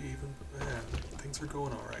 see, even man, things are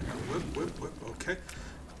going alright now. Whip, whip, whip, okay.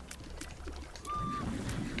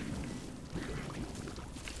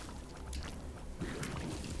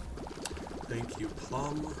 Thank you,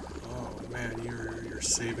 Plum. Oh man, you're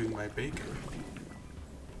saving my bacon.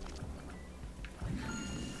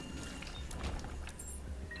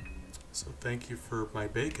 So thank you for my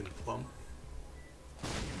bacon, Plum.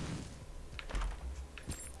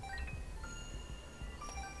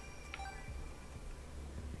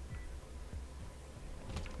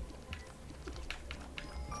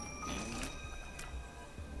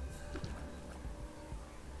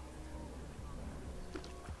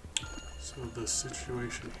 So the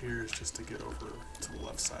situation here is just to get over to the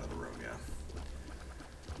left side of the room, yeah.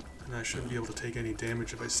 And I shouldn't be able to take any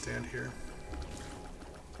damage if I stand here.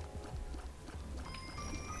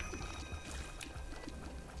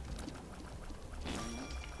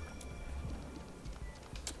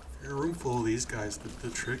 For a room full of these guys, the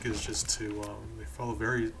trick is just to, they follow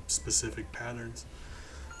very specific patterns.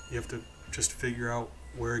 You have to just figure out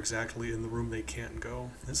where exactly in the room they can't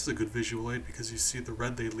go. This is a good visual aid because you see the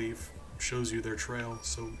red they leave shows you their trail,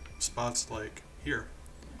 so spots like here,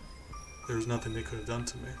 there's nothing they could have done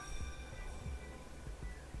to me.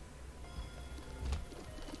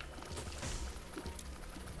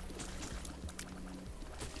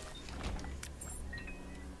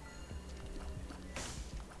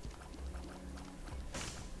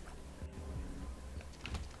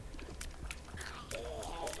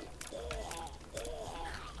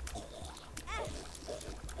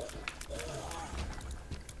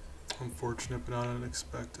 Unfortunate but not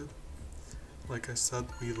unexpected. Like I said,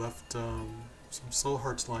 we left some soul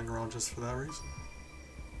hearts lying around just for that reason.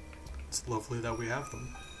 It's lovely that we have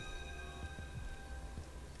them.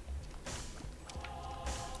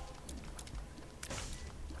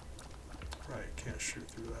 Right, can't shoot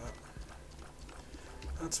through that.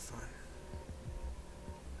 That's fine.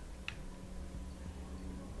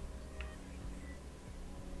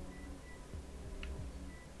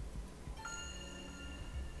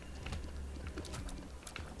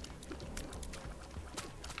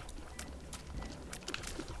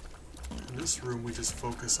 In this room, we just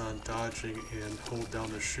focus on dodging and hold down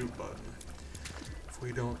the shoot button. If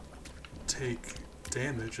we don't take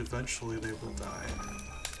damage, eventually they will die.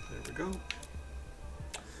 There we go.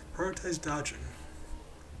 Prioritize dodging.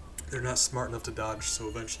 They're not smart enough to dodge, so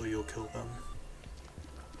eventually you'll kill them.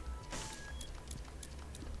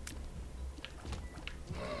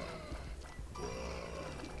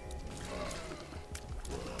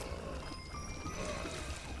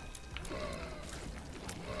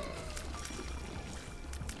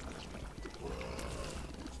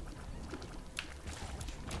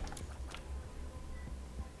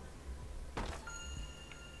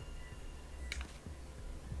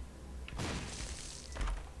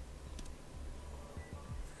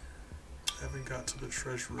 Haven't got to the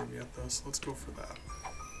treasure room yet though, so let's go for that.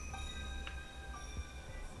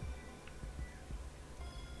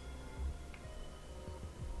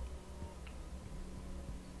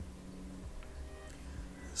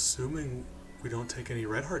 Assuming we don't take any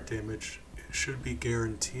red heart damage, it should be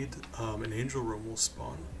guaranteed an angel room will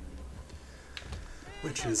spawn.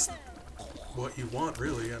 Which is what you want,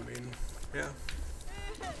 really. I mean, yeah.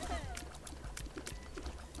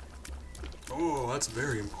 Oh, that's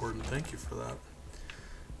very important. Thank you for that.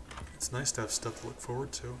 It's nice to have stuff to look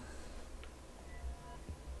forward to.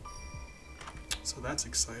 So that's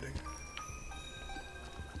exciting.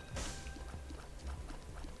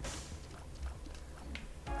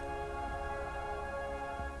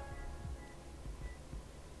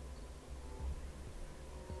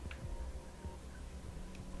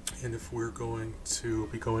 And if we're going to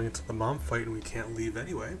be going into the mom fight and we can't leave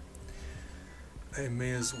anyway, I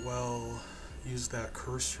may as well use that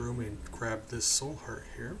curse room and grab this soul heart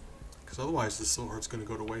here. Because otherwise this soul heart's going to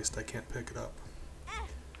go to waste. I can't pick it up.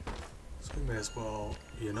 So we may as well,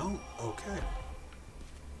 you know, okay.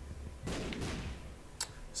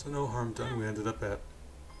 So no harm done. We ended up at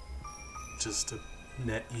just a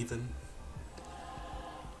net even.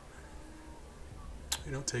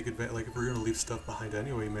 You know, take advantage, like if we're going to leave stuff behind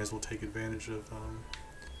anyway, you may as well take advantage of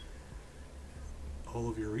all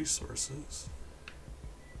of your resources.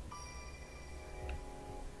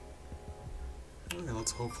 Okay,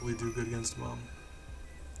 let's hopefully do good against Mom.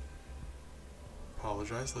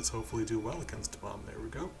 Apologize, let's hopefully do well against Mom. There we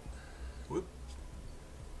go. Whoop.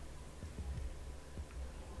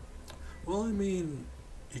 Well, I mean,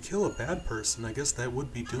 you kill a bad person, I guess that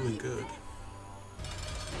would be doing good.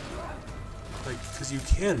 Like, because you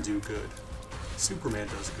can do good. Superman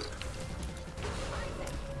does good.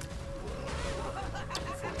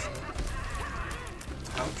 Unfortunate.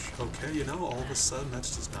 Ouch. Okay, you know, all of a sudden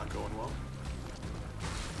that's just not going well.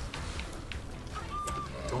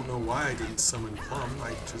 Don't know why I didn't summon Plum.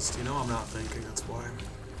 I just, you know, I'm not thinking, that's why.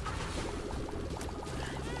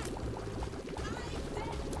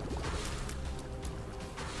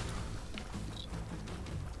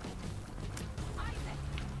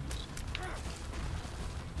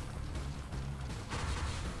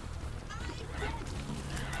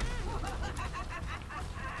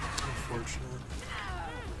 Unfortunate.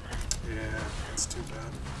 Yeah, that's too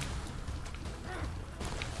bad.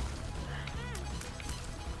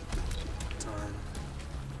 Darn.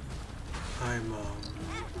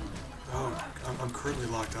 I'm currently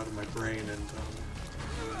locked out of my brain, and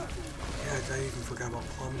yeah, I even forgot about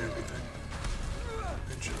Plum and everything.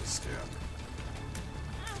 I just, yeah.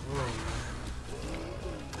 Oh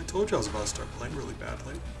man. I told you I was about to start playing really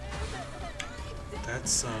badly.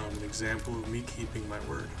 That's an example of me keeping my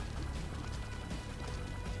word.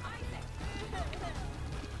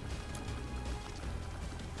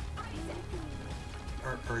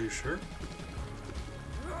 Are you sure?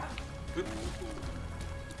 Good.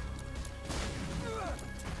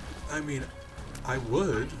 I mean, I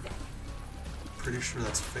would. Pretty sure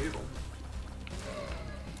that's fatal.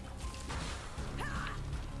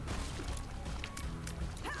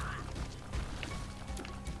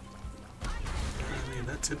 I mean,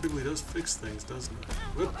 that typically does fix things, doesn't it?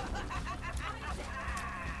 Whoop.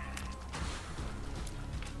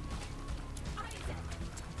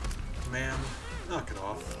 Man, knock it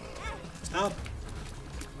off. Stop.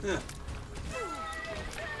 Yeah.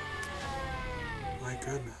 My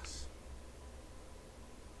goodness.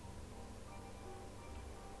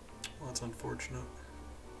 Well, that's unfortunate.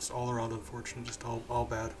 It's all around unfortunate, just all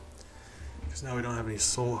bad. Because now we don't have any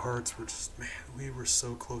soul hearts. We're just, man, we were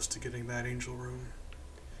so close to getting that angel room.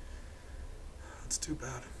 That's too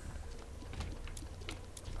bad.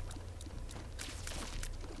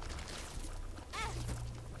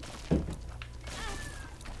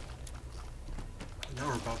 Now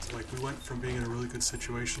we're about to, like, we went from being in a really good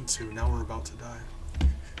situation to now we're about to die.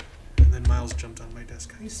 And then Miles jumped on my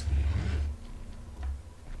desk. Hi, sweetie.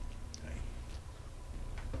 Hi.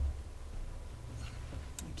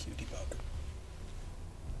 Cutie bug.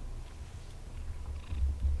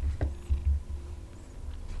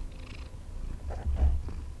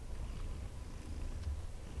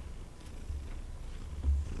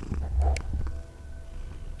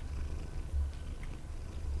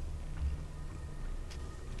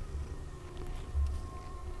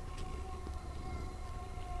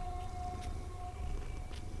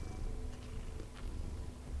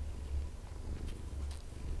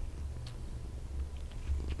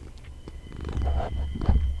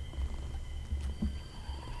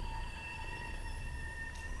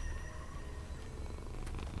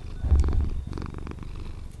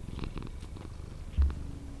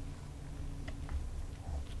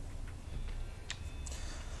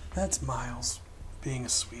 That's Miles, being a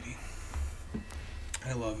sweetie.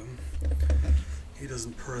 I love him. He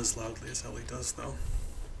doesn't purr as loudly as Ellie does, though.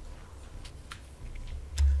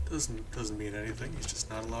 Doesn't mean anything. He's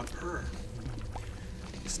just not allowed to purr.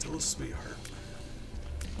 He's still a sweetheart.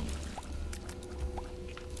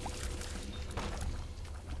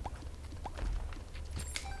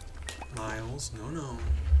 Miles, no.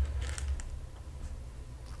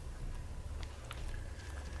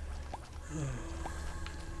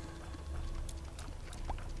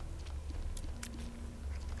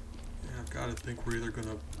 I think we're either going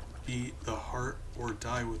to beat the heart or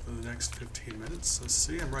die within the next 15 minutes. So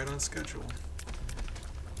see, I'm right on schedule.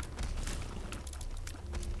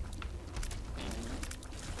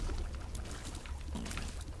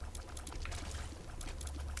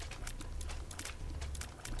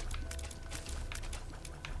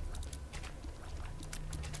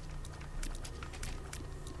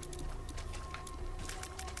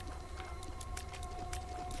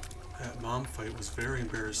 Mom fight was very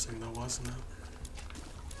embarrassing though, wasn't it?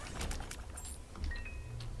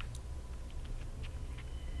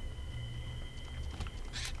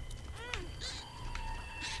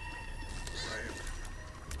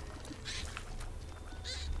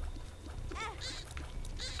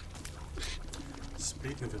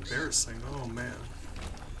 Speaking of embarrassing, oh man.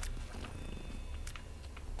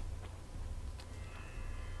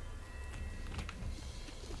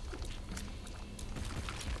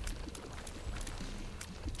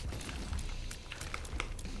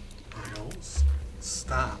 Miles,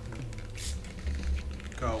 stop.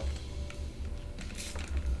 Go.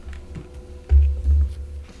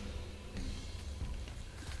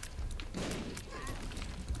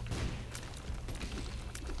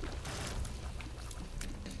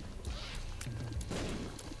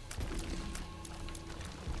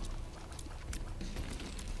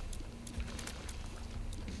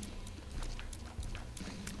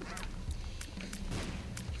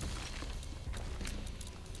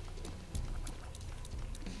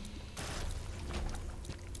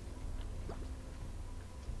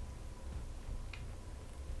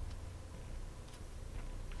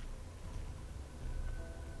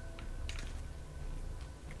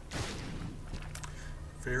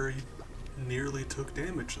 Very nearly took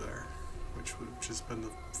damage there, which would have just been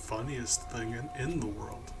the funniest thing in the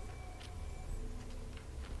world.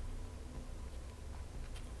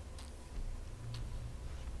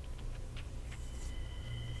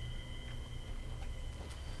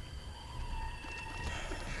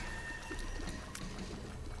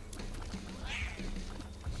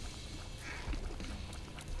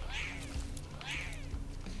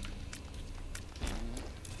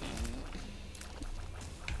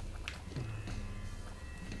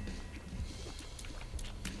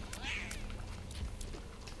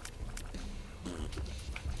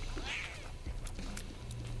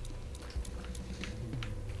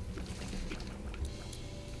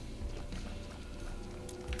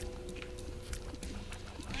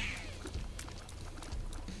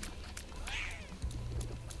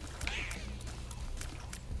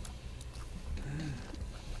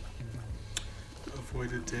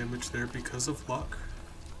 Avoided damage there because of luck.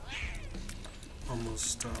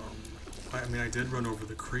 Almost, I mean, I did run over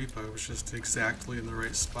the creep. I was just exactly in the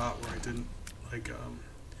right spot where I didn't, like,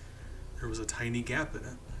 there was a tiny gap in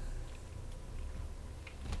it.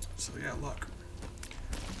 So yeah, luck.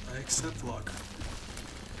 I accept luck.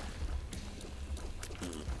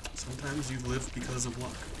 Sometimes you live because of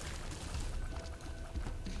luck.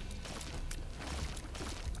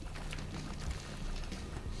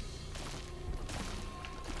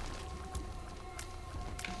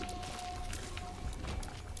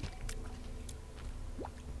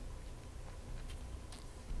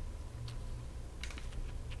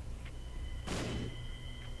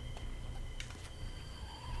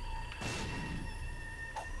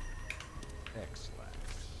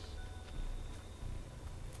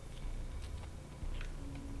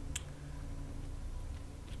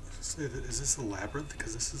 Is this a labyrinth?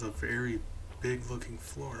 Because this is a very big looking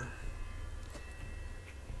floor.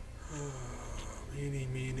 Meeny,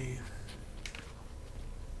 meeny.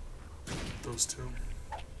 Those two.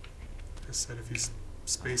 I said if you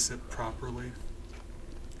space it properly.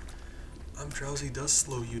 Drowsy does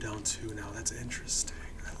slow you down too now. That's interesting.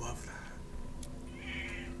 I love that.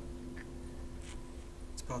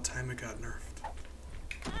 It's about time it got nerfed.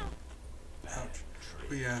 Ouch.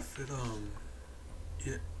 But yeah, if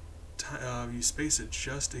you space it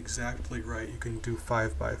just exactly right, you can do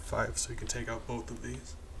 5 by 5, so you can take out both of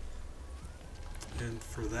these. And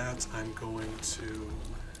for that, I'm going to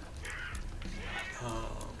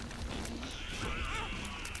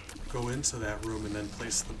go into that room and then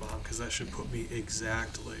place the bomb, because that should put me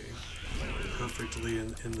exactly, perfectly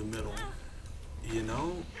in the middle. You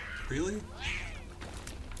know? Really?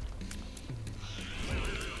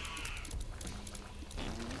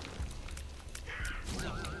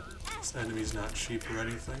 This enemy's not cheap or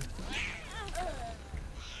anything.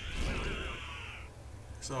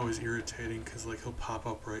 It's always irritating because like he'll pop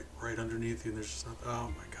up right underneath you and there's just not, oh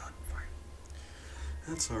my god, fine.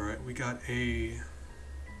 That's alright, we got a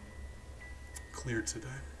cleared today.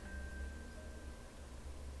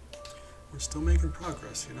 We're still making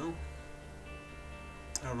progress, you know?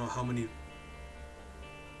 I don't know how many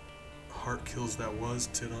heart kills that was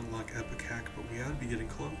to unlock Epic Hack, but we gotta be getting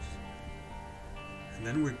close. And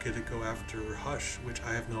then we're gonna go after Hush, which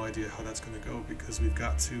I have no idea how that's gonna go because we've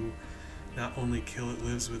got to not only kill It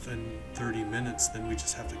Lives within 30 minutes, then we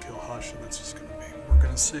just have to kill Hush, and that's just gonna be, we're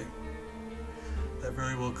gonna see. That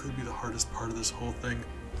very well could be the hardest part of this whole thing.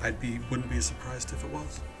 Wouldn't be surprised if it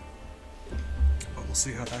was. but we'll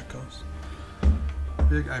see how that goes.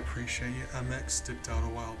 Big, I appreciate you. MX dipped out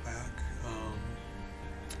a while back.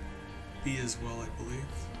 B as well, I believe.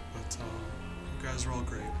 But you guys are all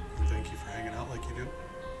great, and thank you for hanging out like you do.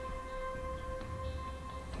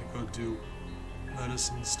 I go do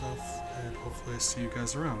medicine stuff, and hopefully I see you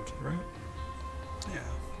guys around, right? Yeah.